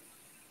feeling.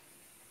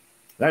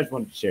 I just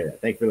wanted to share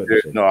that. Thank you for letting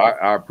me share. No,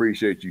 I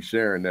appreciate you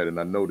sharing that, and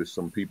I noticed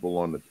some people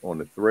on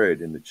the thread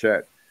in the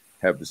chat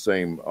have the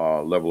same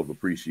level of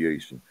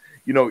appreciation.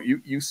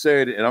 You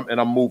said,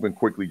 and I'm moving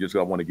quickly just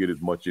because I want to get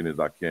as much in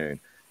as I can.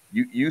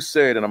 You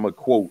said, and I'm gonna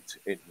quote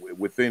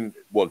within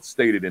what's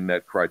stated in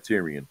that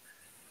criterion: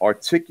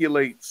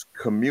 articulates,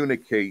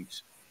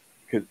 communicates,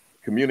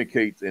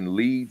 and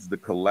leads the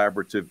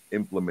collaborative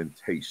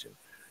implementation.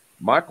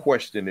 My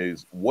question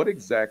is, what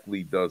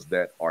exactly does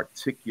that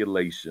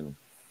articulation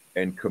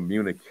and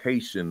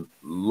communication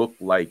look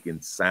like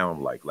and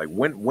sound like? Like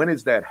when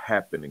is that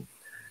happening?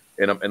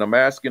 And I'm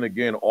asking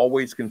again,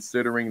 always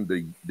considering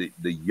the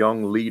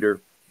young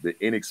leader, the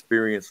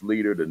inexperienced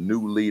leader, the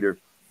new leader,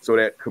 so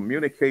that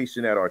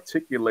communication, that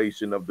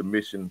articulation of the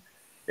mission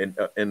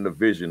and the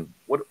vision.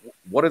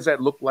 What does that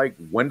look like?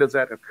 When does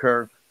that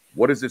occur?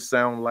 What does it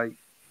sound like?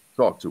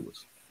 Talk to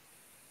us.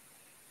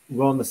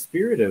 Well, in the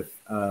spirit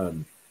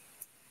of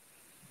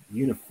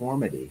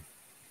uniformity,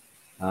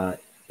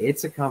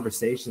 it's a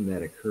conversation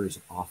that occurs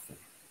often.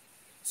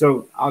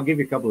 So I'll give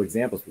you a couple of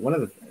examples.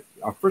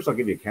 First, I'll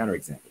give you a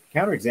counterexample.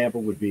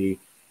 Counterexample would be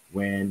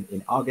when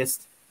in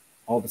August,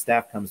 all the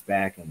staff comes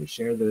back and we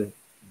share the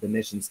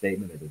mission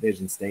statement or the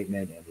vision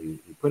statement, and we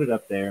put it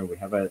up there, and we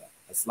have a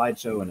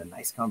slideshow and a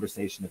nice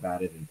conversation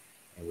about it, and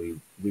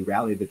we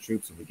rally the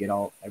troops and we get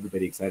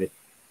everybody excited,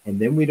 and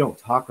then we don't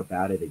talk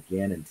about it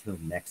again until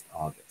next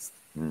August.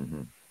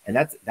 Mm-hmm.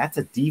 And that's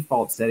a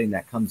default setting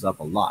that comes up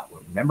a lot.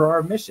 Well, remember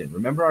our mission,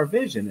 remember our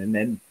vision, and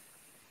then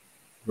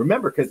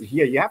remember, because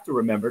you have to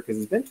remember because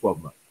it's been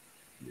 12 months.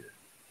 Yeah.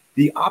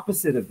 The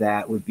opposite of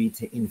that would be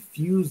to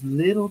infuse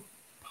little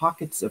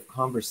pockets of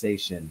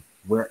conversation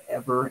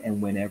wherever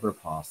and whenever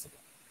possible,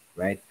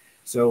 right?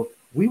 So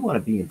we want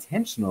to be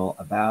intentional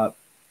about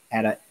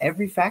at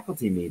every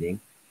faculty meeting,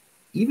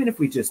 even if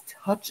we just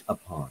touch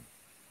upon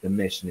the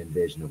mission and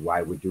vision of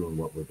why we're doing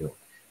what we're doing.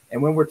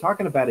 And when we're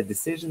talking about a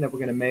decision that we're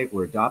going to make,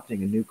 we're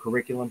adopting a new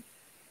curriculum,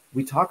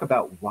 we talk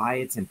about why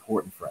it's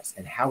important for us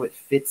and how it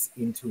fits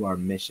into our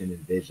mission and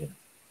vision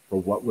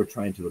for what we're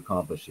trying to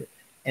accomplish here.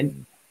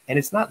 And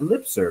it's not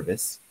lip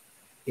service,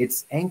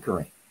 it's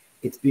anchoring.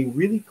 It's being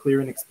really clear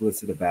and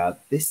explicit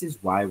about this is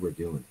why we're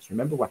doing this.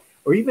 Remember why,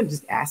 or even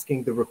just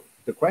asking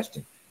the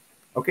question.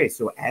 Okay,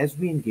 so as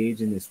we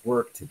engage in this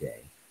work today,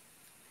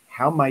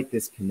 how might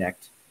this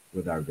connect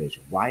with our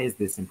vision? Why is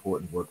this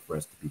important work for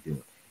us to be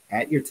doing?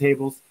 At your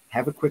tables,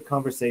 have a quick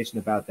conversation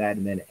about that,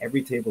 and then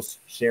every table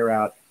share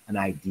out an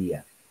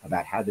idea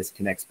about how this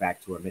connects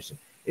back to our mission.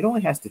 It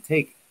only has to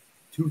take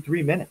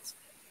 2-3 minutes,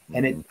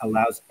 and it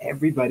allows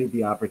everybody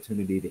the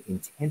opportunity to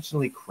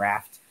intentionally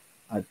craft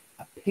a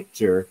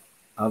picture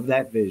of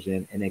that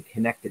vision and then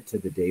connect it to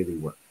the daily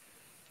work.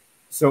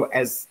 So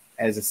as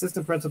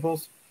assistant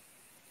principals,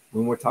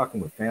 when we're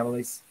talking with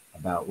families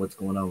about what's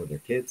going on with their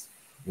kids,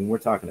 when we're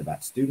talking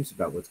about students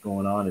about what's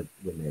going on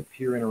with their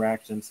peer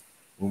interactions,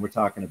 when we're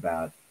talking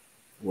about,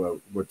 well,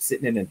 we're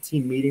sitting in a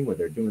team meeting where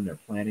they're doing their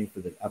planning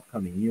for the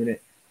upcoming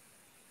unit,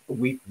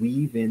 we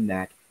weave in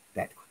that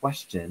that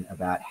question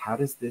about how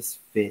does this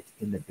fit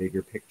in the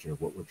bigger picture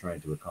of what we're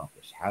trying to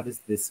accomplish? How does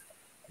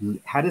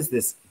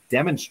this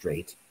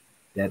demonstrate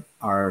that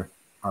our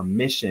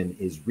mission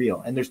is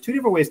real? And there's two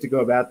different ways to go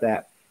about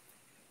that.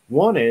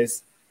 One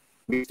is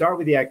we start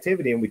with the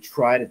activity and we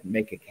try to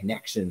make a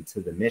connection to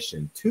the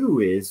mission. Two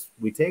is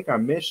we take our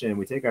mission,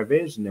 we take our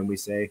vision, and we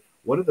say,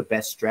 what are the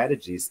best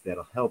strategies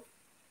that'll help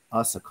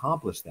us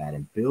accomplish that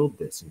and build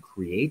this and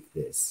create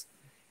this?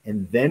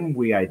 And then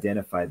we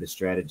identify the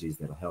strategies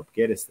that'll help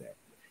get us there.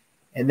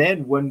 And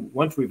then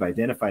once we've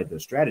identified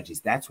those strategies,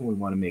 that's when we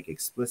want to make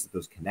explicit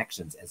those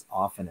connections as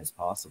often as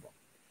possible.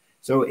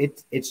 So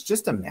it's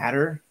just a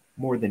matter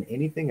more than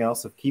anything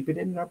else of keeping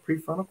it in our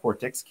prefrontal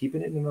cortex,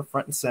 keeping it in our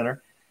front and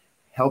center,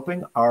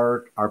 helping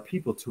our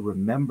people to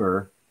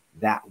remember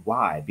that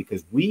why.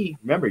 Because we,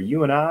 remember,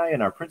 you and I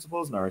and our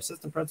principals and our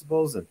assistant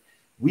principals, and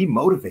we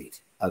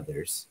motivate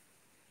others.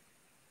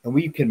 And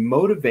we can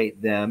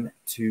motivate them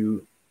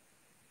to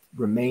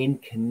remain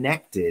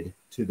connected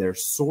to their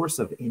source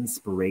of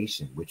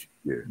inspiration, which,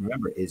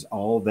 remember, is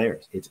all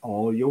theirs. It's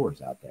all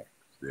yours out there.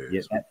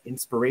 Yes. That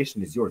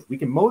inspiration is yours. We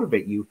can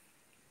motivate you.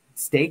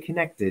 Stay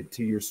connected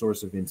to your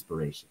source of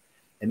inspiration.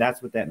 And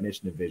that's what that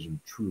mission and vision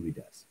truly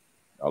does.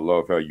 I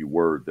love how you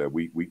word that.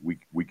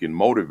 We can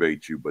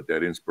motivate you, but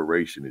that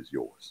inspiration is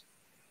yours.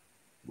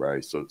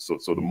 Right. So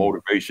the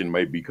motivation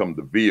may become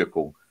the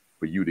vehicle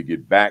for you to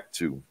get back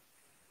to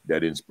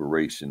that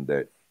inspiration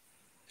that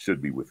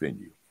should be within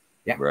you.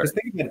 Yeah. Right. Because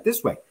think about it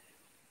this way.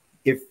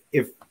 If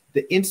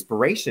the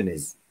inspiration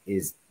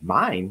is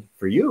mine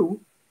for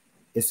you,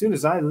 as soon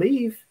as I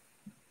leave,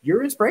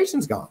 your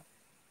inspiration's gone.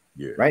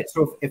 Yeah. Right.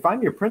 So if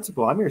I'm your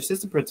principal, I'm your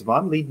assistant principal,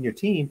 I'm leading your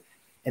team,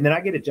 and then I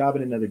get a job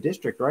in another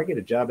district or I get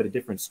a job at a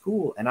different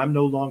school and I'm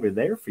no longer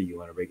there for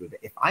you on a regular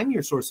basis. If I'm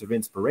your source of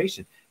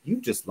inspiration,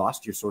 you've just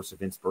lost your source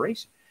of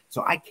inspiration.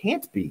 So I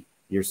can't be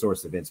your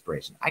source of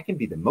inspiration. I can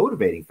be the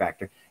motivating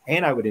factor.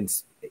 And I would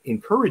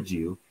encourage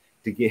you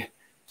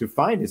to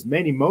find as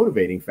many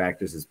motivating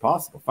factors as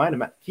possible. Find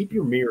them out. Keep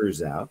your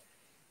mirrors out.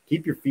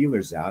 Keep your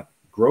feelers out.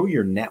 Grow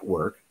your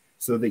network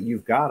so that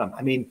you've got them.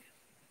 I mean,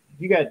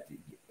 you got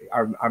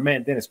our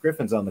man Dennis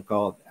Griffin's on the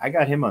call. I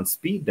got him on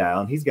speed dial,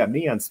 and he's got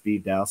me on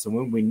speed dial. So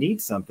when we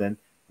need something,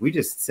 we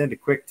just send a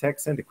quick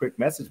text, send a quick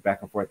message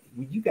back and forth.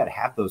 You got to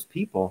have those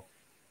people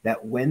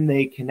that when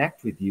they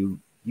connect with you,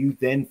 you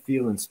then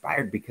feel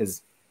inspired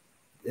because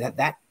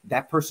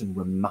that person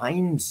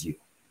reminds you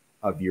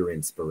of your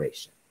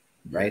inspiration,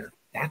 right? Yeah.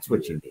 That's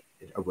what you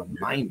need, a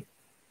reminder.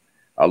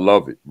 I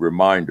love it.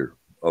 Reminder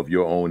of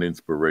your own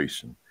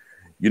inspiration.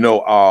 You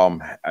know,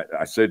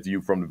 I said to you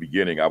from the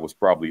beginning, I was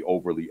probably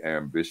overly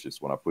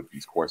ambitious when I put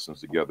these questions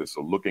together.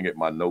 So looking at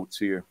my notes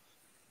here,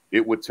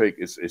 it would take,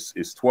 it's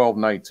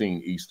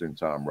 12:19 Eastern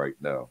time right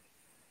now.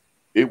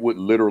 It would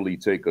literally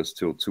take us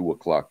till 2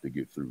 o'clock to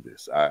get through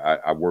this.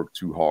 I worked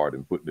too hard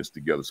in putting this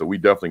together. So we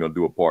definitely gonna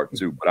do a part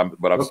two, but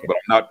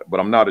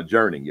I'm not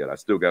adjourning yet. I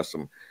still got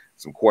some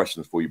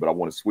questions for you, but I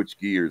want to switch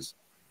gears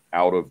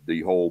out of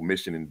the whole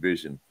mission and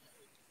vision,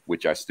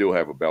 which I still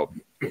have about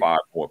 5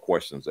 more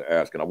questions to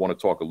ask. And I want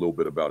to talk a little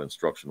bit about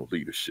instructional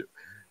leadership,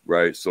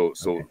 right? So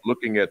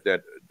looking at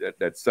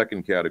that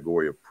second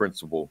category of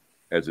principal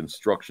as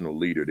instructional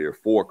leader, there are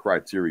 4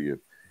 criteria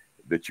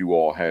that you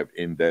all have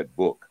in that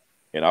book.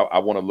 And I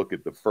want to look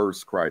at the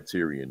first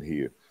criterion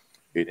here,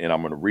 and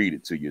I'm going to read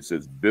it to you. It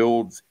says,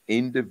 builds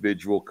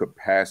individual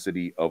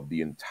capacity of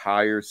the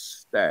entire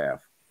staff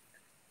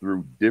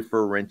through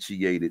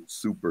differentiated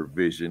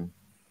supervision,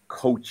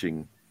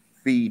 coaching,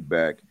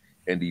 feedback,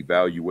 and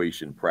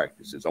evaluation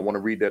practices. I want to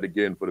read that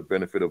again for the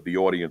benefit of the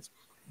audience.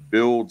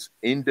 Builds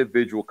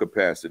individual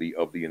capacity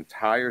of the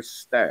entire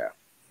staff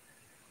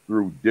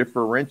through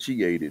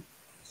differentiated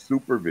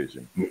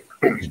supervision,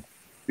 coaching,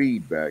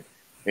 feedback,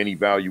 and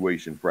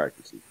evaluation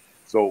practices.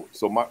 So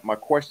my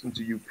question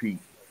to you, Pete,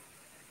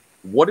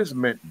 what is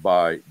meant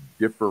by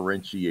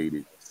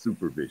differentiated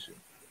supervision?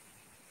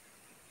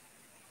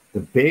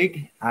 The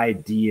big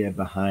idea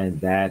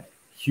behind that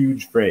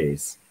huge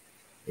phrase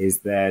is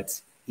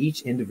that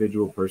each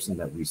individual person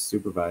that we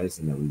supervise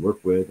and that we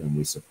work with and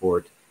we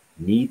support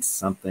needs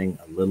something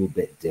a little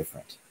bit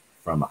different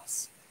from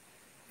us.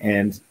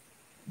 And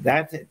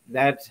that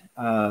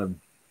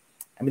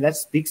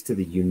speaks to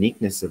the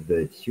uniqueness of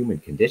the human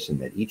condition,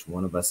 that each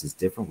one of us is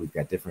different. We've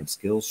got different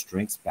skills,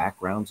 strengths,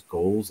 backgrounds,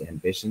 goals,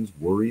 ambitions,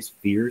 worries,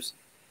 fears.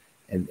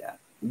 And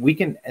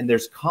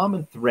there's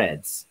common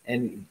threads.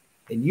 And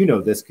you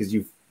know this because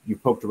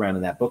you've poked around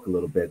in that book a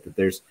little bit,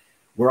 that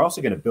we're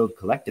also going to build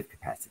collective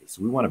capacity.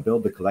 So we want to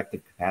build the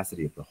collective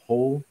capacity of the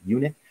whole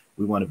unit.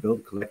 We want to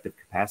build collective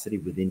capacity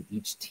within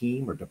each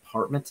team or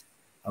department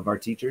of our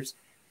teachers.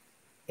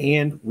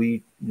 And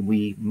we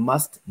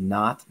must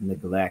not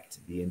neglect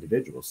the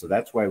individual. So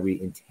that's why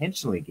we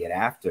intentionally get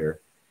after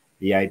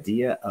the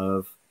idea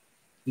of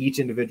each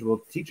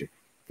individual teacher.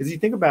 Because you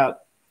think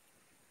about,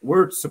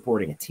 we're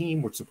supporting a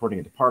team, we're supporting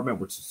a department,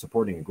 we're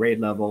supporting a grade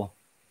level,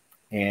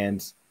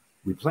 and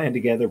we plan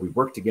together, we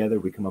work together,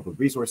 we come up with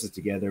resources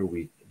together,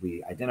 we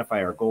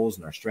identify our goals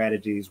and our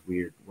strategies,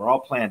 we're all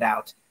planned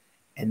out.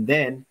 And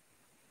then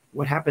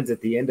what happens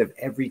at the end of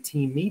every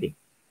team meeting?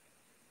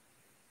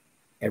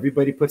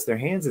 Everybody puts their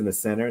hands in the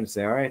center and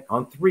say, all right,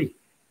 on three,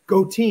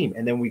 go team.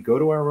 And then we go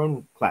to our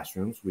own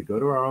classrooms, we go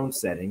to our own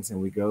settings,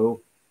 and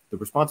the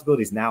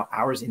responsibility is now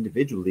ours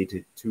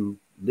individually to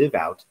live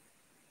out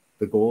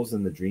the goals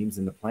and the dreams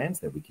and the plans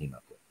that we came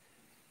up with.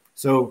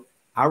 So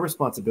our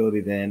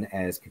responsibility then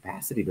as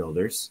capacity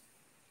builders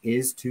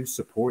is to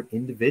support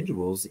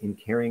individuals in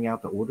carrying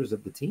out the orders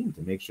of the team,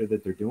 to make sure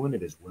that they're doing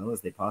it as well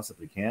as they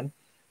possibly can,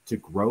 to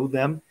grow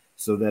them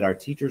so that our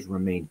teachers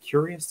remain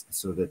curious,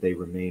 so that they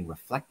remain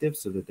reflective,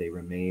 so that they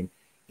remain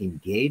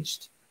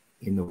engaged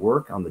in the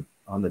work on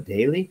the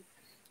daily.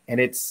 And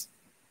it's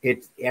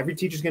every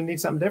teacher's going to need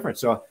something different.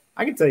 So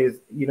I can tell you,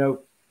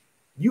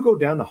 you go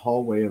down the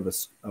hallway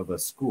of a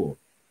school,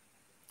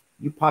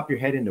 you pop your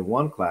head into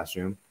one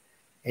classroom,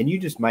 and you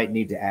just might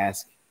need to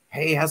ask,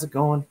 hey, how's it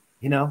going?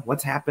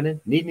 What's happening?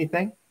 Need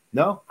anything?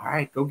 No? All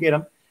right, go get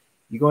them.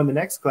 You go in the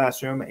next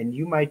classroom, and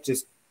you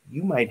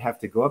might have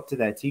to go up to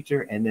that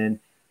teacher and then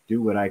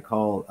do what I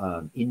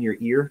call in your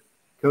ear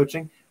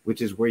coaching,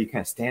 which is where you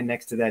kind of stand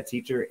next to that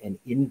teacher,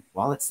 and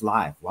while it's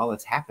live, while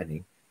it's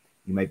happening,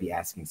 you might be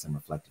asking some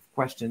reflective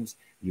questions.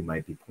 You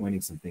might be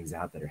pointing some things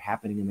out that are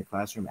happening in the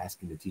classroom,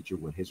 asking the teacher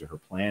what his or her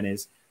plan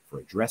is for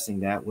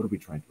addressing that. What are we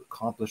trying to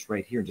accomplish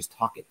right here? And just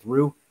talk it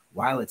through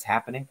while it's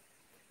happening.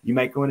 You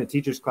might go in a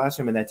teacher's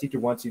classroom and that teacher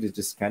wants you to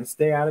just kind of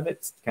stay out of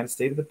it, kind of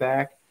stay to the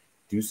back,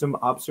 do some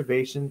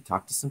observation,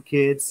 talk to some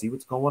kids, see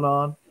what's going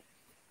on,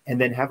 and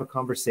then have a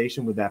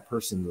conversation with that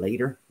person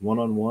later,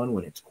 one-on-one,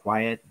 when it's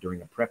quiet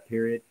during a prep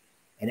period.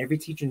 And every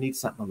teacher needs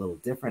something a little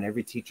different.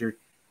 Every teacher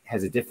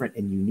has a different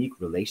and unique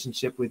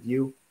relationship with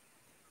you.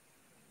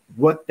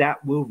 What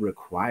that will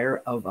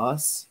require of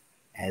us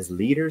as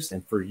leaders,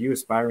 and for you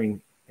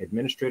aspiring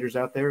administrators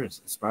out there,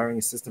 as aspiring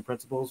assistant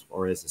principals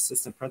or as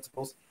assistant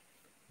principals,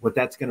 what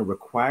that's going to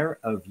require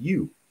of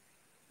you,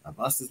 of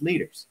us as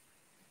leaders,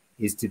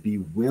 is to be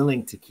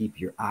willing to keep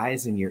your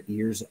eyes and your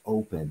ears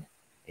open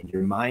and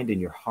your mind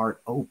and your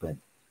heart open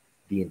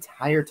the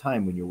entire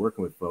time when you're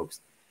working with folks,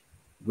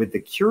 with the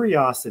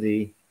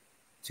curiosity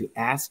to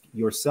ask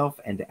yourself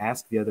and to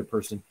ask the other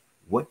person,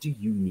 what do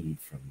you need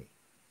from me?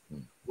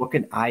 What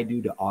can I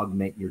do to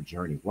augment your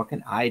journey? What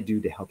can I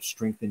do to help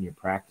strengthen your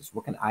practice?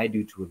 What can I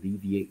do to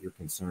alleviate your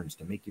concerns,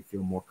 to make you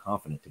feel more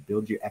confident, to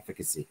build your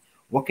efficacy?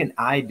 What can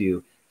I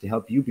do to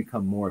help you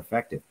become more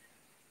effective?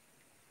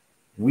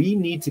 We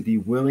need to be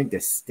willing to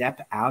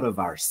step out of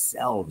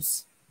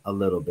ourselves a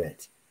little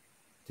bit.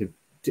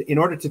 In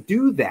order to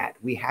do that,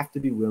 we have to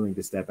be willing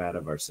to step out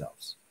of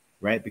ourselves,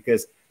 right?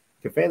 Because,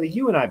 Kafele,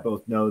 you and I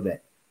both know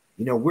that,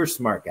 we're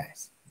smart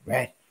guys,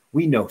 right?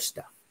 We know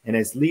stuff. And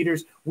as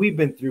leaders, we've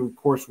been through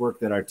coursework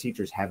that our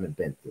teachers haven't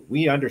been through.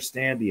 We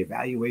understand the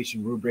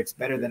evaluation rubrics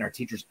better than our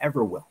teachers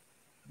ever will.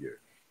 Yeah.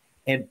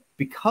 And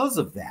because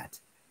of that,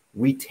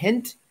 we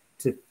tend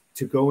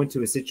to go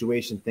into a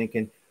situation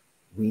thinking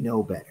we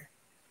know better,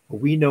 or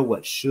we know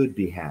what should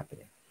be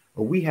happening,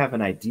 or we have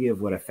an idea of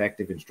what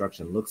effective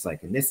instruction looks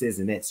like, and this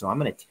isn't it. So I'm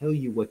going to tell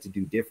you what to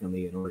do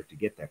differently in order to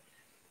get there.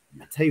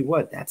 I tell you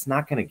what, that's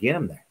not going to get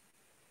them there.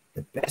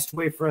 The best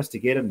way for us to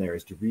get them there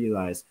is to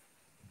realize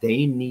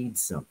they need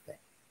something.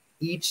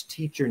 Each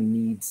teacher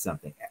needs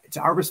something. It's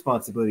our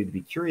responsibility to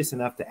be curious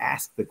enough to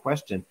ask the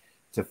question,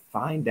 to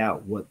find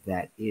out what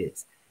that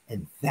is.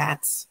 And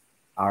that's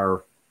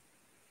our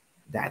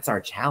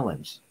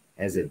challenge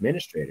as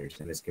administrators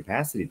and as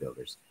capacity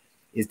builders,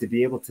 is to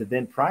be able to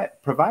then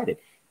provide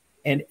it.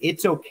 And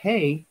it's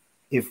okay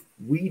if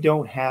we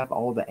don't have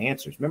all the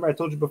answers. Remember, I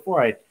told you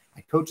before, I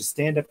coach a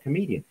stand-up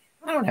comedian.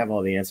 I don't have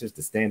all the answers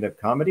to stand-up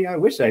comedy. I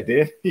wish I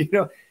did.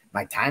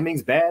 My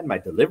timing's bad. My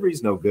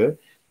delivery's no good.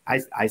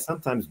 I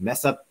sometimes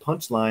mess up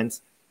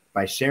punchlines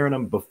by sharing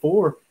them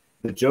before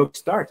the joke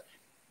starts.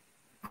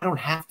 I don't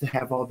have to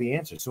have all the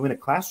answers. So in a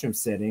classroom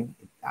setting,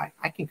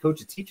 I can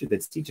coach a teacher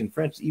that's teaching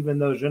French, even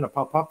though je ne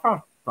parle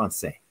pas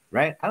français,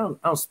 right? I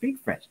don't speak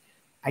French.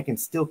 I can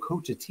still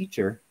coach a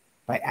teacher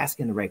by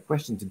asking the right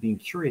questions and being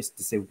curious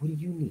to say, what do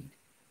you need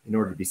in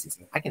order to be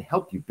successful? I can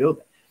help you build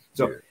it.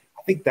 So yeah.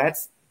 I think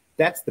that's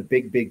the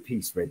big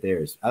piece right there,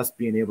 is us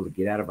being able to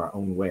get out of our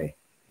own way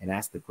and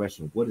ask the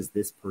question, what does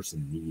this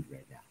person need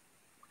right now?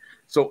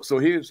 So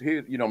here's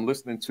I'm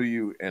listening to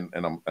you and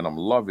I'm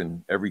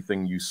loving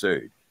everything you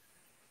said.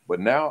 But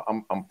now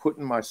I'm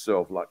putting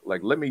myself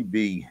like let me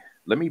be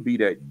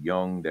that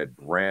young, that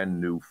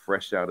brand new,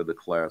 fresh out of the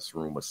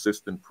classroom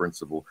assistant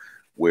principal,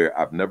 where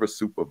I've never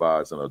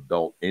supervised an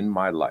adult in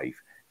my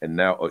life. And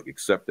now,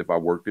 except if I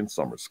worked in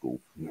summer school,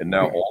 and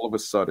now all of a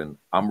sudden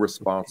I'm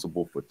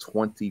responsible for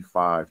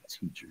 25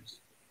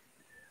 teachers.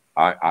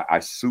 I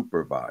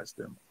supervise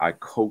them. I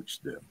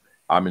coach them.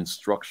 I'm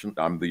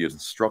the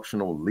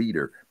instructional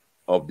leader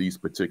of these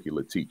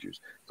particular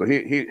teachers.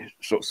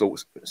 So so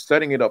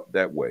setting it up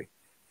that way,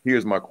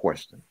 here's my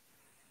question.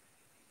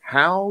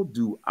 How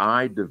do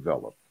I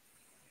develop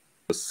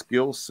the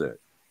skill set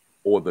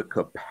or the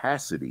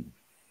capacity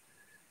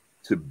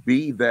to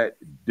be that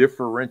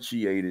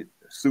differentiated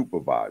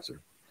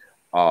supervisor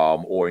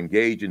or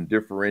engage in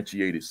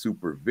differentiated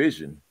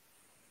supervision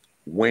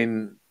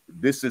when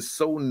this is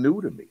so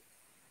new to me.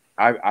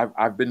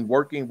 I've been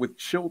working with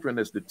children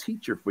as the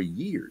teacher for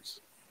years.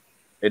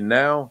 And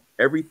now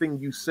everything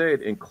you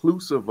said,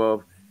 inclusive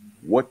of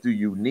what do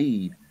you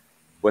need,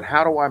 but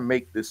how do I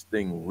make this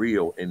thing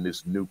real in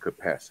this new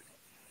capacity?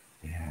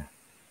 Yeah.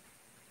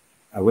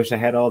 I wish I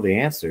had all the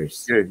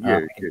answers. Yeah.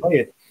 I can tell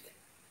you,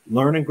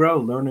 learn and grow,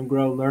 learn and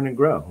grow, learn and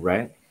grow,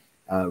 right?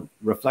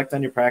 Reflect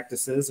on your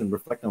practices and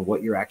reflect on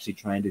what you're actually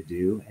trying to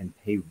do and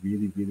pay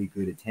really, really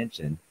good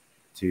attention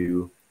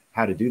to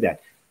how to do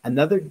that.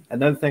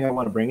 Another thing I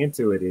want to bring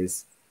into it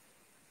is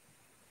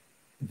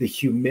the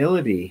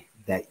humility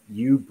that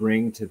you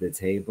bring to the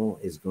table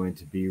is going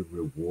to be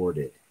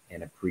rewarded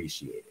and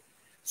appreciated.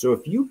 So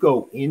if you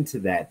go into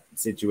that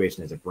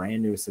situation as a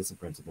brand new assistant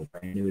principal,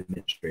 brand new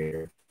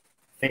administrator,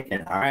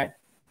 thinking, all right,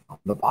 I'm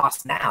the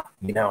boss now.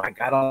 I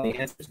got all the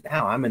answers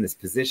now. I'm in this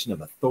position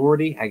of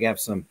authority. I got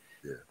a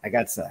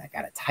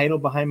title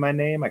behind my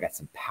name. I got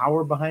some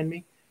power behind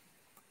me.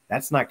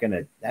 That's not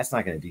gonna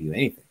do you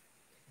anything.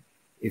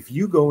 If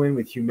you go in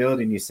with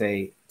humility and you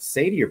say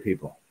to your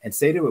people and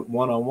say to it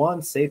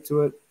one-on-one, say it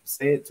to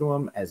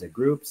them as a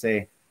group,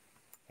 say,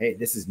 hey,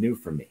 this is new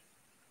for me.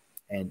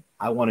 And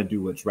I want to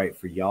do what's right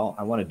for y'all.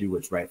 I want to do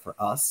what's right for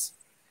us.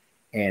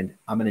 And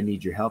I'm going to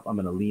need your help. I'm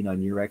going to lean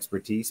on your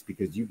expertise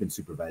because you've been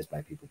supervised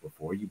by people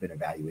before. You've been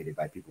evaluated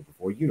by people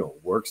before. You know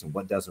what works and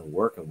what doesn't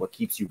work and what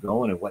keeps you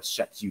going and what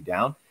shuts you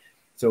down.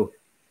 So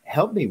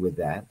help me with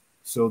that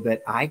so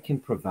that I can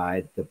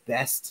provide the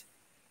best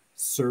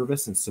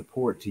service and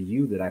support to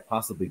you that I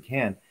possibly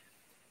can,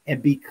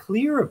 and be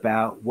clear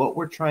about what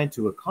we're trying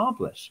to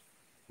accomplish.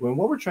 When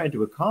what we're trying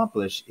to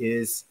accomplish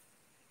is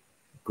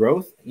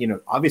growth,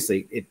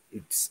 obviously it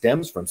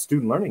stems from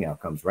student learning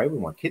outcomes, right? We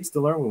want kids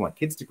to learn, we want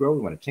kids to grow,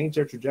 we want to change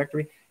their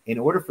trajectory. In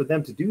order for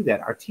them to do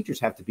that, our teachers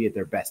have to be at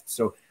their best.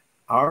 So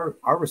our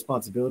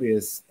responsibility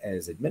as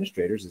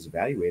administrators, as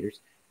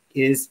evaluators,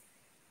 is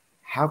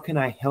how can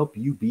I help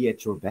you be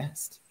at your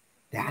best?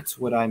 That's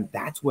what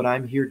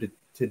I'm here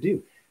to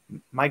do.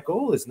 My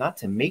goal is not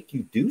to make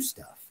you do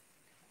stuff.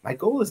 My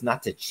goal is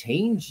not to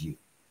change you.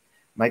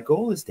 My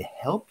goal is to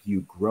help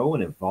you grow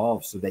and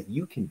evolve so that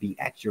you can be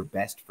at your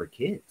best for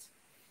kids.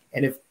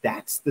 And if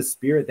that's the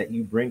spirit that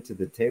you bring to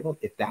the table,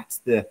 if that's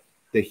the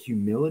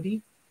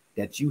humility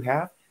that you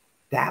have,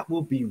 that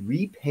will be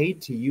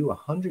repaid to you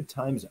 100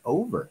 times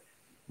over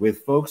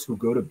with folks who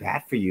go to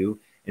bat for you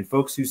and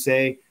folks who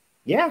say,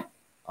 yeah,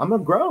 I'm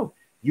going to grow.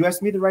 You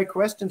ask me the right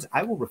questions,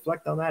 I will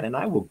reflect on that and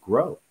I will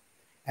grow.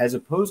 As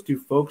opposed to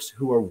folks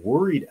who are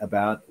worried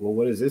about, well,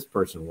 what does this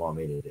person want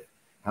me to do?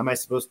 How am I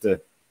supposed to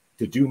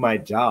do my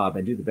job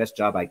and do the best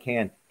job I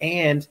can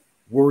and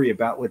worry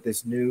about what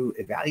this new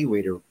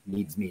evaluator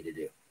needs me to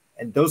do?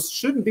 And those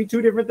shouldn't be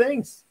two different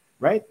things,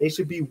 right? They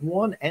should be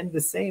one and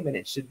the same. And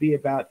it should be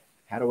about,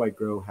 how do I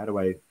grow? How do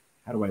I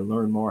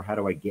learn more? How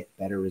do I get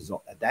better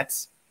results?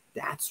 That's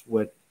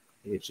what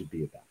it should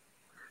be about.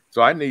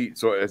 So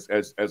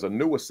as a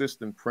new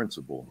assistant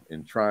principal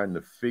in trying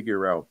to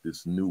figure out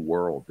this new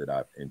world that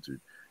I've entered,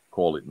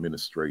 called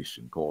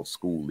administration, called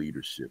school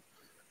leadership,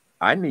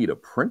 I need a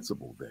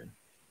principal then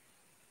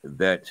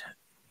that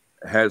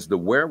has the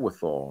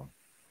wherewithal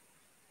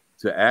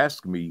to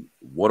ask me,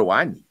 what do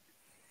I need?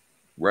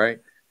 Right?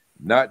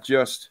 Not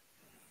just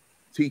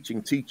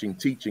teaching, coaching,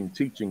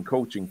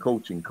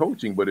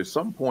 but at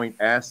some point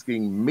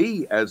asking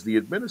me as the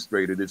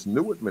administrator, this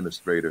new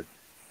administrator,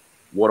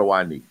 what do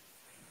I need?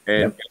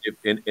 And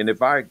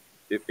if I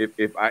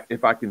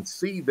can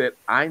see that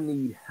I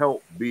need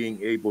help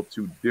being able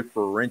to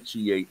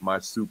differentiate my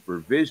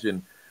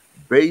supervision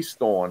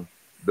based on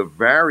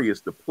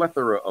the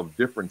plethora of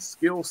different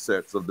skill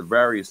sets of the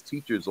various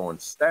teachers on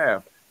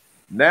staff,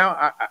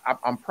 now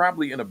I'm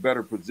probably in a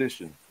better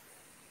position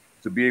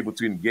to be able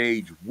to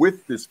engage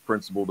with this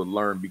principal to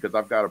learn, because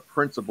I've got a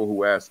principal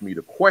who asked me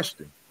the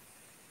question,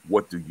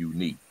 what do you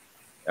need?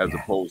 As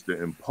opposed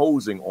to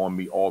imposing on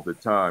me all the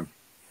time,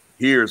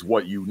 here's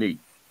what you need,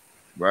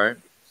 right?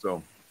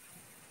 So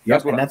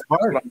that's what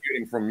I'm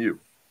getting from you.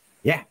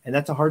 Yeah, and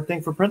that's a hard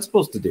thing for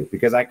principals to do,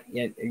 because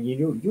you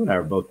and I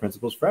are both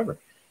principals forever.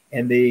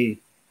 And the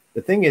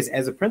thing is,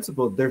 as a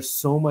principal, there's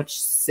so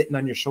much sitting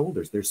on your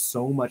shoulders. There's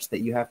so much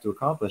that you have to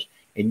accomplish,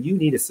 and you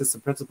need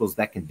assistant principals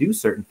that can do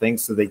certain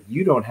things so that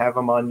you don't have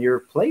them on your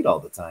plate all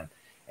the time.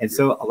 And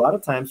so a lot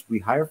of times we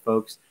hire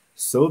folks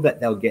so that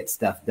they'll get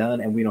stuff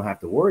done and we don't have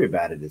to worry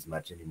about it as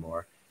much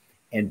anymore.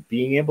 And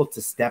being able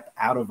to step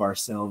out of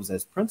ourselves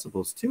as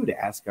principals too, to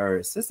ask our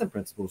assistant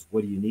principals,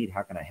 what do you need?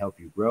 How can I help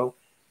you grow?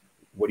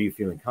 What are you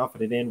feeling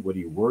confident in? What are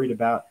you worried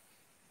about?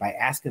 By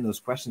asking those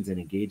questions and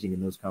engaging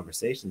in those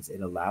conversations,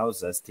 it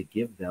allows us to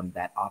give them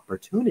that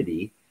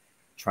opportunity,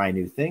 try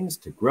new things,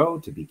 to grow,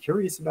 to be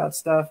curious about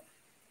stuff.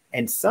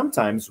 And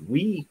sometimes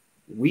we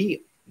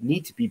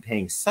need to be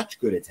paying such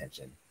good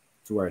attention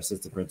to our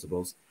assistant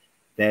principals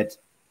that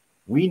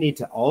we need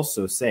to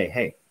also say,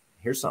 hey,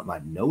 here's something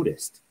I've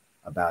noticed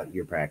about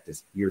your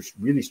practice. You're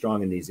really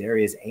strong in these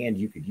areas and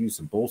you could use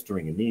some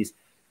bolstering in these.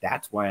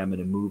 That's why I'm going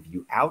to move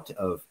you out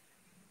of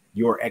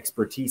your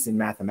expertise in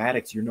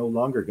mathematics, you're no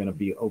longer going to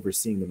be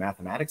overseeing the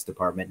mathematics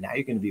department. Now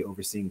you're going to be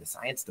overseeing the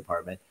science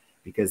department,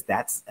 because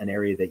that's an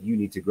area that you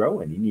need to grow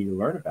in, you need to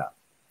learn about.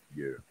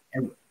 Yeah.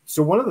 And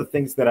so one of the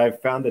things that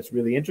I've found that's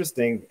really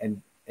interesting,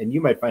 and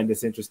you might find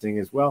this interesting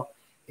as well,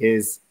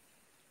 is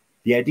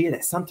the idea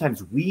that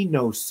sometimes we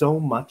know so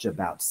much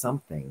about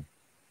something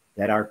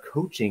that our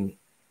coaching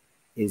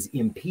is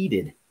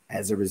impeded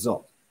as a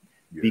result.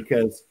 Yeah.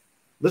 Because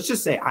let's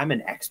just say I'm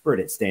an expert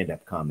at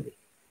stand-up comedy.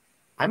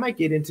 I might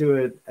get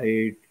into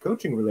a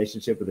coaching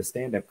relationship with a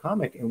stand-up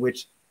comic in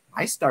which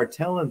I start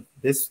telling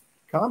this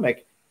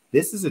comic,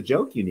 this is a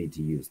joke you need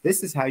to use.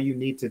 This is how you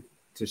need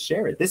to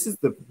share it. This is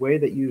the way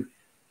that you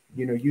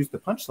use the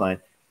punchline.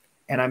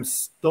 And I'm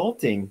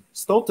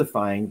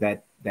stultifying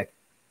that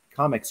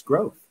comic's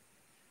growth.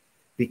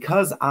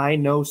 Because I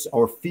know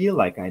or feel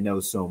like I know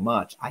so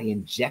much, I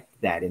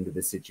inject that into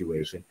the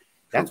situation.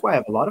 That's why I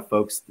have a lot of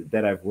folks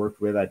that I've worked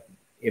with.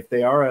 If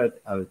they are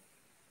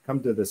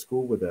come to the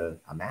school with a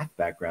math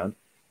background,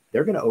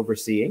 they're going to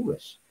oversee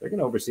English. They're going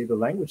to oversee the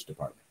language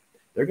department.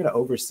 They're going to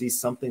oversee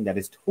something that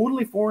is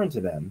totally foreign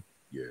to them,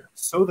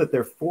 so that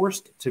they're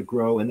forced to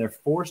grow and they're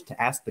forced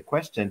to ask the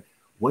question,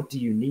 what do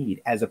you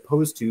need? As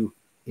opposed to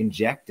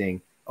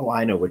injecting, oh,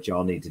 I know what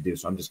y'all need to do,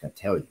 so I'm just going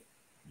to tell you.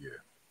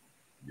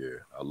 Yeah,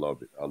 I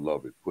love it. I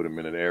love it. Put them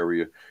in an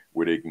area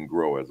where they can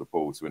grow, as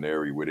opposed to an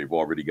area where they've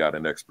already got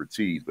an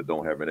expertise, but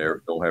don't have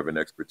an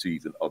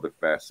expertise in other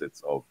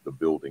facets of the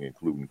building,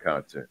 including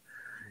content.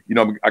 You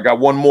know, I got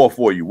one more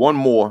for you. One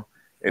more.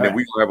 And then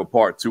we're going to have a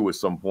part 2 at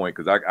some point,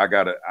 because I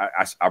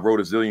wrote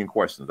a zillion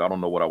questions. I don't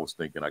know what I was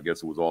thinking. I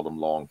guess it was all them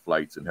long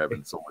flights and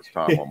having so much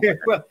time on my hands.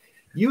 Well,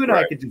 you and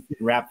I could just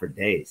rap for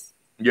days.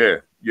 Yeah.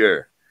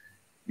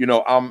 You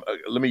know,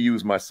 let me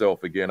use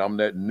myself again. I'm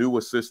that new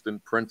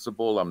assistant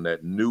principal. I'm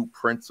that new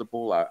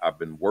principal. I've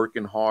been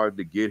working hard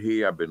to get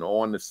here. I've been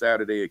on the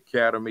Saturday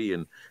Academy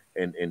and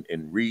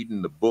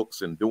reading the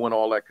books and doing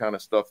all that kind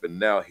of stuff. And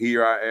now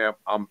here I am.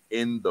 I'm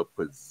in the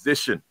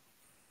position.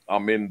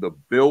 I'm in the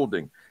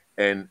building.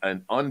 And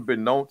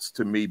unbeknownst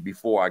to me,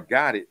 before I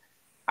got it,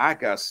 I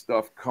got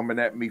stuff coming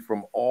at me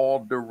from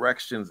all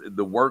directions.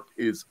 The work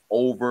is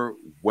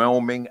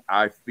overwhelming.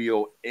 I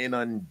feel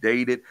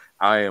inundated.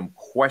 I am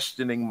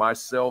questioning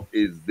myself.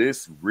 Is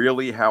this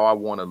really how I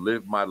want to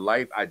live my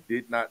life? I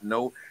did not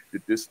know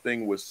that this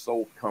thing was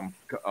so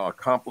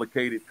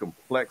complicated,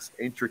 complex,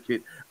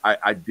 intricate.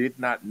 I did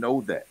not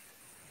know that.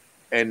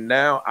 And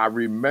now I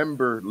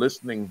remember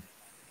listening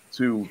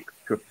to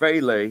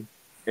Kafele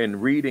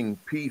and reading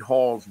Pete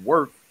Hall's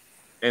work,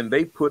 and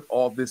they put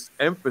all this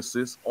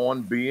emphasis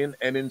on being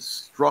an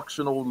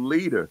instructional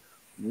leader.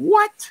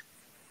 What?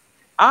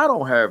 I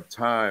don't have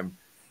time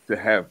to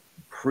have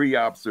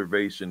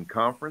pre-observation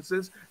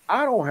conferences.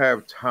 I don't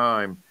have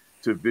time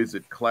to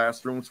visit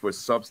classrooms for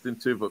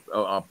substantive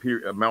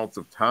amounts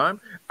of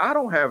time. I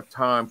don't have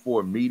time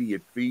for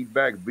immediate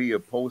feedback via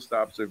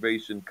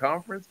post-observation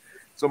conference.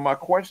 So my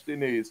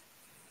question is,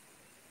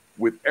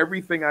 with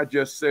everything I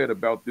just said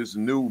about this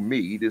new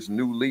me, this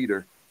new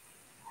leader,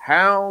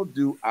 how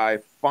do I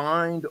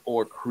find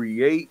or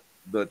create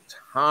the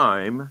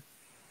time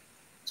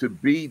to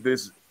be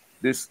this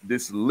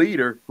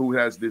leader who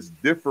has this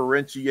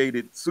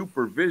differentiated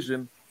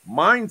supervision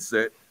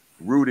mindset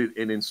rooted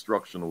in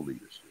instructional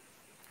leadership?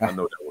 I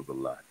know that was a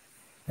lot.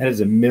 That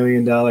is $1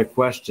 million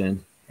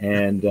question.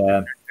 And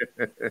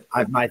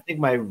I think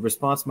my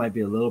response might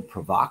be a little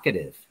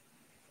provocative.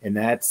 And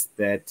that's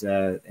that,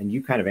 and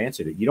you kind of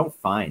answered it. You don't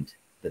find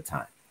the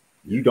time.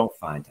 You don't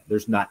find time.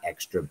 There's not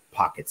extra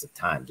pockets of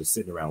time just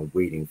sitting around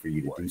waiting for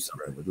you to do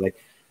something. Right.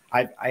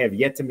 Like I have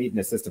yet to meet an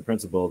assistant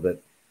principal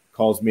that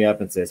calls me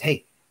up and says,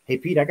 hey,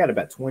 Pete, I got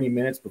about 20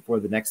 minutes before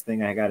the next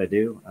thing I got to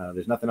do.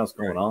 There's nothing else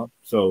going on.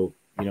 So,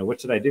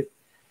 what should I do?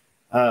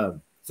 So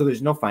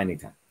there's no finding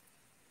time.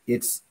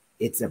 It's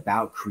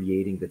about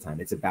creating the time.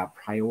 It's about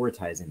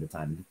prioritizing the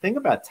time. The thing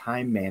about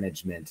time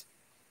management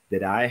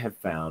that I have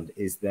found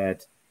is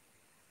that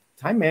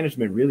time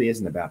management really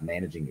isn't about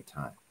managing your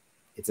time.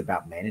 It's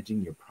about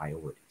managing your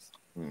priorities.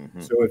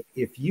 Mm-hmm. So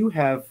if you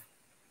have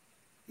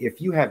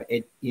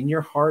it in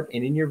your heart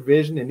and in your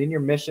vision and in your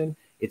mission,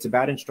 it's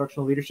about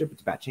instructional leadership.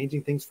 It's about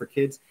changing things for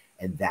kids.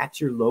 And that's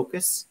your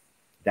locus.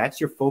 That's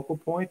your focal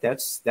point.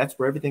 That's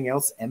where everything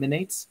else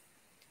emanates.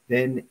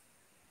 Then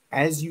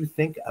as you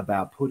think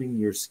about putting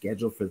your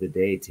schedule for the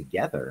day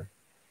together,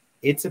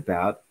 it's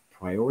about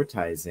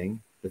prioritizing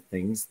the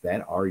things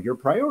that are your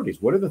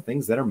priorities. What are the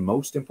things that are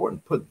most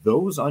important? Put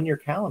those on your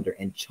calendar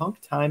and chunk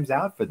times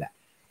out for that.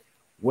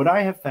 What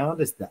I have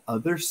found is the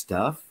other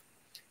stuff,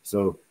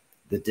 so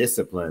the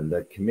discipline,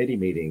 the committee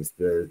meetings,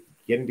 the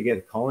getting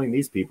together, calling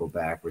these people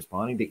back,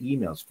 responding to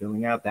emails,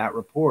 filling out that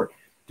report,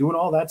 doing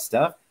all that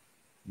stuff,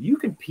 you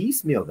can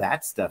piecemeal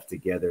that stuff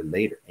together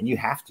later. And you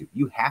have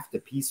to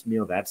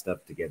piecemeal that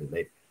stuff together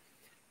later.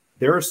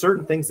 There are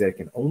certain things that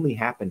can only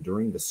happen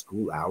during the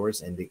school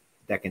hours, and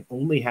that can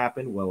only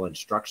happen while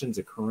instruction's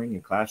occurring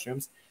in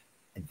classrooms.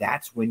 And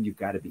that's when you've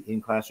got to be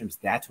in classrooms.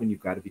 That's when you've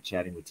got to be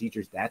chatting with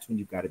teachers. That's when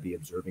you've got to be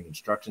observing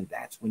instruction.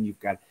 That's when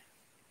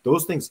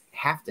those things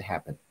have to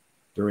happen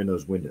during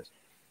those windows.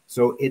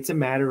 So it's a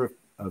matter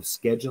of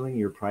scheduling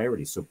your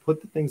priorities. So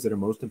put the things that are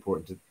most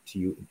important to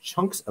you in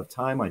chunks of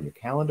time on your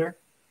calendar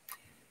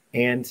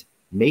and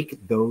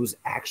make those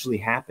actually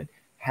happen.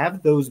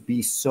 Have those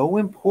be so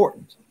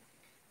important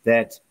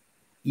that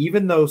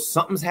even though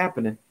something's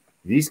happening,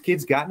 these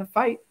kids got in a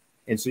fight,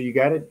 and so you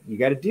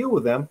gotta deal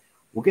with them.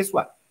 Well, guess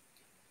what?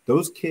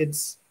 Those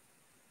kids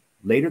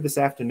later this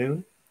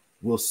afternoon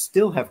will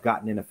still have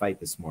gotten in a fight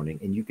this morning,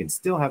 and you can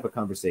still have a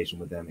conversation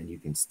with them, and you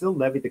can still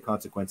levy the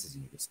consequences,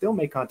 and you can still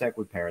make contact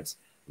with parents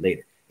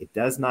later. It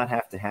does not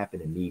have to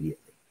happen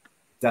immediately.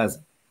 It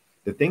doesn't.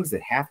 The things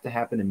that have to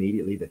happen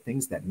immediately, the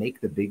things that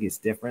make the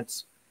biggest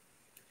difference,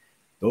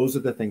 those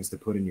are the things to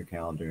put in your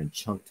calendar and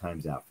chunk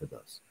times out for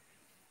those.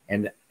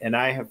 And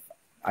I have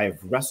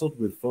wrestled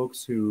with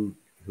folks who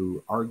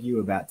argue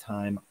about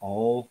time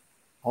all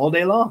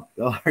day long.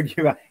 They'll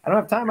argue about, I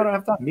don't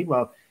have time.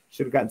 Meanwhile,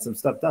 should have gotten some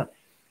stuff done.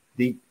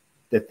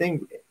 The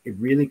thing, it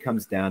really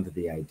comes down to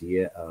the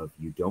idea of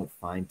you don't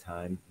find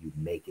time, you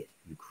make it,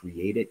 you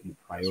create it, you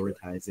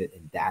prioritize it,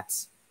 and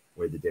that's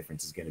where the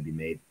difference is going to be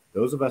made.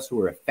 Those of us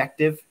who are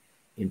effective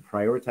in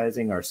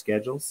prioritizing our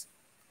schedules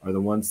are the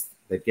ones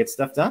that get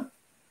stuff done.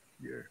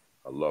 Yeah,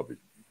 I love it.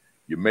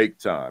 You make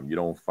time, you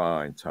don't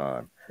find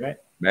time. Right.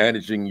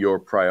 Managing your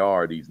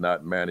priorities,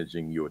 not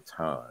managing your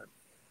time.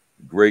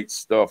 Great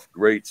stuff,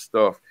 great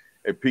stuff.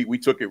 And Pete, we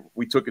took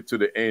it to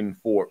the end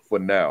for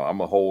now. I'm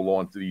gonna hold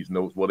on to these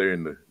notes. Well, they're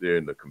in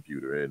the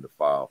computer, they're in the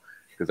file.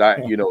 Because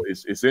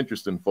it's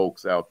interesting,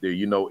 folks out there.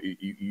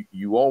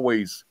 You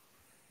always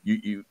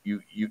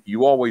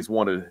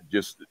want to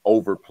just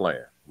over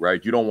plan,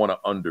 right? You don't want to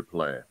under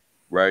plan,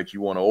 right?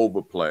 You want to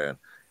over plan,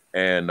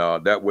 and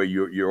that way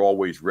you're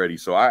always ready.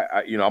 So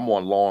I'm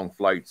on long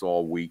flights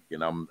all week,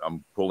 and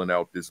I'm pulling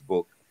out this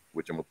book,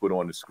 which I'm gonna put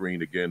on the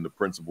screen again, The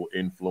Principal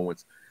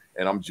Influence.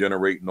 And I'm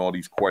generating all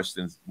these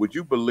questions. Would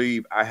you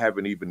believe I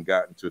haven't even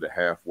gotten to the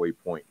halfway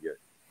point yet?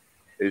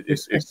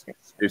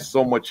 It's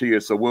so much here.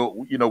 So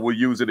we'll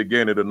use it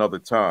again at another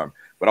time.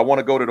 But I want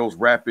to go to those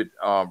rapid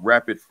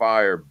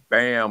fire,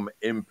 bam,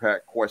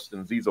 impact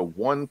questions. These are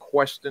one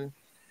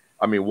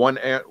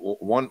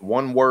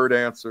word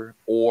answer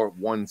or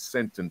one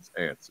sentence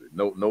answer.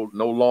 No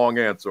long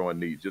answer on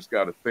these. Just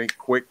got to think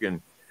quick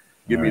and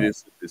give me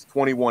this. It's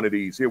 21 of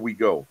these. Here we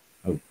go.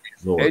 Oh,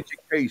 Lord.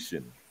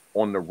 Education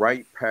on the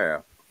right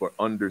path for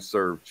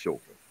underserved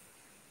children.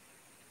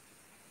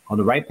 On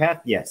the right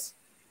path? Yes.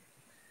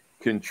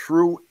 Can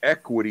true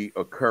equity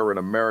occur in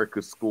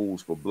America's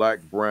schools for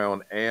Black,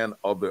 brown, and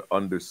other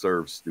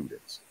underserved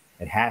students?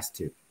 It has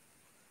to.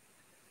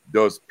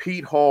 Does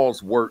Pete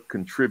Hall's work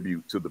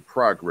contribute to the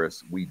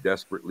progress we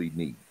desperately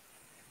need?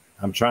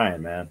 I'm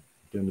trying, man.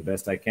 Doing the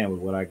best I can with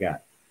what I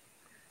got.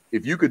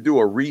 If you could do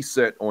a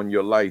reset on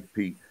your life,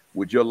 Pete,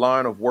 would your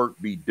line of work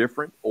be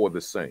different or the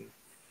same?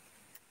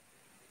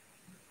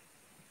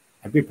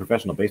 I'd be a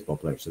professional baseball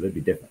player, so they'd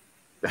be different.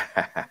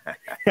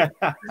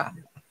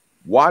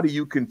 Why do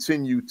you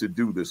continue to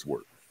do this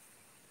work?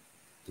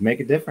 To make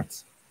a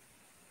difference.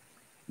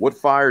 What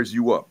fires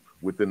you up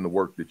within the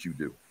work that you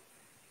do?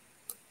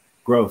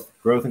 Growth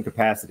and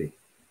capacity.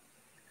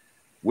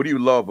 What do you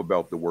love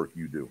about the work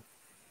you do?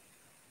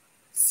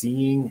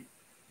 Seeing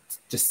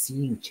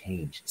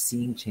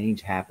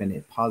change happen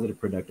in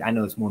positive, productive. I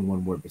know it's more than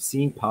one word, but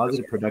seeing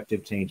positive,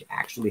 productive change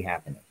actually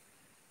happening.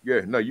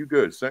 Yeah, no, you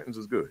good. Sentence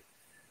is good.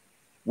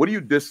 What do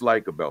you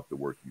dislike about the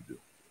work you do?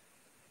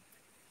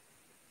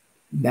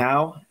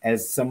 Now,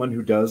 as someone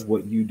who does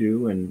what you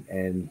do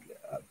and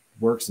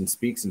works and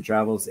speaks and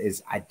travels,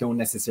 is I don't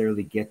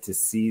necessarily get to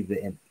see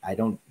the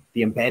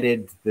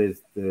embedded,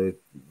 the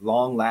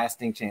long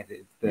lasting change,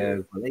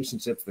 the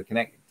relationships, the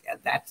connect.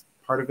 That's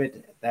part of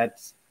it.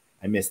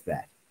 I miss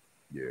that.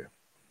 Yeah.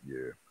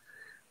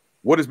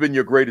 What has been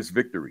your greatest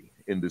victory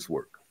in this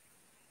work?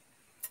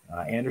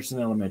 Anderson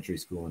Elementary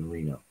School in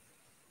Reno.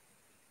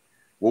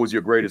 What was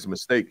your greatest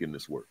mistake in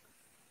this work?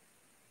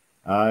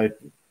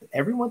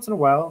 Every once in a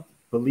while,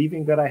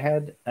 believing that I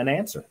had an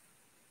answer.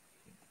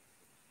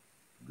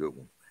 Good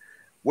one.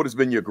 What has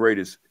been your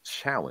greatest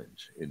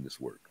challenge in this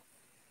work?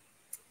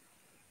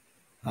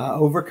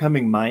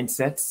 Overcoming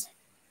mindsets.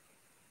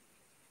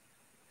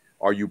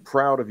 Are you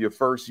proud of your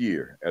first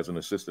year as an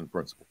assistant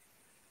principal?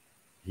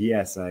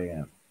 Yes, I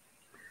am.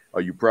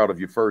 Are you proud of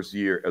your first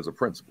year as a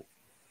principal?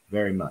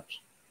 Very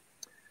much.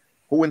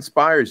 Who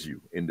inspires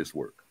you in this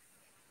work?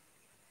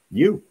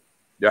 You.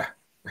 Yeah.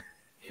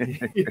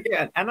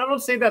 Yeah, and I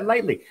don't say that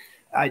lightly.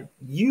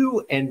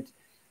 You and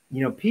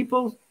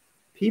people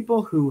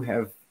who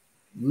have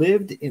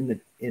lived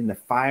in the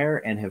fire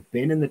and have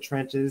been in the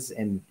trenches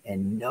and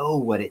know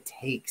what it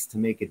takes to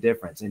make a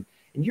difference. And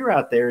you're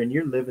out there and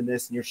you're living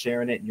this and you're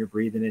sharing it and you're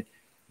breathing it.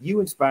 You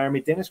inspire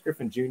me. Dennis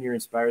Griffin Jr.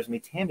 inspires me.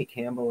 Tammy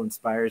Campbell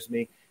inspires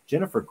me.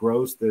 Jennifer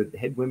Gross, the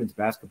head women's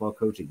basketball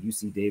coach at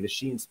UC Davis,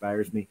 she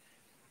inspires me.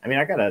 I mean,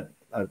 I got a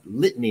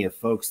litany of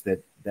folks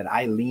that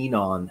I lean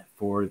on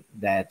for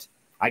that.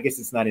 I guess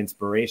it's not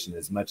inspiration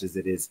as much as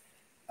it is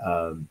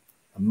a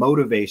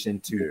motivation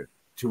to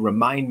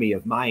remind me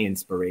of my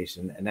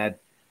inspiration. And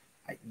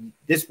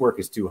this work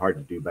is too hard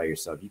to do by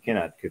yourself. You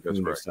cannot cocoon That's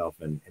right. yourself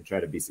and try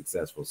to be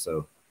successful.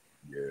 So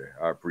Yeah,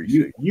 I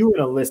appreciate you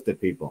and a list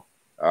of people.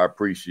 I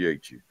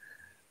appreciate you.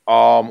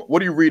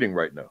 What are you reading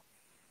right now?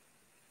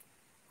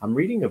 I'm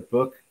reading a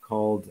book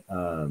called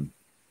The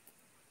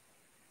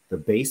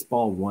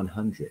Baseball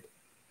 100.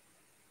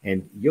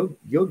 And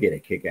you'll get a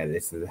kick out of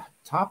this. The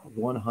top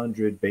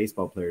 100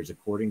 baseball players,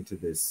 according to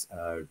this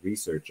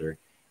researcher,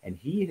 and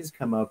he has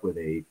come up with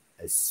a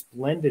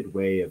splendid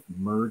way of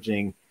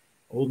merging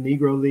old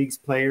Negro Leagues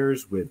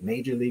players with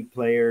major league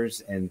players.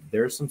 And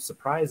there's some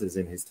surprises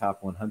in his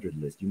top 100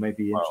 list. You might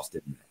be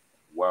interested in that.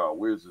 Wow,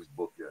 where's this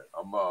book at?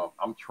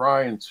 I'm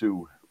trying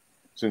to,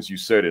 since you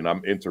said it,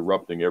 I'm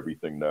interrupting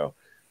everything now.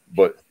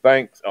 But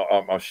thanks,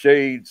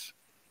 Shades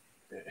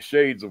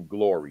of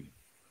Glory.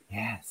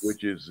 Yes,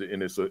 Which is,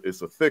 and it's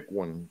a thick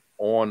one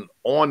on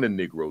the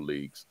Negro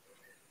Leagues.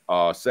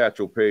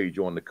 Satchel Paige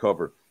on the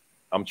cover.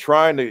 I'm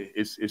trying to.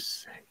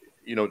 It's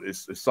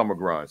summer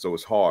grind, so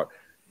it's hard.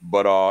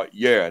 But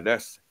yeah,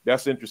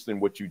 that's interesting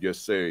what you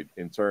just said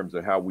in terms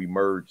of how we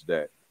merge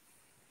that,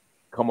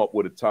 come up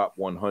with a top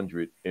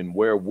 100, and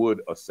where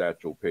would a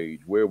Satchel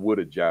Paige, where would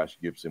a Josh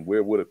Gibson,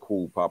 where would a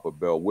Cool Papa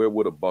Bell, where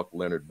would a Buck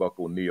Leonard, Buck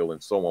O'Neill,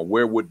 and so on,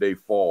 where would they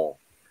fall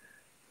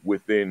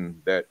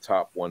within that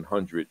top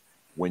 100?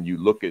 When you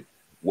look at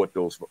what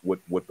those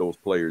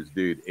players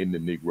did in the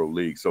Negro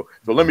League. So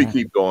let me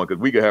keep going because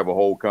we could have a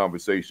whole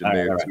conversation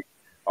there.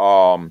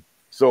 Right.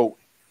 So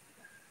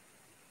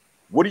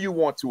what do you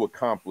want to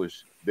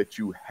accomplish that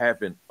you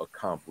haven't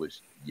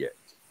accomplished yet?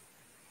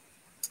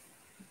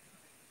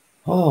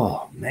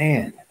 Oh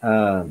man.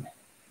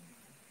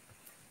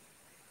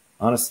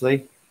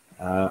 Honestly,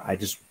 I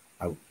just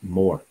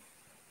want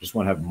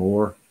to have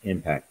more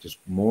impact, just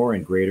more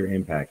and greater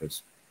impact. I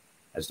just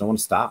don't want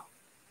to stop.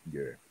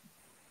 Yeah.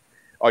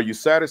 Are you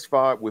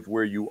satisfied with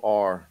where you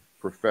are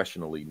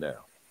professionally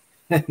now?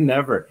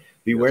 Never.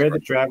 Beware the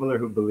traveler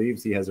who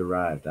believes he has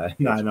arrived. I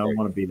don't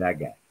want to be that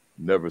guy.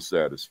 Never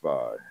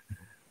satisfied.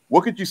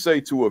 What could you say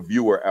to a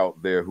viewer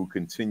out there who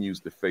continues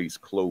to face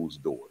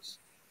closed doors?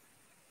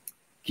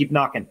 Keep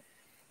knocking.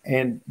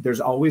 And there's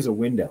always a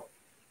window.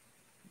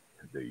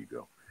 There you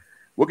go.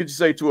 What could you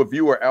say to a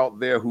viewer out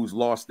there who's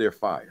lost their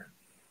fire?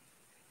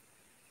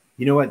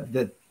 You know what?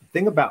 The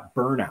thing about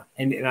burnout,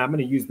 and I'm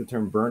going to use the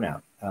term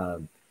burnout.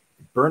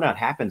 Burnout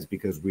happens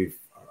because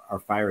our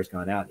fire has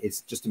gone out.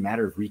 It's just a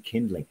matter of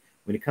rekindling.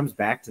 When it comes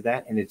back to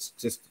that, and it's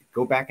just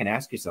go back and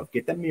ask yourself,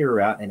 get that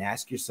mirror out and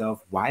ask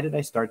yourself, why did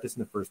I start this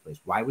in the first place?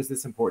 Why was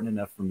this important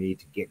enough for me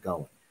to get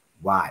going?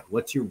 Why?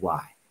 What's your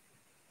why?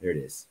 There it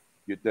is.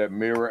 Get that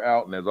mirror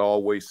out, and as I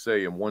always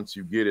say, and once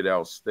you get it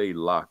out, stay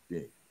locked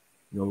in.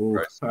 No,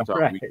 right.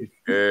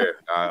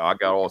 I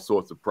got all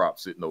sorts of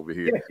props sitting over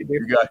here.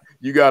 Yeah,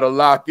 you got to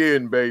lock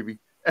in, baby.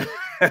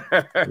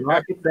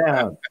 Lock it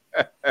down.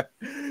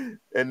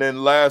 And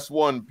then last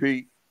one,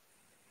 Pete.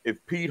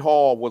 If Pete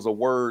Hall was a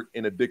word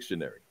in a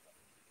dictionary,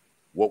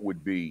 what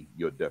would be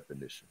your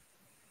definition?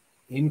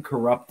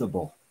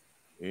 Incorruptible.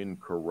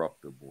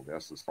 Incorruptible.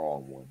 That's a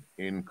strong one.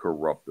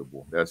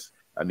 Incorruptible.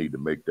 I need to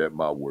make that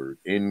my word.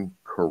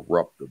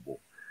 Incorruptible.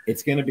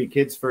 It's going to be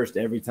kids first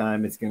every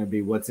time. It's going to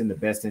be what's in the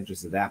best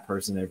interest of that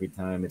person every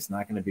time. It's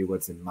not going to be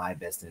what's in my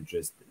best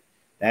interest.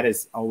 That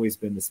has always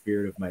been the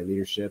spirit of my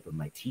leadership, of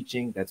my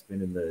teaching. That's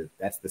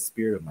the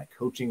spirit of my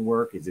coaching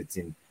work. It's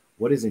in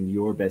what is in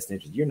your best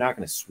interest. You're not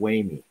going to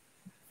sway me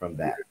from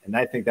that. And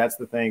I think that's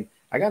the thing.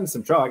 I got in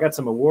some trouble. I got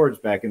some awards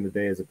back in the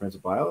day as a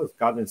principal. I always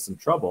got in some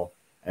trouble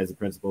as a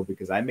principal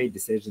because I made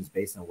decisions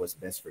based on what's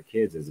best for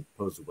kids as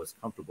opposed to what's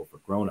comfortable for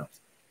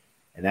grownups.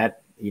 And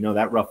that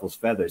ruffles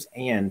feathers.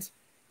 And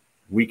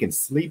we can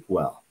sleep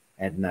well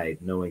at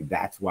night knowing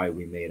that's why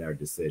we made our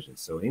decisions.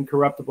 So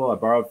incorruptible, I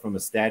borrowed from a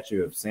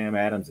statue of Sam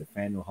Adams at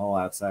Faneuil Hall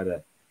outside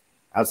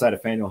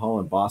of Faneuil Hall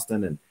in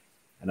Boston,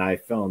 and I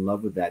fell in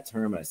love with that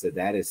term. And I said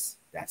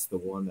that's the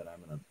one that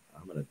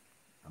I'm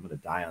gonna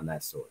die on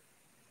that sword.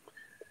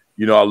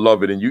 You know, I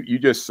love it. And you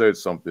just said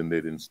something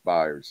that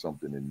inspired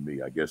something in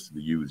me. I guess to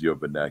use your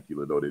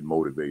vernacular, though, that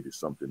motivated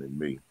something in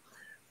me.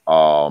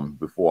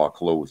 Before I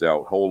close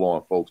out, hold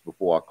on, folks.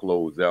 Before I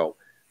close out,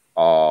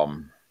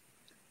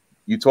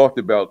 you talked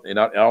about, and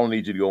I don't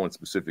need you to go in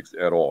specifics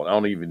at all. I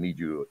don't even need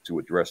you to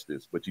address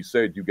this, but you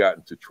said you got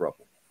into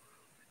trouble.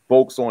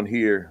 Folks on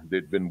here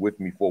that have been with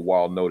me for a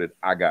while know that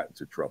I got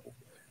into trouble.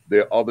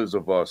 There are others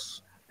of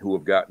us who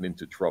have gotten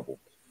into trouble.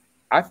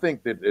 I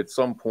think that at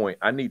some point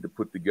I need to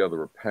put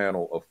together a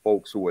panel of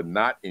folks who are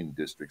not in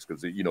districts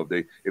because,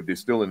 if they're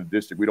still in the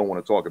district, we don't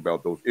want to talk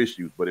about those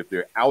issues. But if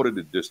they're out of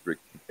the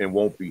district and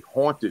won't be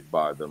haunted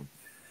by them,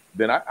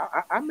 then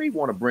I may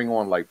want to bring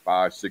on like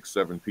 5, 6,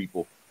 7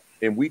 people.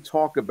 And we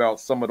talk about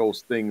some of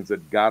those things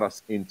that got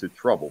us into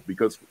trouble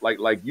because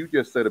like you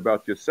just said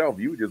about yourself,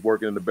 you were just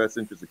working in the best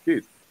interest of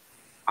kids.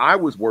 I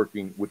was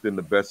working within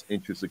the best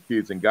interest of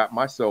kids and got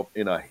myself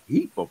in a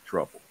heap of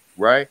trouble,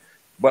 right?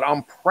 But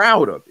I'm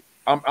proud of it.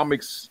 I'm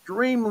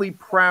extremely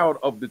proud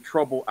of the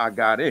trouble I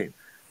got in.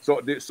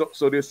 So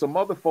there's some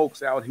other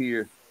folks out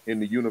here in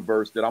the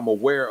universe that I'm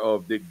aware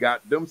of that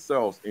got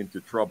themselves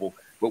into trouble.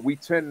 but we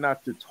tend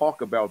not to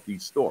talk about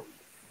these stories.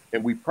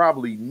 And we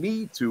probably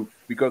need to,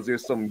 because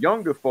there's some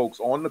younger folks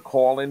on the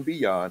call and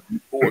beyond who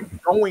are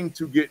going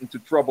to get into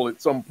trouble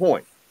at some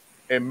point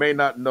and may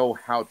not know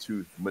how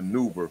to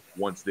maneuver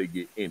once they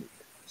get in it.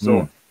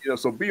 So,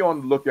 so be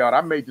on the lookout.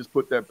 I may just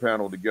put that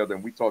panel together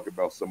and we talk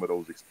about some of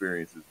those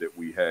experiences that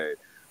we had.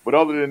 But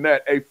other than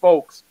that, hey,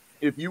 folks,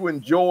 if you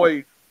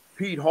enjoyed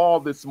Pete Hall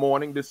this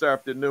morning, this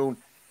afternoon,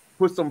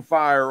 put some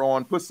fire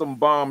on, put some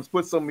bombs,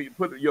 put some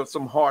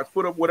hearts,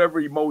 put up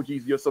whatever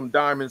emojis, some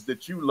diamonds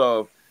that you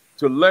love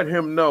to let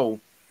him know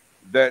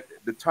that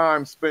the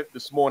time spent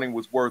this morning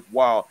was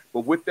worthwhile.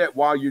 But with that,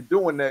 while you're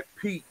doing that,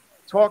 Pete,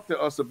 talk to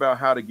us about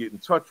how to get in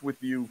touch with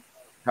you,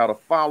 how to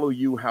follow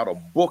you, how to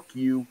book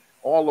you,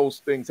 all those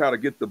things, how to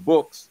get the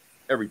books,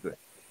 everything.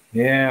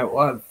 Yeah,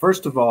 well,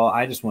 first of all,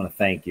 I just want to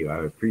thank you.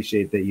 I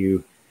appreciate that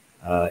you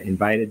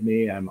invited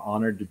me. I'm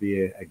honored to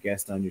be a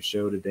guest on your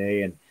show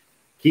today, and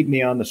keep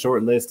me on the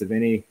short list of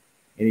any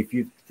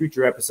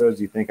future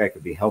episodes you think I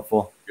could be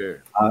helpful. Yeah.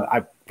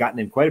 I've gotten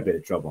in quite a bit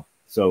of trouble,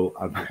 so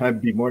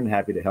I'd be more than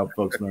happy to help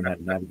folks learn how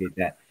to navigate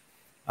that.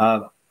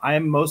 I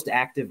am most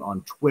active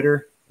on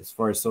Twitter as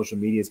far as social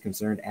media is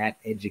concerned, at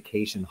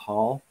Education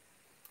Hall.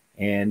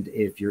 And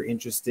if you're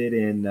interested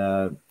in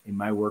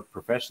my work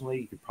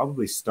professionally, you could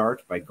probably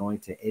start by going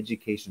to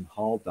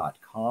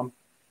educationhall.com.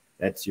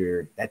 That's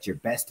your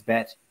best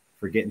bet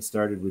for getting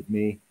started with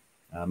me.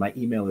 My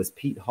email is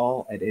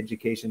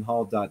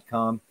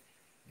petehall@educationhall.com.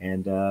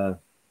 And yeah,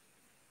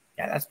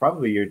 that's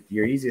probably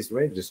your easiest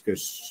way to just go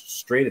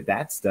straight at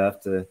that stuff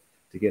to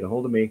get a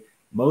hold of me.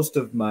 Most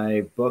of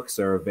my books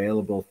are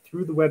available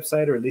through the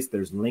website, or at least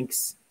there's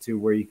links to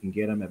where you can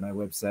get them at my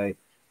website.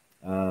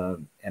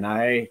 And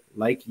I,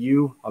 like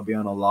you, I'll be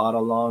on a lot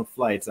of long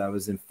flights. I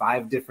was in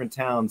 5 different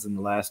towns in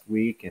the last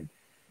week, and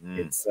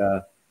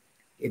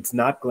it's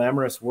not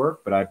glamorous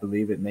work, but I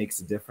believe it makes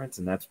a difference,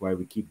 and that's why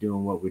we keep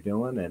doing what we're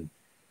doing. And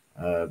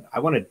I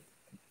want to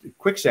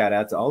quick shout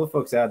out to all the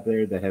folks out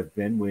there that have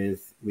been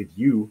with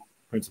you,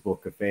 Principal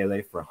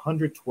Kafele, for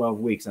 112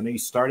 weeks. I know you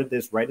started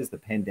this right as the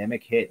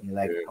pandemic hit, and you're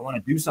like, I want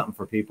to do something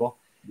for people.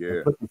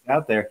 Yeah, put this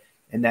out there.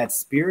 And that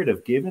spirit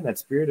of giving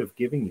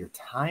your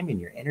time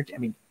and your energy. I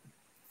mean,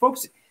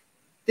 folks,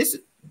 this is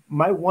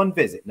my one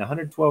visit in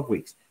 112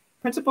 weeks.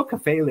 Principal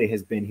Kafele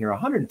has been here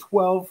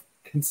 112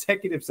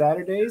 consecutive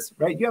Saturdays,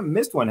 right? You haven't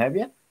missed one, have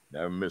you?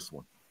 Never missed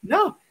one.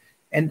 No.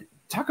 And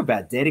talk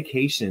about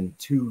dedication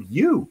to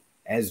you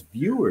as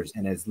viewers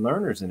and as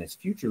learners and as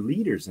future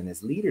leaders and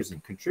as leaders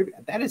and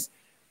contributors. That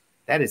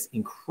is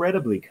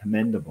incredibly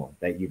commendable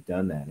that you've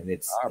done that. And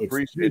it's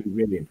really,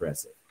 really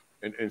impressive.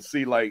 And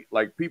see, like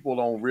people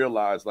don't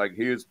realize, like,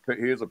 here's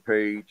a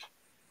page,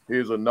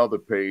 here's another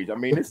page. I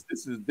mean, this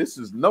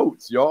is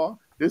notes, y'all.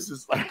 This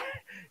is like,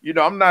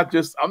 I'm not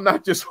just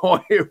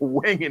on here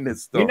winging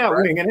this stuff. You're not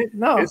winging it,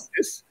 no.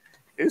 It's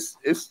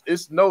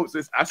notes.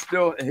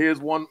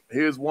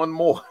 Here's one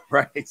more,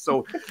 right?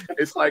 So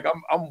it's like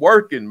I'm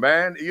working,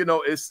 man.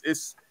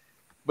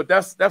 But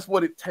that's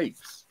what it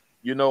takes,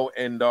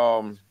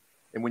 and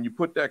when you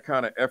put that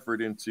kind of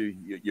effort into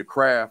your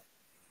craft,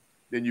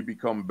 then you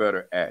become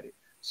better at it.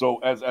 So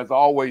as I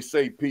always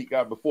say, Pete,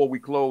 before we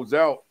close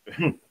out,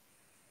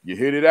 you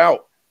hit it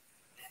out.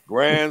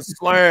 Grand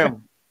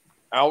slam,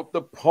 out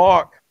the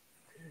park.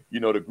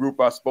 The group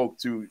I spoke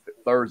to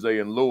Thursday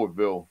in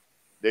Louisville,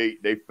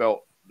 they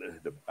felt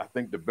I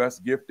think the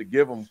best gift to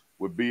give them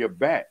would be a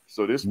bat.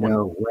 So this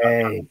no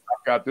way. I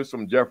got this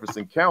from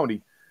Jefferson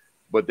County,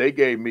 but they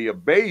gave me a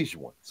beige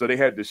one. So they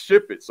had to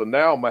ship it. So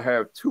now I'm going to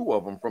have 2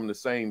 of them from the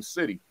same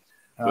city.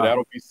 So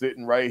that'll be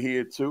sitting right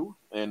here too.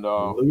 And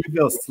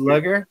Louisville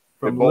Slugger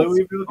from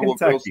Louisville,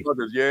 Kentucky.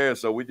 Sluggers, yeah,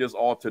 so we just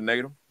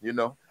alternate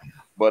them,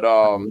 But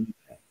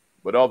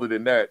other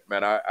than that,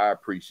 man, I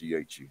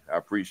appreciate you. I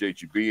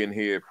appreciate you being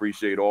here.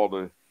 Appreciate all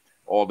the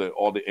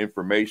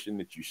information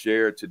that you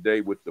shared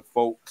today with the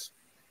folks.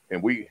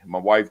 And my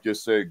wife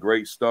just said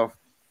great stuff.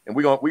 And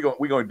we're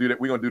gonna do that.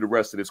 We're gonna do the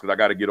rest of this because I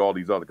got to get all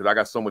these other, because I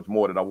got so much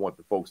more that I want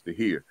the folks to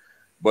hear.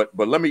 But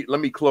let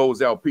me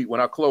close out, Pete.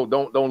 When I close,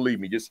 don't leave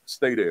me. Just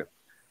stay there.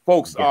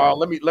 Folks,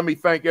 let me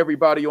thank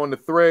everybody on the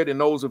thread,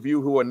 and those of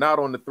you who are not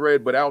on the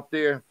thread but out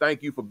there,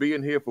 thank you for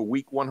being here for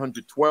week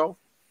 112.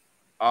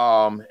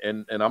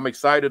 And I'm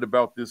excited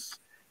about this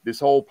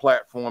whole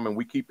platform, and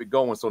we keep it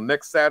going. So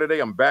next Saturday,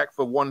 I'm back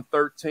for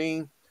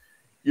 113.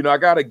 I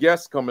got a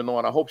guest coming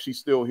on. I hope she's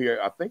still here.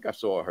 I think I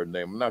saw her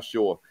name. I'm not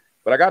sure,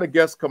 but I got a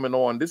guest coming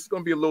on. This is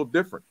going to be a little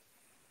different.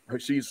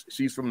 She's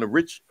from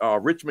the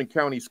Richmond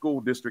County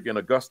School District in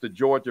Augusta,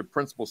 Georgia.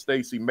 Principal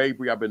Stacy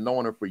Mabry. I've been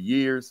knowing her for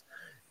years.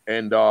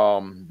 And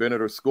been at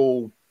her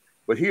school.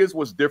 But here's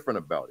what's different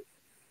about it.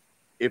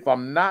 If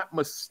I'm not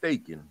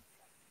mistaken,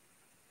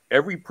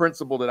 every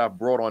principal that I've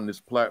brought on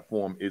this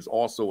platform is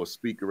also a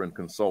speaker and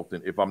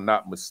consultant, if I'm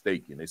not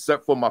mistaken,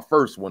 except for my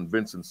first one,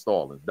 Vincent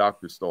Stallings,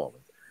 Dr.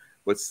 Stallings.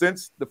 But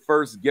since the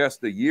first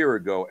guest a year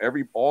ago,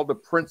 all the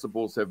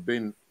principals have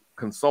been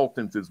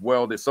consultants as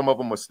well. That some of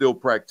them are still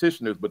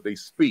practitioners, but they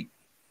speak,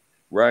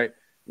 right?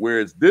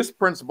 Whereas this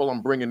principal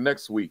I'm bringing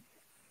next week,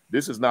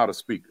 this is not a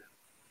speaker.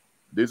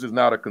 This is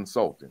not a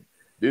consultant.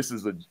 This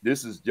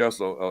is just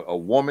a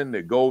woman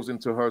that goes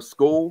into her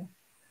school,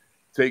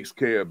 takes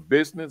care of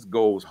business,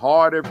 goes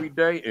hard every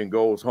day, and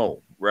goes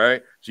home.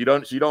 Right? She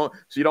don't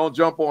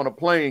jump on a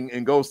plane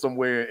and go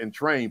somewhere and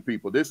train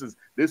people. This is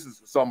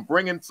so I'm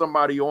bringing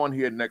somebody on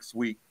here next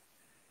week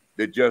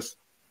that just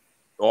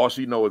all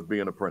she knows is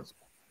being a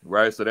principal.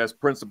 Right? So that's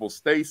Principal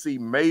Stacy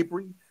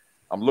Mabry.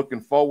 I'm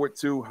looking forward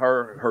to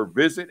her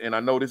visit, and I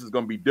know this is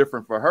going to be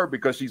different for her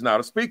because she's not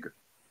a speaker.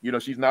 You know,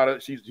 she's not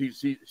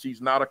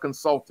a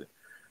consultant.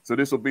 So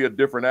this will be a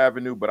different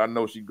avenue, but I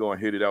know she's going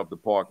to hit it out the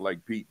park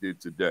like Pete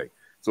did today.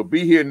 So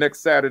be here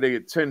next Saturday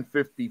at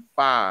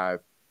 10:55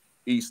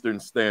 Eastern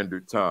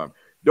Standard Time.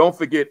 Don't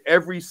forget,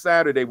 every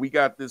Saturday we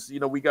got this,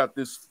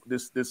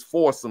 this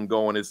foursome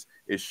going. It's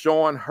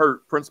Sean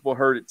Hurt, Principal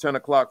Hurt at 10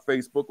 o'clock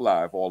Facebook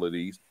Live, all of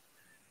these.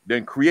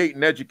 Then Create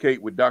and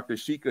Educate with Dr.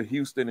 Sheikah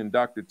Houston and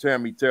Dr.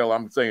 Tammy Taylor.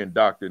 I'm saying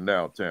doctor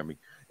now, Tammy,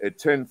 at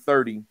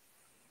 10:30.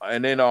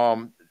 And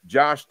then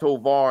Josh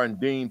Tovar and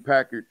Dean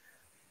Packard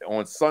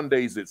on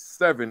Sundays at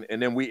 7.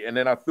 And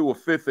then I threw a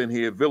fifth in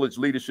here, Village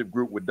Leadership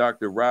Group with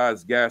Dr.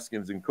 Rise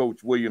Gaskins and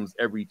Coach Williams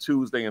every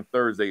Tuesday and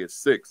Thursday at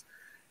 6.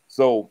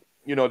 So,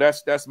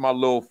 that's my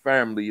little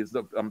family.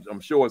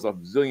 I'm sure there's a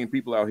zillion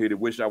people out here that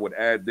wish I would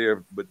add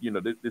there, but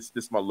this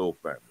is my little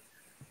family.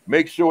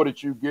 Make sure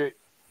that you get,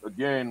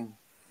 again,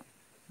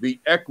 the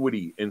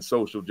Equity in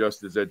Social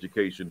Justice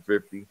Education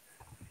 50,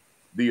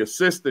 the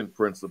Assistant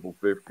Principal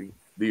 50,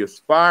 the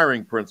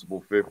Aspiring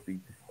Principal 50,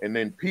 and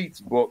then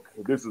Pete's book.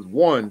 This is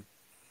one.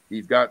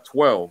 He's got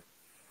 12.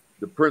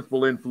 The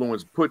Principal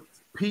Influence. Put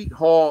Pete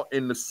Hall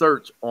in the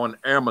search on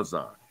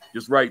Amazon.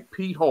 Just write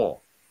Pete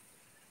Hall,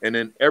 and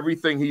then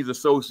everything he's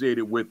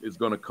associated with is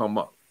going to come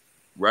up,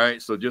 right?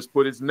 So just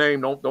put his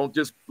name. Don't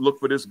just look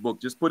for this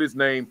book. Just put his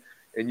name,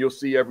 and you'll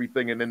see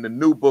everything. And then the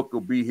new book will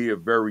be here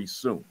very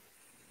soon.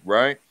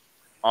 Right?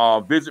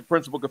 Visit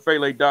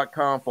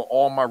principalkafele.com for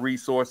all my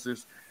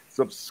resources.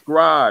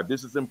 Subscribe.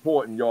 This is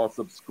important, y'all.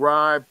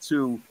 Subscribe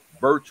to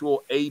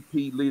Virtual AP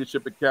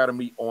Leadership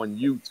Academy on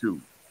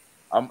YouTube.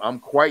 I'm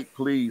quite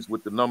pleased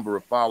with the number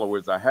of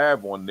followers I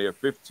have on there.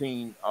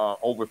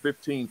 Over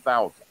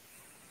 15,000,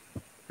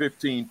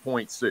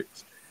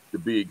 15.6 to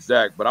be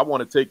exact. But I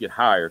want to take it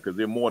higher because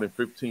there are more than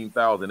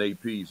 15,000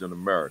 APs in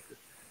America.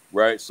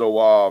 Right?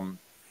 So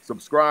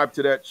subscribe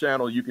to that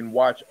channel. You can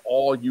watch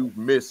all you've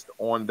missed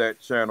on that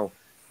channel.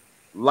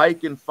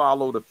 Like and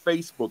follow the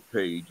Facebook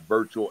page,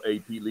 Virtual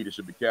AP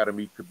Leadership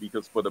Academy,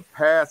 because for the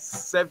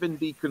past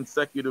 70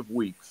 consecutive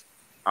weeks,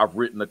 I've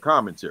written a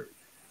commentary.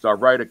 So I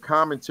write a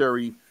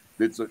commentary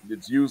that's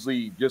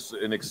usually just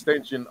an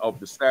extension of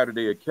the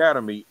Saturday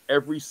Academy.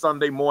 Every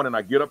Sunday morning,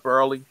 I get up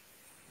early.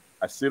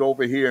 I sit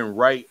over here and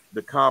write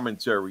the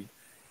commentary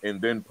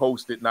and then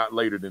post it not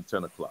later than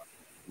 10 o'clock.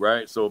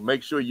 Right? So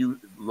make sure you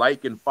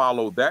like and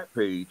follow that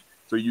page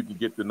so you can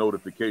get the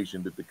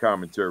notification that the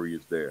commentary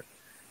is there.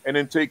 And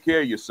then take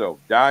care of yourself.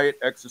 Diet,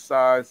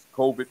 exercise,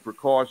 COVID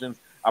precautions.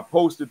 I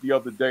posted the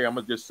other day. I'm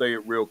going to just say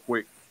it real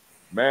quick.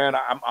 Man,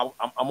 I'm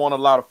on a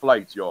lot of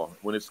flights, y'all.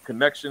 When it's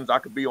connections, I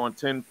could be on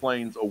 10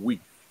 planes a week.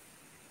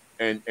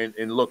 And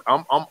look,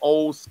 I'm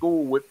old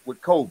school with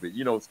COVID.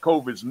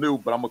 COVID's new,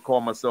 but I'm going to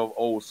call myself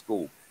old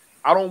school.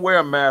 I don't wear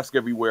a mask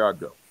everywhere I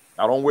go.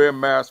 I don't wear a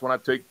mask when I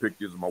take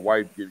pictures. My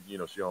wife, she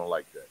don't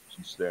like that.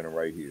 She's standing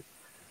right here.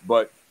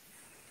 But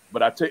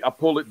I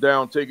pull it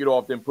down, take it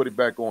off, then put it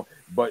back on.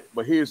 But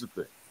here's the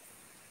thing.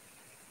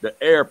 The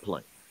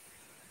airplane.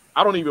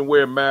 I don't even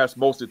wear a mask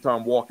most of the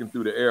time walking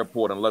through the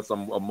airport unless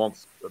I'm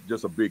amongst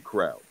just a big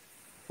crowd.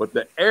 But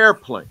the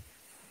airplane,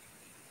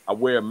 I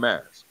wear a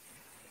mask.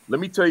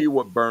 Let me tell you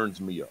what burns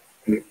me up.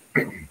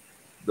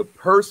 The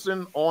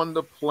person on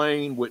the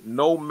plane with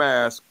no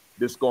mask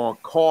that's going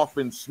to cough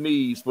and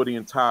sneeze for the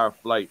entire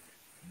flight.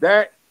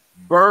 That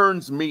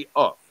burns me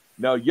up.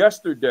 Now,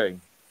 yesterday,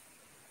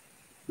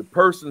 the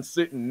person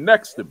sitting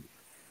next to me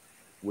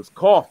was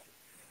coughing.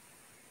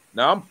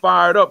 Now, I'm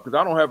fired up because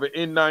I don't have an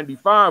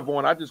N95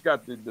 on. I just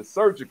got the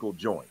surgical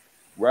joint,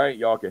 right?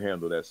 Y'all can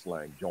handle that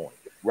slang, joint,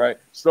 right?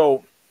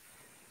 So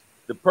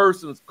the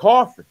person's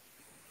coughing.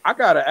 I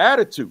got an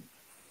attitude.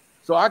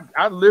 So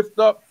I lift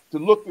up to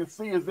look and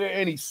see, is there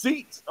any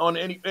seats on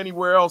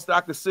anywhere else that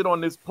I could sit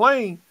on this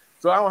plane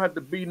so I don't have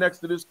to be next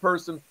to this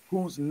person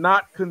who's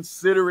not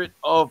considerate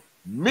of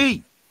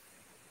me.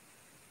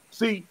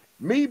 See,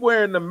 me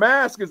wearing the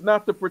mask is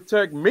not to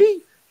protect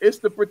me. It's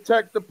to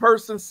protect the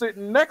person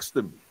sitting next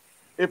to me.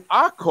 If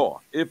I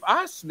cough, if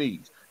I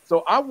sneeze.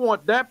 So I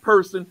want that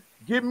person,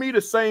 give me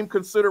the same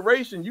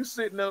consideration. You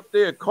sitting up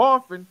there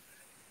coughing,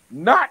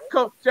 got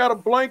a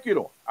blanket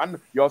on.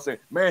 Y'all say,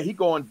 man, he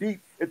going deep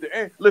at the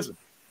end. Listen,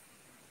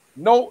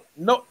 no,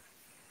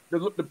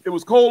 it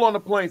was cold on the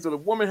plane, so the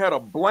woman had a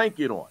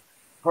blanket on.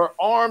 Her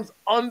arms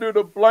under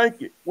the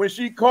blanket. When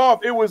she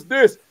coughed, it was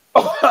this.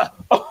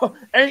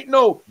 Ain't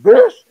no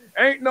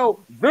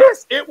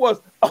this. It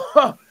was.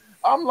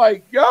 I'm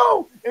like,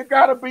 yo, it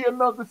got to be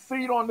another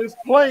seat on this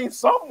plane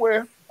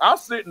somewhere. I'll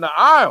sit in the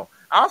aisle.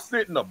 I'll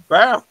sit in the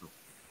bathroom.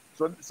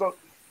 So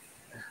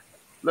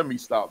let me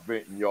stop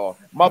venting, y'all.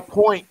 My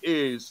point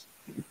is,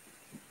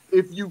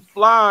 if you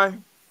fly,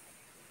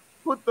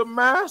 put the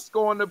mask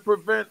on to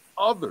prevent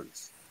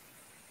others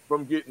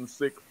from getting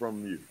sick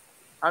from you.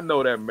 I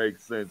know that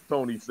makes sense.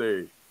 Tony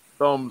said,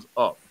 thumbs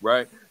up,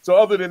 right? So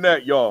other than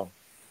that, y'all,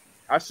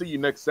 I see you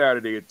next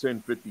Saturday at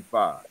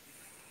 10:55.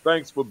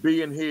 Thanks for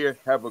being here.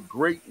 Have a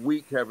great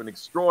week. Have an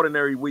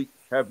extraordinary week.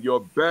 Have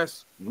your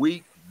best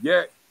week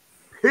yet.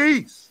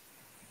 Peace.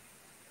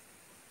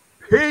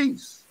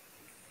 Peace.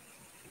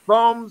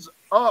 Thumbs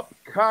up.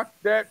 Cock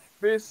that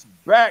fist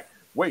back.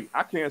 Wait,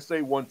 I can't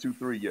say 1, 2,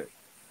 3 yet.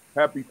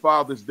 Happy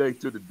Father's Day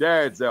to the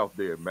dads out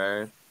there,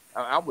 man.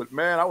 I would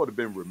have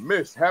been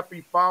remiss.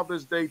 Happy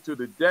Father's Day to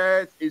the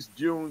dads. It's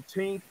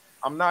Juneteenth.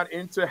 I'm not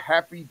into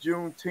Happy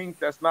Juneteenth.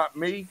 That's not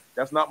me.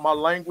 That's not my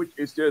language.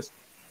 It's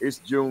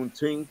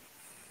Juneteenth.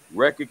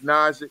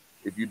 Recognize it.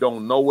 If you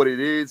don't know what it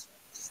is,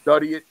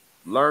 study it,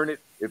 learn it.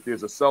 If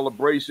there's a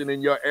celebration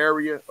in your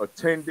area,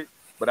 attend it.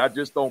 But I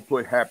just don't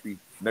put happy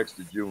next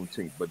to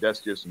Juneteenth. But that's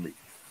just me.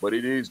 But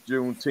it is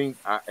Juneteenth,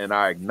 and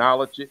I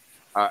acknowledge it.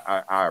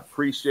 I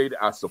appreciate it.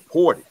 I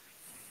support it.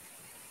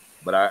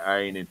 But I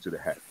ain't into the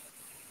happy.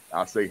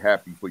 I'll say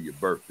happy for your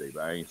birthday,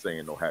 but I ain't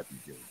saying no happy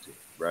Juneteenth,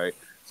 right?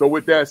 So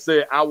with that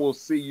said, I will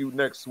see you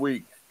next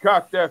week.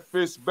 Cock that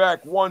fist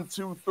back. 1,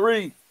 2,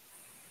 3.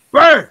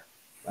 Bam!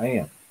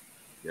 Bam.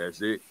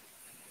 That's it.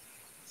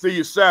 See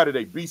you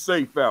Saturday. Be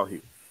safe out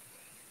here.